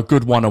 they would have a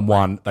good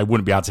one-on-one. They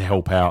wouldn't be able to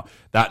help out.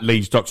 That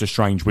leaves Doctor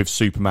Strange with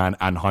Superman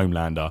and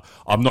Homelander.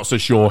 I'm not so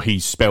sure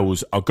his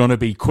spells are going to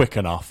be quick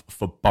enough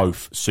for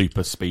both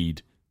super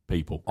speed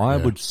people. I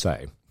would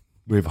say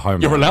with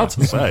Homelander. You're allowed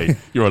to say.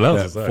 You're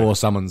allowed to say. Thor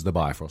summons the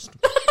Bifrost.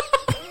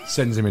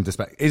 Sends him into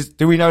space.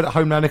 Do we know that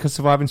Homelander can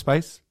survive in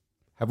space?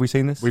 Have we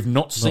seen this? We've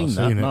not seen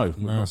that. seen it. No, we've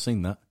not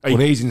seen that. Well,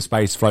 he's in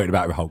space floating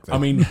about with Hulk. Then. I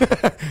mean,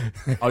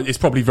 it's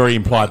probably very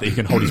implied that he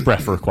can hold his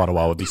breath for quite a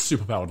while with these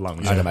superpowered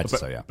lungs. I'd imagine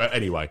so, yeah. But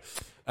anyway,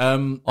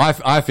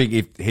 I think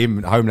if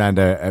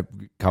Homelander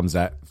comes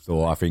at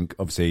Thor, I think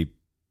obviously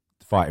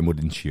fighting would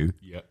ensue.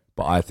 Yeah.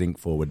 But I think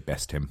Thor would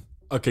best him.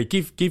 okay,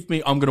 give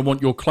me. I'm going to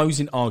want your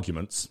closing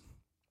arguments,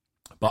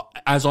 but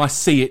as I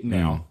see it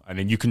now, and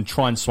then you can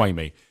try and sway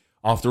me.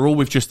 After all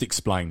we've just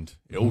explained,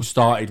 it all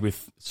started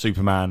with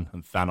Superman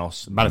and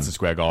Thanos, Madison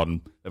Square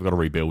Garden. They've got to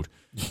rebuild.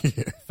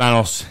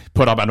 Thanos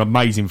put up an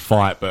amazing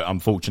fight, but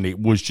unfortunately, it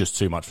was just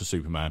too much for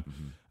Superman.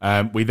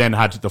 We then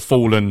had the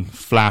fallen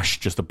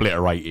Flash, just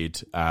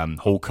obliterated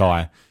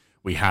Hawkeye.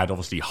 We had,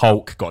 obviously,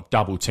 Hulk got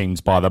double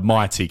teamed by the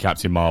mighty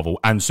Captain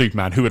Marvel and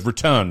Superman, who had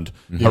returned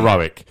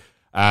heroic.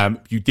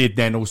 You did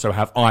then also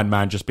have Iron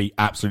Man just be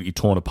absolutely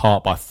torn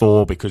apart by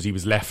Thor because he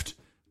was left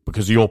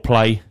because of your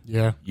play.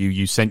 Yeah.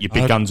 You sent your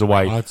big guns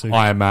away.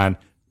 Iron Man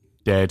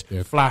dead.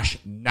 Yeah. Flash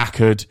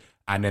knackered.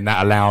 And then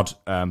that allowed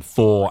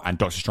Thor and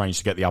Doctor Strange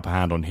to get the upper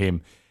hand on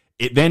him.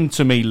 It then,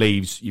 to me,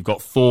 leaves, you've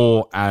got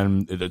Thor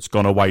and that's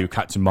gone away with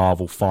Captain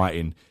Marvel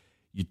fighting.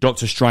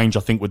 Doctor Strange, I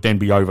think, would then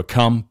be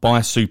overcome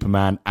by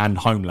Superman and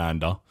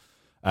Homelander.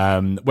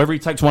 Whether he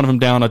takes one of them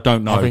down, I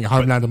don't know. I think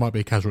Homelander might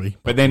be a casualty.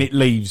 But then it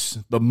leaves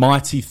the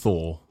mighty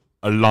Thor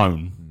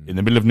alone in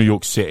the middle of New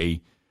York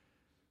City,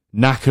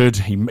 knackered.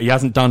 He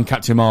hasn't done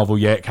Captain Marvel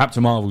yet.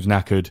 Captain Marvel's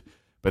knackered.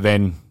 But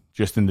then,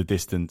 just in the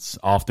distance,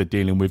 after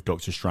dealing with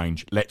Doctor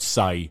Strange, let's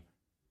say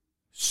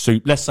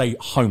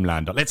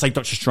Homelander, let's say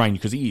Doctor Strange,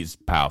 because he is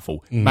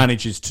powerful,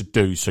 manages to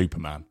do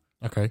Superman.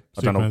 Okay,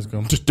 Superman's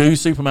gone. To do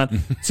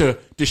Superman, to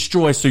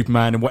destroy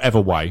Superman in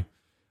whatever way.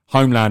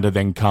 Homelander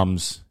then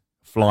comes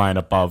flying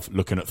above,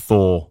 looking at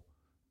Thor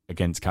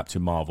against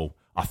Captain Marvel.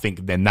 I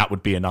think then that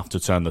would be enough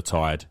to turn the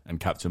tide, and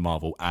Captain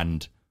Marvel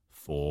and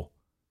Thor,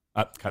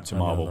 Captain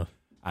Marvel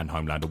and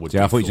Homelander would.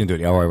 Yeah, I thought you were going to do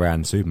it the other way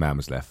around. Superman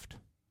was left.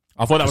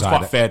 I thought that was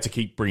quite fair to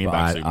keep bringing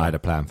back Superman. I had a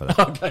plan for that.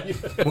 Okay.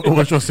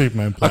 What's your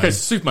Superman plan? Okay, so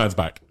Superman's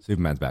back.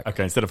 Superman's back.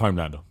 Okay, instead of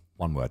Homelander.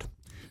 One word.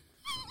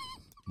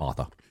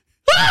 Martha.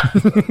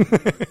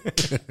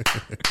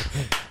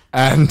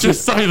 And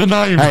just say the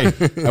name.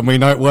 Hey, and we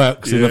know it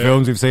works in the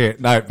films. We've seen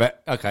it. No,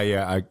 but okay,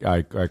 yeah, I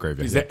agree with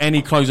you. Is there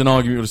any closing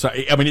argument you want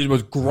to say? I mean, it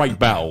was a great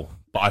battle,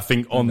 but I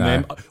think on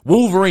them,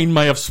 Wolverine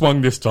may have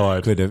swung this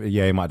tide. Could have,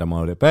 yeah, he might have done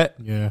more of it. But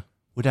yeah,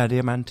 would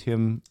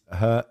adamantium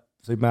hurt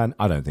Superman?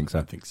 I don't think so.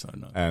 I don't think so.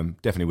 No.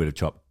 Definitely would have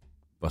chopped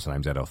what's her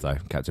name's head off though.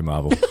 Captain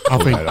Marvel.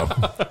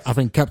 I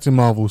think Captain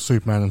Marvel,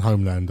 Superman, and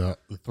Homelander.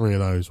 The three of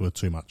those were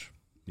too much.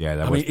 Yeah,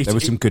 there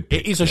was some good.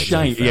 It is a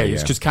shame. Yeah,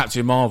 it's because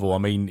Captain Marvel. I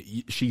mean,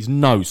 she's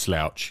no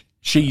slouch.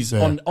 She's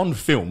on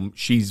film.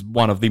 She's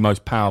one of the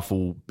most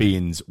powerful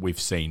beings we've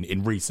seen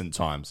in recent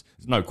times.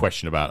 There's no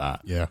question about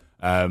that.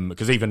 Yeah.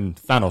 Because even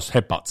Thanos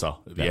headbutts her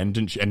at the end,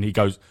 didn't she? And he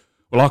goes,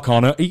 "Well, I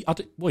can't hurt."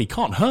 He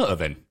can't hurt her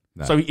then.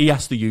 No. So he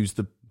has to use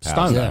the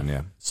stone.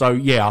 Yeah. So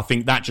yeah, I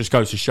think that just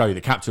goes to show you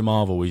that Captain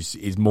Marvel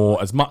is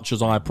more, as much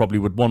as I probably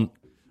would want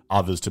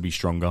others to be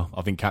stronger.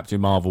 I think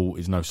Captain Marvel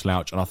is no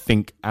slouch, and I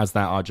think as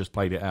that I just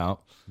played it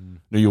out,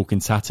 New York in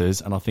tatters,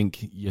 and I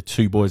think your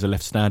two boys are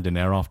left standing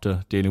there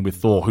after dealing with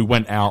Thor, who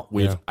went out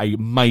with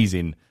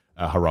amazing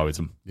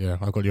heroism. Yeah,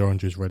 I've got the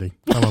oranges ready.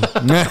 Come on,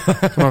 come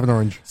have an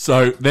orange.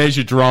 So there's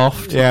your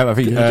draft. Yeah, I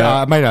think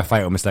I made a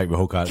fatal mistake with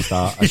Hawkeye at the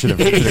start. I should have.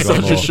 It's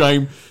such a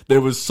shame.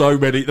 There was so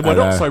many. Well,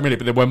 not so many,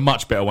 but there were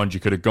much better ones you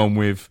could have gone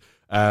with.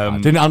 I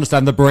didn't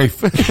understand the brief.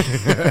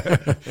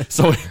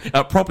 So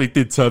that probably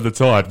did turn the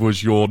tide,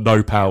 was your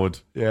no-powered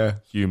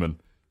human.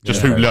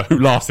 Just who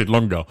lasted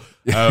longer.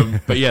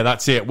 But yeah,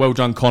 that's it. Well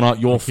done, Connor.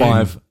 You're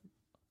 5.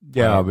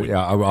 I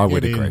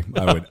would agree.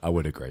 I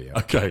would agree, yeah.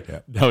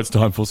 Okay, now it's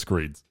time for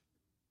screens.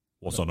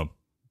 What's on them?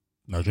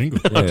 No jingle.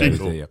 No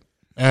jingle.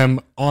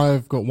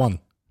 I've got one.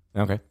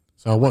 Okay.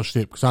 So I watched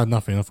it because I had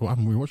nothing. I thought, I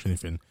haven't really watched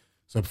anything.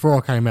 So before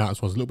I came out,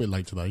 so I was a little bit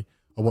late today,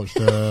 I watched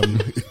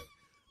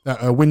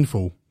that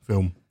Windfall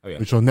film,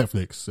 which is on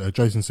Netflix.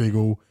 Jason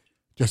Segel,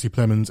 Jesse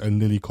Plemons, and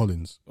Lily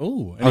Collins.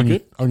 Oh,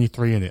 only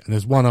 3 in it, and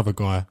there's one other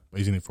guy, but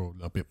he's in it for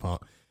a bit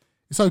part.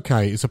 It's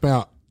okay. It's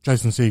about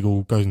Jason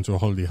Segel goes into a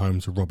holiday home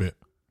to rob it.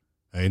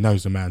 He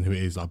knows the man who it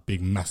is, like a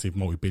big, massive,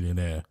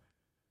 multi-billionaire.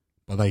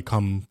 But they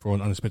come for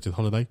an unexpected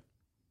holiday.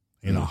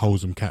 He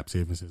holds them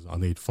captive and says, "I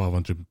need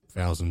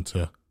 500,000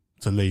 to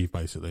leave."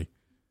 Basically,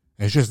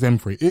 and it's just them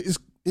three.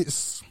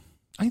 It's.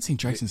 I ain't seen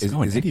Jason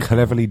Segel. Is it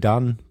cleverly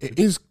done? It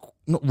is.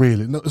 Not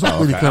really. No, it's not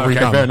really cleverly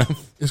done. Fair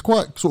enough. It's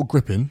quite sort of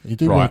gripping. You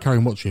do want to carry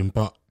and watch him,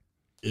 but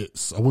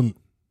I wouldn't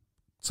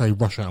say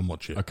rush out and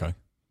watch it. Okay.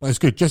 But it's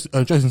good. Jason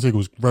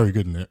Segel's very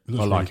good in it.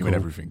 I like him in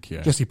everything,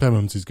 yeah. Jesse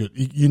Plemons is good.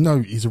 You know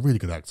he's a really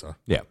good actor.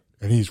 Yeah.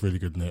 And he's really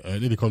good in it.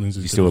 Lily Collins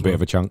is he's still a bit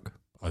of a chunk?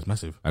 Oh, he's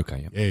massive.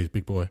 Okay, yeah. He's a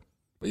big boy.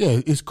 But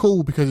yeah, it's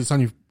cool because it's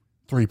only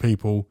 3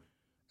 people.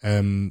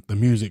 The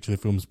music to the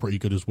film is pretty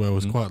good as well.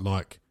 It's quite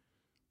like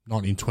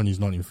 1920s,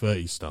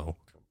 1930s style.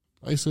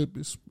 It's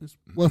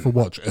worth a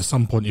watch at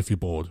some point if you're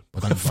bored,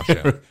 but don't rush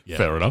out. Yeah.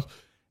 Fair enough.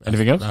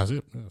 Anything else? That's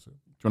it. Do you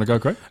want to go,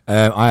 Craig?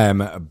 I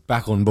am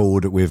back on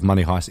board with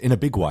Money Heist in a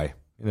big way.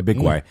 in a big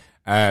way.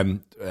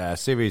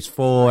 Series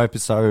 4,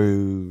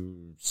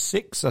 episode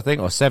 6, I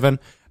think, or 7.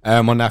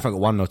 On now, I think I've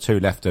got 1 or 2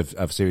 left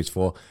of Series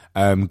 4.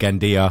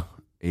 Gandia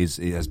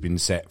has been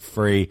set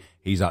free.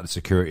 He's like the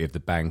security of the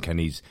bank, and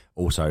he's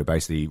also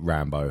basically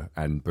Rambo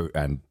and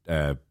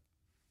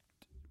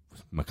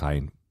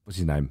McClane. What's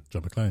his name?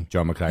 John McClane.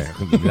 John McClane. I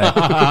couldn't give you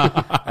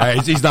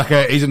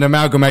that. He's an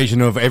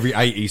amalgamation of every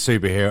 80s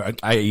superhero,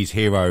 80s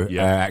hero,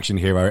 action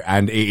hero,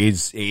 and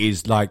it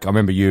is like, I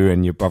remember you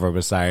and your brother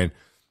were saying,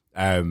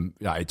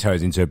 it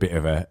turns into a bit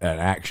of an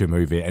action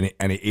movie, and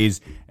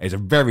it's a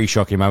very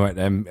shocking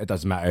moment. It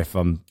doesn't matter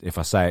if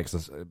I say it,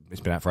 because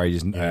it's been out for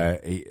ages.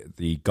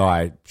 The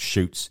guy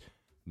shoots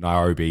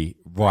Nairobi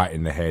right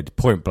in the head,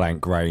 point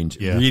blank range.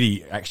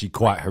 Really, actually,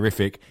 quite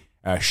horrific,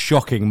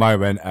 shocking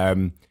moment.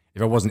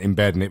 If I wasn't in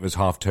bed and it was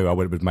 2:30, I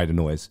would have made a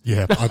noise.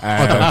 Yeah,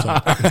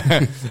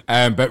 I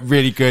don't. But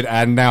really good,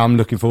 and now I'm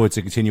looking forward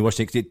to continue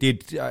watching it, because it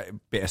did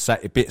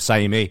a bit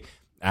samey,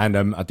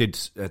 and I did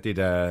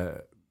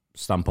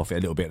stump off it a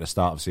little bit at the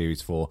start of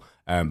Series 4,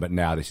 but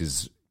now this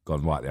has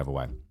gone right the other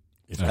way.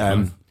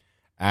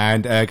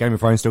 And Game of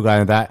Thrones still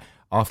going at that.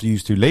 After you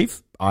two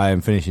leave, I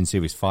am finishing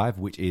Series 5,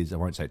 which is, I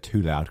won't say it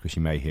too loud because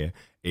you may hear,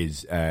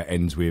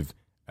 ends with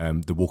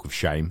The Walk of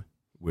Shame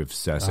with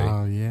Cersei.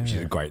 Oh, yeah. Which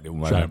is a great little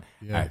moment.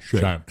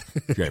 Shame.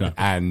 Shame.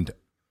 And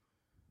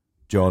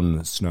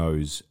Jon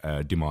Snow's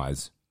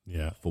demise,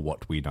 for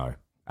what we know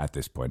at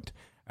this point.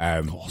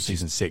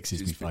 Season 6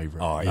 is my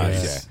favourite. Oh,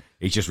 yeah.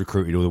 He's just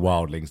recruited all the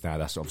wildlings now.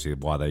 That's obviously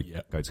why they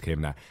go to kill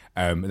him now.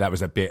 That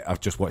was a bit, I've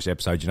just watched the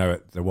episode,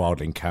 at the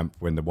wildling camp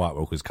when the White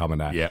Walkers come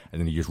and that,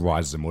 and then he just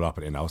rises them all up,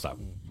 and I was like,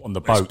 on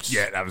the boats.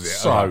 Yeah, that was it.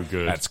 So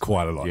good. That's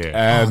quite a lot.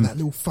 Yeah. That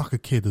little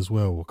fucker kid as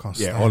well. I can't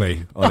stand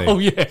Ollie. Oh,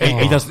 yeah.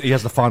 He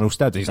has the final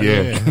stab. He's like,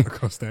 I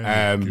can't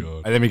stand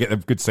and then we get the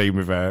good scene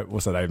with,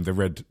 what's her name? The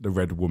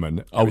red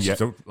woman. Oh, yeah.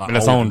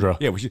 Melisandre.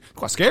 Yeah, which is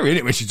quite scary, isn't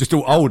it? When she's just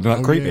all old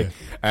and creepy.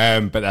 Yeah.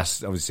 But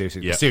that's obviously Series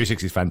 6. Yeah. Series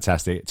 6 is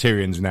fantastic.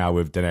 Tyrion's now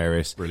with Daenerys.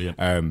 Brilliant.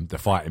 The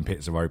fighting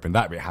pits are open.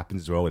 That bit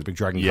happens as well. The big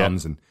dragon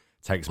comes and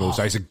takes them all.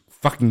 So it's a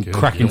fucking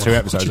cracking 2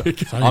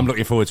 episodes. I'm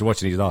looking forward to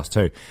watching these last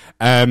 2.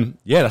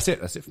 That's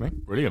it. That's it for me.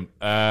 Brilliant.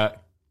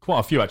 Quite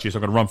a few, actually, so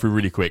I'm going to run through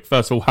really quick.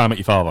 First of all, How I Met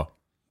Your Father.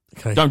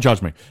 Okay. Don't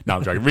judge me. No,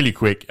 I'm joking. Really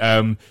quick.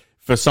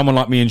 For someone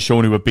like me and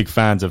Sean, who are big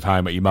fans of How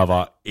I Met Your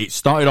Mother, it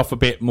started off a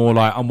bit more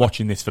like, I'm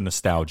watching this for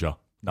nostalgia,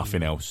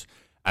 nothing else.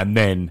 And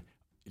then,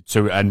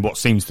 and what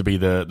seems to be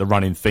the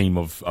running theme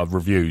of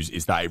reviews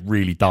is that it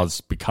really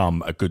does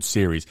become a good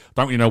series.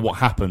 Don't really know what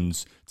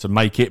happens to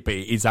make it, but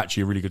it is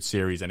actually a really good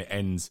series, and it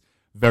ends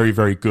very,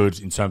 very good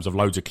in terms of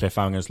loads of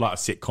cliffhangers, like a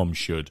sitcom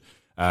should.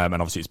 And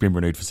obviously it's been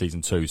renewed for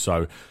season 2.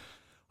 So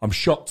I'm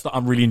shocked that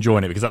I'm really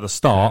enjoying it, because at the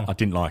start I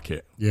didn't like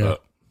it. Yeah.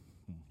 But,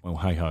 well,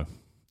 hey-ho.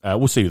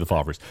 We'll see who the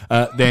father is.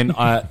 Then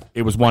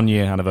it was 1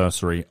 year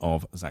anniversary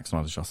of Zack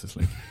Snyder's Justice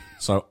League.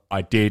 So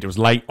it was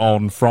late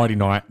on Friday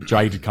night.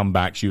 Jade had come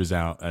back, she was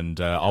out,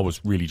 and I was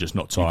really just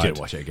not tired. You did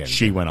watch it again.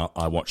 She went up,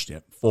 I watched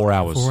it. 4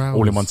 hours,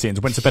 all in one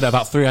sitting. Went to bed at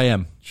about 3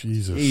 a.m.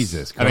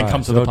 Jesus. And then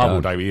come to the pub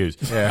all day we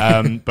used.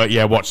 Yeah. But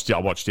yeah, I watched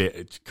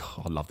it.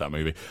 God, I love that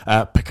movie.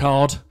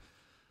 Picard.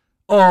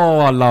 Oh,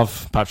 I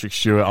love Patrick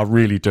Stewart. I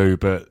really do,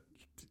 but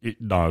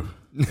no.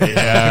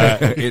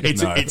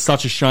 It's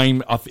such a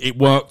shame. It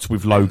worked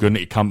with Logan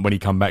when he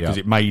come back, because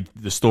it made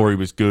the story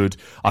was good.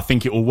 I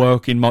think it will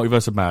work in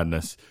Multiverse of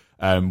Madness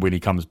when he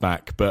comes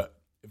back. But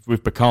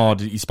with Picard,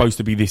 he's supposed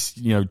to be this,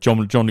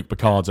 Jean-Luc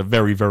Picard's a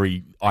very,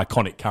 very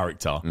iconic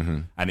character,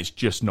 and it's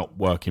just not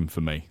working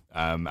for me.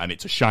 And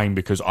it's a shame,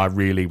 because I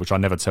really, which I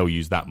never tell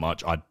you that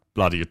much, I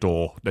bloody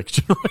adore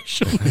Next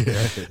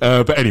Generation.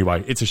 But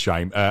anyway, it's a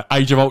shame.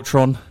 Age of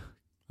Ultron,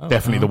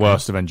 definitely the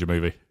worst Avenger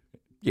movie.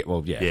 Yeah,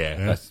 well,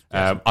 yeah. That's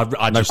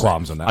no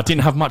qualms on that. I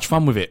didn't have much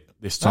fun with it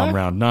this time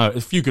round. No,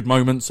 a few good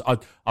moments.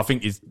 I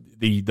think is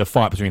the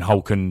fight between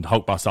Hulk and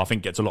Hulkbuster, I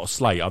think, gets a lot of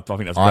slate. I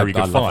think that's a very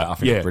good fight. I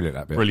think it's brilliant,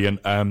 that bit.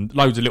 Brilliant.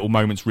 Loads of little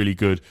moments, really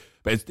good.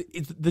 But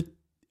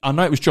I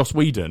know it was Joss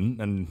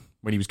Whedon, and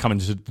when he was coming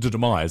to the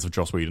demise of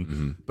Joss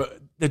Whedon, but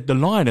the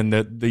line and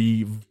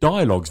the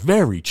dialogue's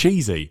very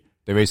cheesy.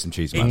 There is some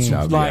cheese. It's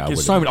so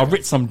many. I've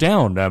written some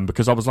down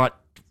because I was like,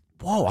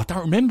 whoa, I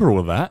don't remember all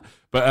of that.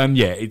 But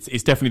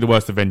it's definitely the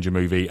worst Avenger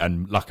movie,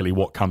 and luckily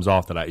what comes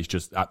after that is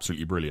just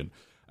absolutely brilliant.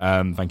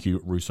 Thank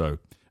you, Russo.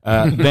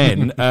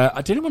 Then,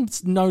 did anyone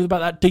know about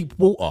that Deep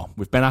Water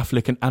with Ben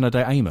Affleck and Ana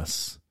de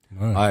Armas?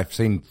 No. I've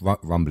seen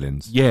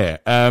rumblings. Yeah,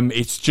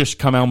 it's just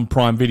come out on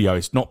Prime Video.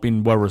 It's not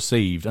been well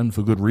received, and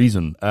for good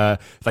reason.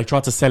 They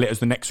tried to sell it as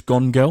the next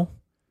Gone Girl.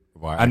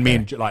 Right, and me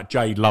and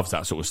Jade loves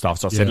that sort of stuff.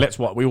 So I said, let's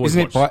what we always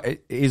Isn't watch.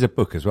 It is a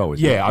book as well,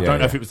 isn't it? I don't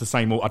know if it was the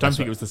same. I don't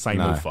think it was the same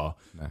author.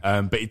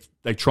 No. But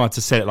they tried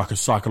to sell it like a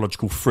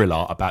psychological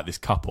thriller about this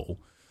couple.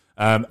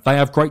 They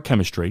have great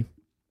chemistry.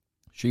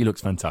 She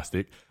looks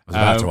fantastic. I was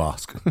about to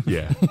ask.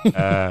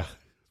 Yeah.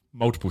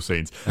 Multiple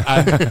scenes.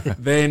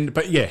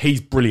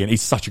 He's brilliant.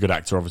 He's such a good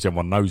actor. Obviously,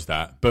 everyone knows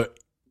that. But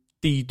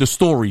the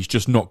story's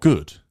just not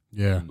good.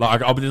 Yeah.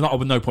 Like, I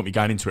would no point me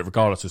going into it,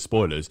 regardless of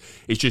spoilers.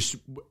 It's just,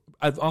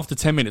 after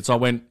 10 minutes, I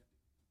went,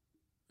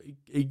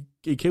 he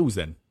he kills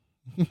then?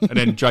 And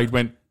then Jade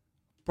went,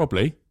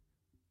 probably.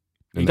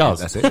 He does.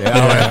 That's it.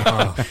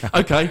 Yeah.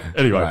 Okay.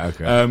 Anyway, Right,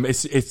 okay.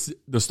 it's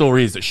the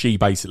story is that she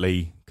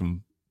basically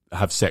can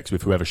have sex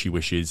with whoever she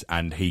wishes,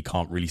 and he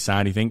can't really say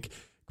anything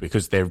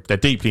because they're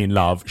deeply in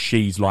love.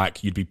 She's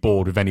like, you'd be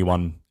bored with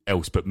anyone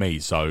else but me,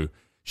 so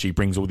she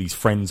brings all these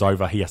friends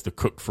over. He has to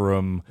cook for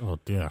them. Oh,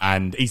 dear.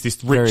 And he's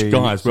this rich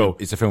guy as well.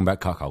 It's a film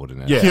about cuckold,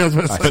 isn't it? Yeah, Yeah, I was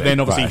about to say. but then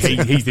obviously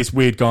he's this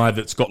weird guy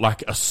that's got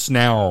like a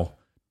snail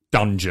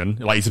dungeon.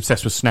 Like he's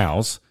obsessed with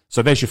snails.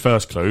 So there's your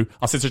first clue.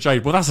 I said to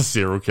Jade, well, that's a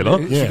serial killer.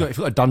 If you've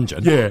got a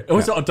dungeon. Yeah. Oh,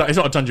 it's not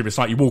a dungeon, but it's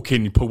like you walk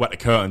in, you pull back the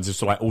curtains,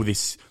 it's like all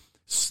this...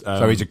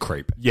 So he's a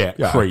creep. Yeah,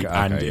 Yeah, creep. okay,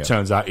 and okay, it yeah.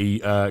 turns out he,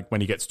 when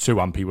he gets too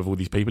umpy with all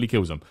these people, he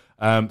kills them.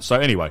 So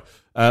anyway,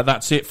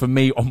 that's it for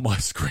me on my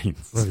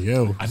screens. Bloody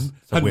hell. And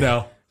weird,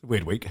 now...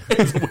 weird week.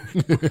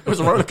 It was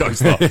a roller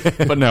coaster,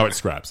 but now it's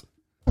scraps.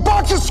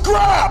 Bunch of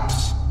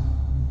scraps!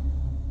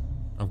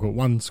 I've got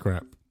one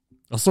scrap.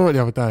 I saw it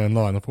the other day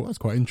online. I thought that's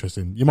quite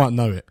interesting. You might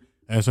know it.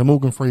 So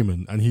Morgan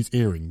Freeman and his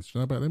earrings. Do you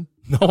know about them?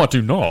 No, I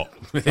do not.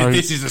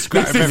 This is a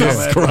scrap. This is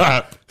a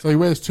scrap. So he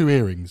wears two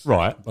earrings.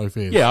 Right. Both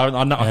ears. Yeah,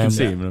 I know. I can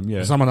see him.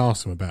 Yeah. Someone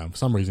asked him about him for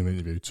some reason in the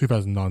interview.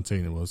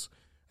 2019 it was.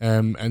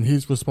 And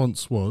his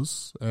response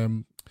was,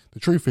 the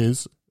truth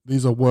is,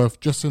 these are worth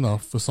just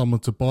enough for someone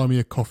to buy me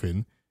a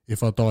coffin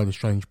if I die in a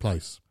strange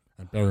place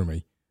and bury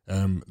me.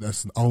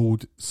 That's an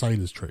old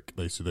sailor's trick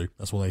they used to do.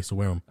 That's why they used to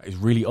wear them. It's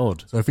really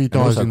odd. So if he And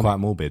dies, also quite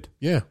morbid.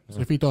 yeah. So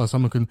if he dies,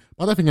 someone can.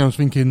 I don't think I was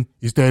thinking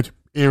he's dead.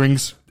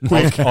 Earrings.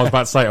 I was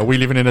about to say, are we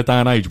living in a day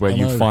and age where I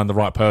you know. find the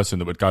right person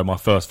that would go, my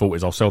first thought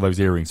is I'll sell those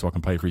earrings so I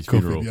can pay for his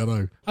funeral? Yeah, I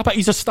know. How about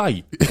his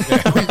estate?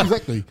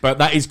 Exactly. But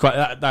that is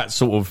quite, that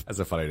sort of, That's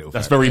a funny little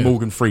that's fact. very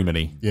Morgan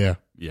Freeman-y. Yeah.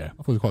 Yeah.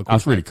 I thought it was quite cool.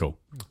 That's really cool.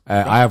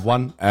 I have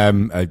one.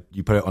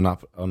 You put it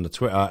on the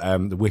Twitter.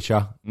 The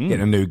Witcher getting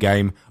a new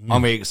game.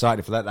 I'm really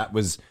excited for that. That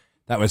was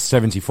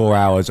 74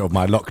 hours of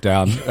my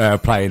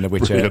lockdown playing The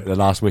Witcher, the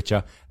last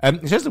Witcher.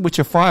 It says The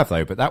Witcher 5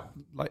 though, but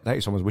that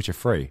is someone's Witcher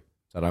 3.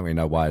 So I don't really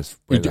know why it's.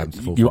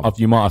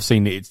 You might have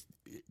seen it.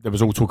 There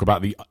was all talk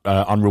about the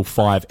Unreal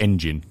 5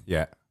 engine.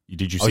 Yeah.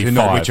 Did you Oh, see is it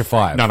 5? not Witcher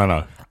 5?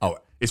 No. Oh,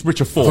 It's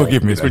Witcher 4.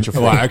 forgive me. It's Then. Witcher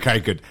 4. Right, okay,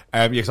 good.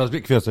 Yes, I was a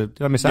bit confused.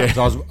 Did I miss that? 'Cause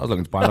I was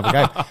looking to buy another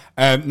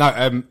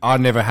game. I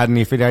never had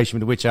any affiliation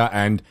with The Witcher,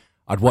 and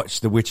I'd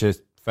watched The Witcher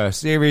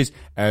first series.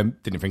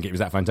 Didn't think it was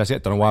that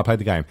fantastic. Don't know why I played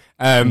the game.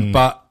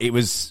 But it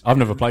was. I've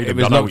never played it. It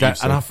was I know locked what out,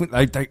 you've and I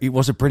said. think it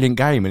was a brilliant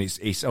game, and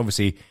it's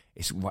obviously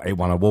it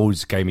won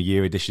awards. Game of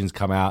Year editions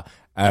come out,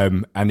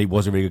 and it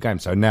was a really good game.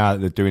 So now that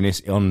they're doing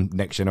this on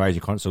next generation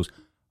consoles,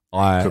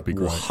 I Could be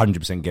will great.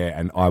 100% get it,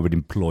 and I would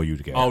implore you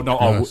to get it. Oh, no.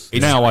 Yes.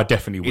 Now I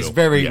definitely will. It's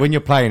very Yeah. when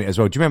you're playing it as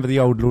well. Do you remember the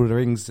old Lord of the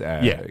Rings?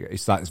 Yeah.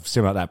 It's like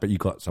similar to that, but you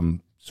got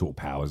some sort of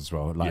powers as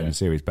well, like in Yeah. the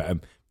series. But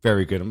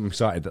very good. I'm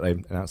excited that they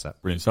announced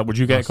that. Brilliant. So would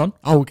you get it, Con?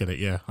 I'll get it,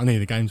 yeah. I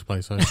need a game to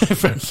play, so. yeah,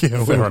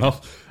 I Fair will.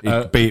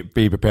 enough. Be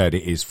prepared.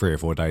 It is 3 or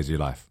 4 days of your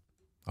life,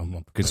 I'm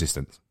not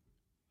consistent.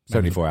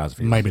 74 hours of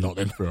your life. Maybe not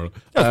then. Just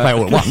play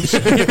all at once.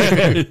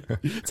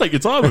 Take your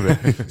time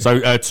with it.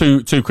 So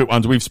two quick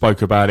ones. We've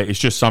spoke about it. It's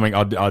just something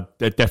I'd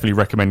definitely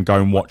recommend go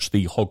and watch.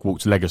 The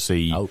Hogwarts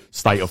Legacy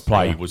State of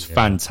Play. It was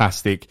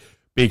fantastic.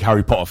 Big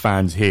Harry Potter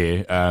fans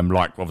here,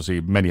 like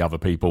obviously many other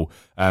people.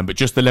 But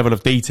just the level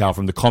of detail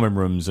from the common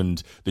rooms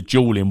and the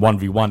duel in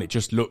 1v1, it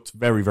just looked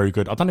very, very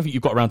good. I don't know if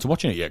you've got around to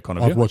watching it yet, Con.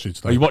 I've watched it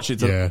today. Oh, you watched it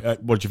today? Yeah.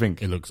 What did you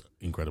think? It looks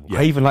incredible.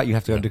 I even like you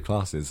have to go to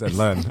classes and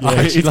learn.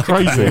 It's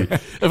crazy. In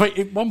fact,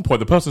 at one point,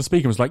 the person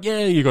speaking was like,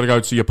 "Yeah, you got to go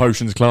to your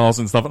potions class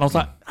and stuff," and I was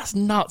like, "That's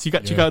nuts! You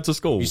actually go to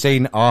school." You've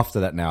seen after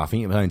that now. I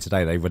think it was only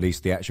today they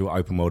released the actual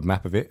open world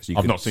map of it. So you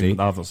I've could not seen see. it.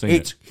 I've not seen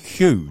It's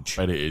huge.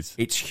 But it is.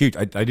 It's huge.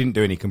 I didn't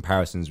do any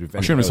comparisons with.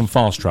 I'm sure there's some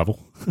fast travel.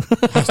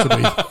 Has to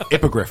be.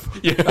 hippogriff.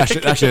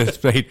 That's your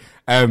speed.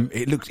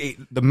 It looks.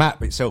 The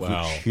map itself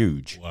Wow. looks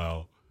huge.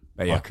 Wow.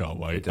 But yeah, I can't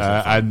wait. it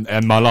does look fun.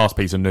 And my last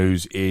piece of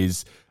news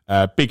is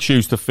big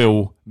shoes to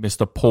fill,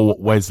 Mr. Paul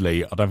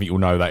Wesley. I don't think you'll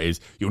know who that is.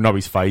 You'll know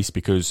his face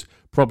because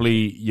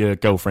probably your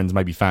girlfriends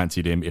maybe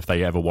fancied him if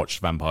they ever watched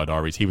Vampire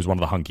Diaries. He was one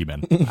of the hunky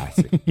men. I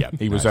see. Yeah,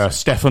 he was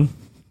Stefan.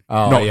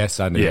 Oh Not- yes,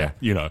 I knew. Yeah, that.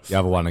 you know. The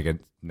other one again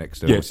next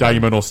to. Yeah,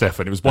 Damon or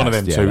Stefan. It was one of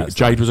them That's- yeah, two. that's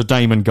Jade was a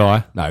Damon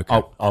guy. No, okay.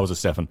 Oh, I was a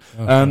Stefan.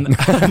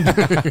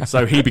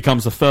 So he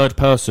becomes the third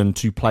person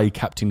to play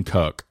Captain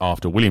Kirk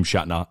after William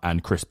Shatner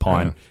and Chris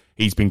Pine.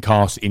 He's been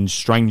cast in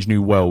Strange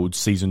New Worlds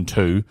Season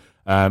 2.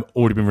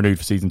 Already been renewed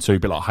for Season 2, a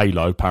bit like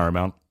Halo,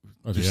 Paramount.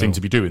 Just seem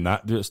to be doing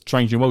that.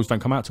 Strange New Worlds don't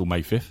come out till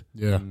May 5th.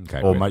 Yeah.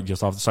 Okay, Or great. May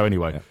just after. So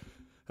anyway.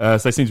 So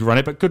they seem to run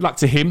it, but good luck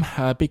to him.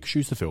 Big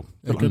shoes to fill.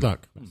 Good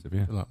luck.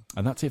 Yeah. Good luck.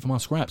 And that's it for my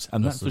scraps.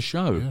 And that's the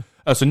show.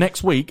 So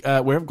next week,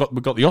 we've got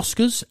the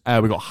Oscars,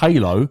 we've got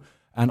Halo,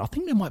 and I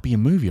think there might be a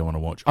movie I want to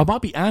watch. I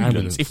might be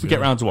Ambulance. If we get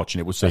around to watching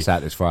it, we'll see. That's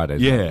out this Friday.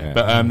 Yeah,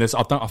 but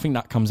I think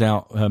that comes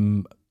out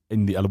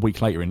in a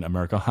week later in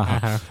America.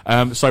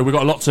 So we've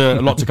got a lot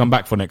to come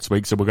back for next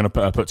week. So we're going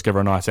to put together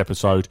a nice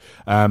episode.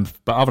 But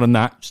other than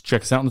that, just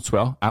check us out on the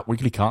Twitter at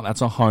Weekly Cut.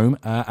 That's our home.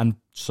 And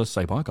just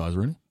say bye, guys.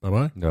 Really. Bye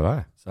bye. No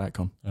lie. Say that,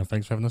 Con.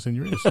 Thanks for having us in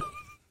your ears.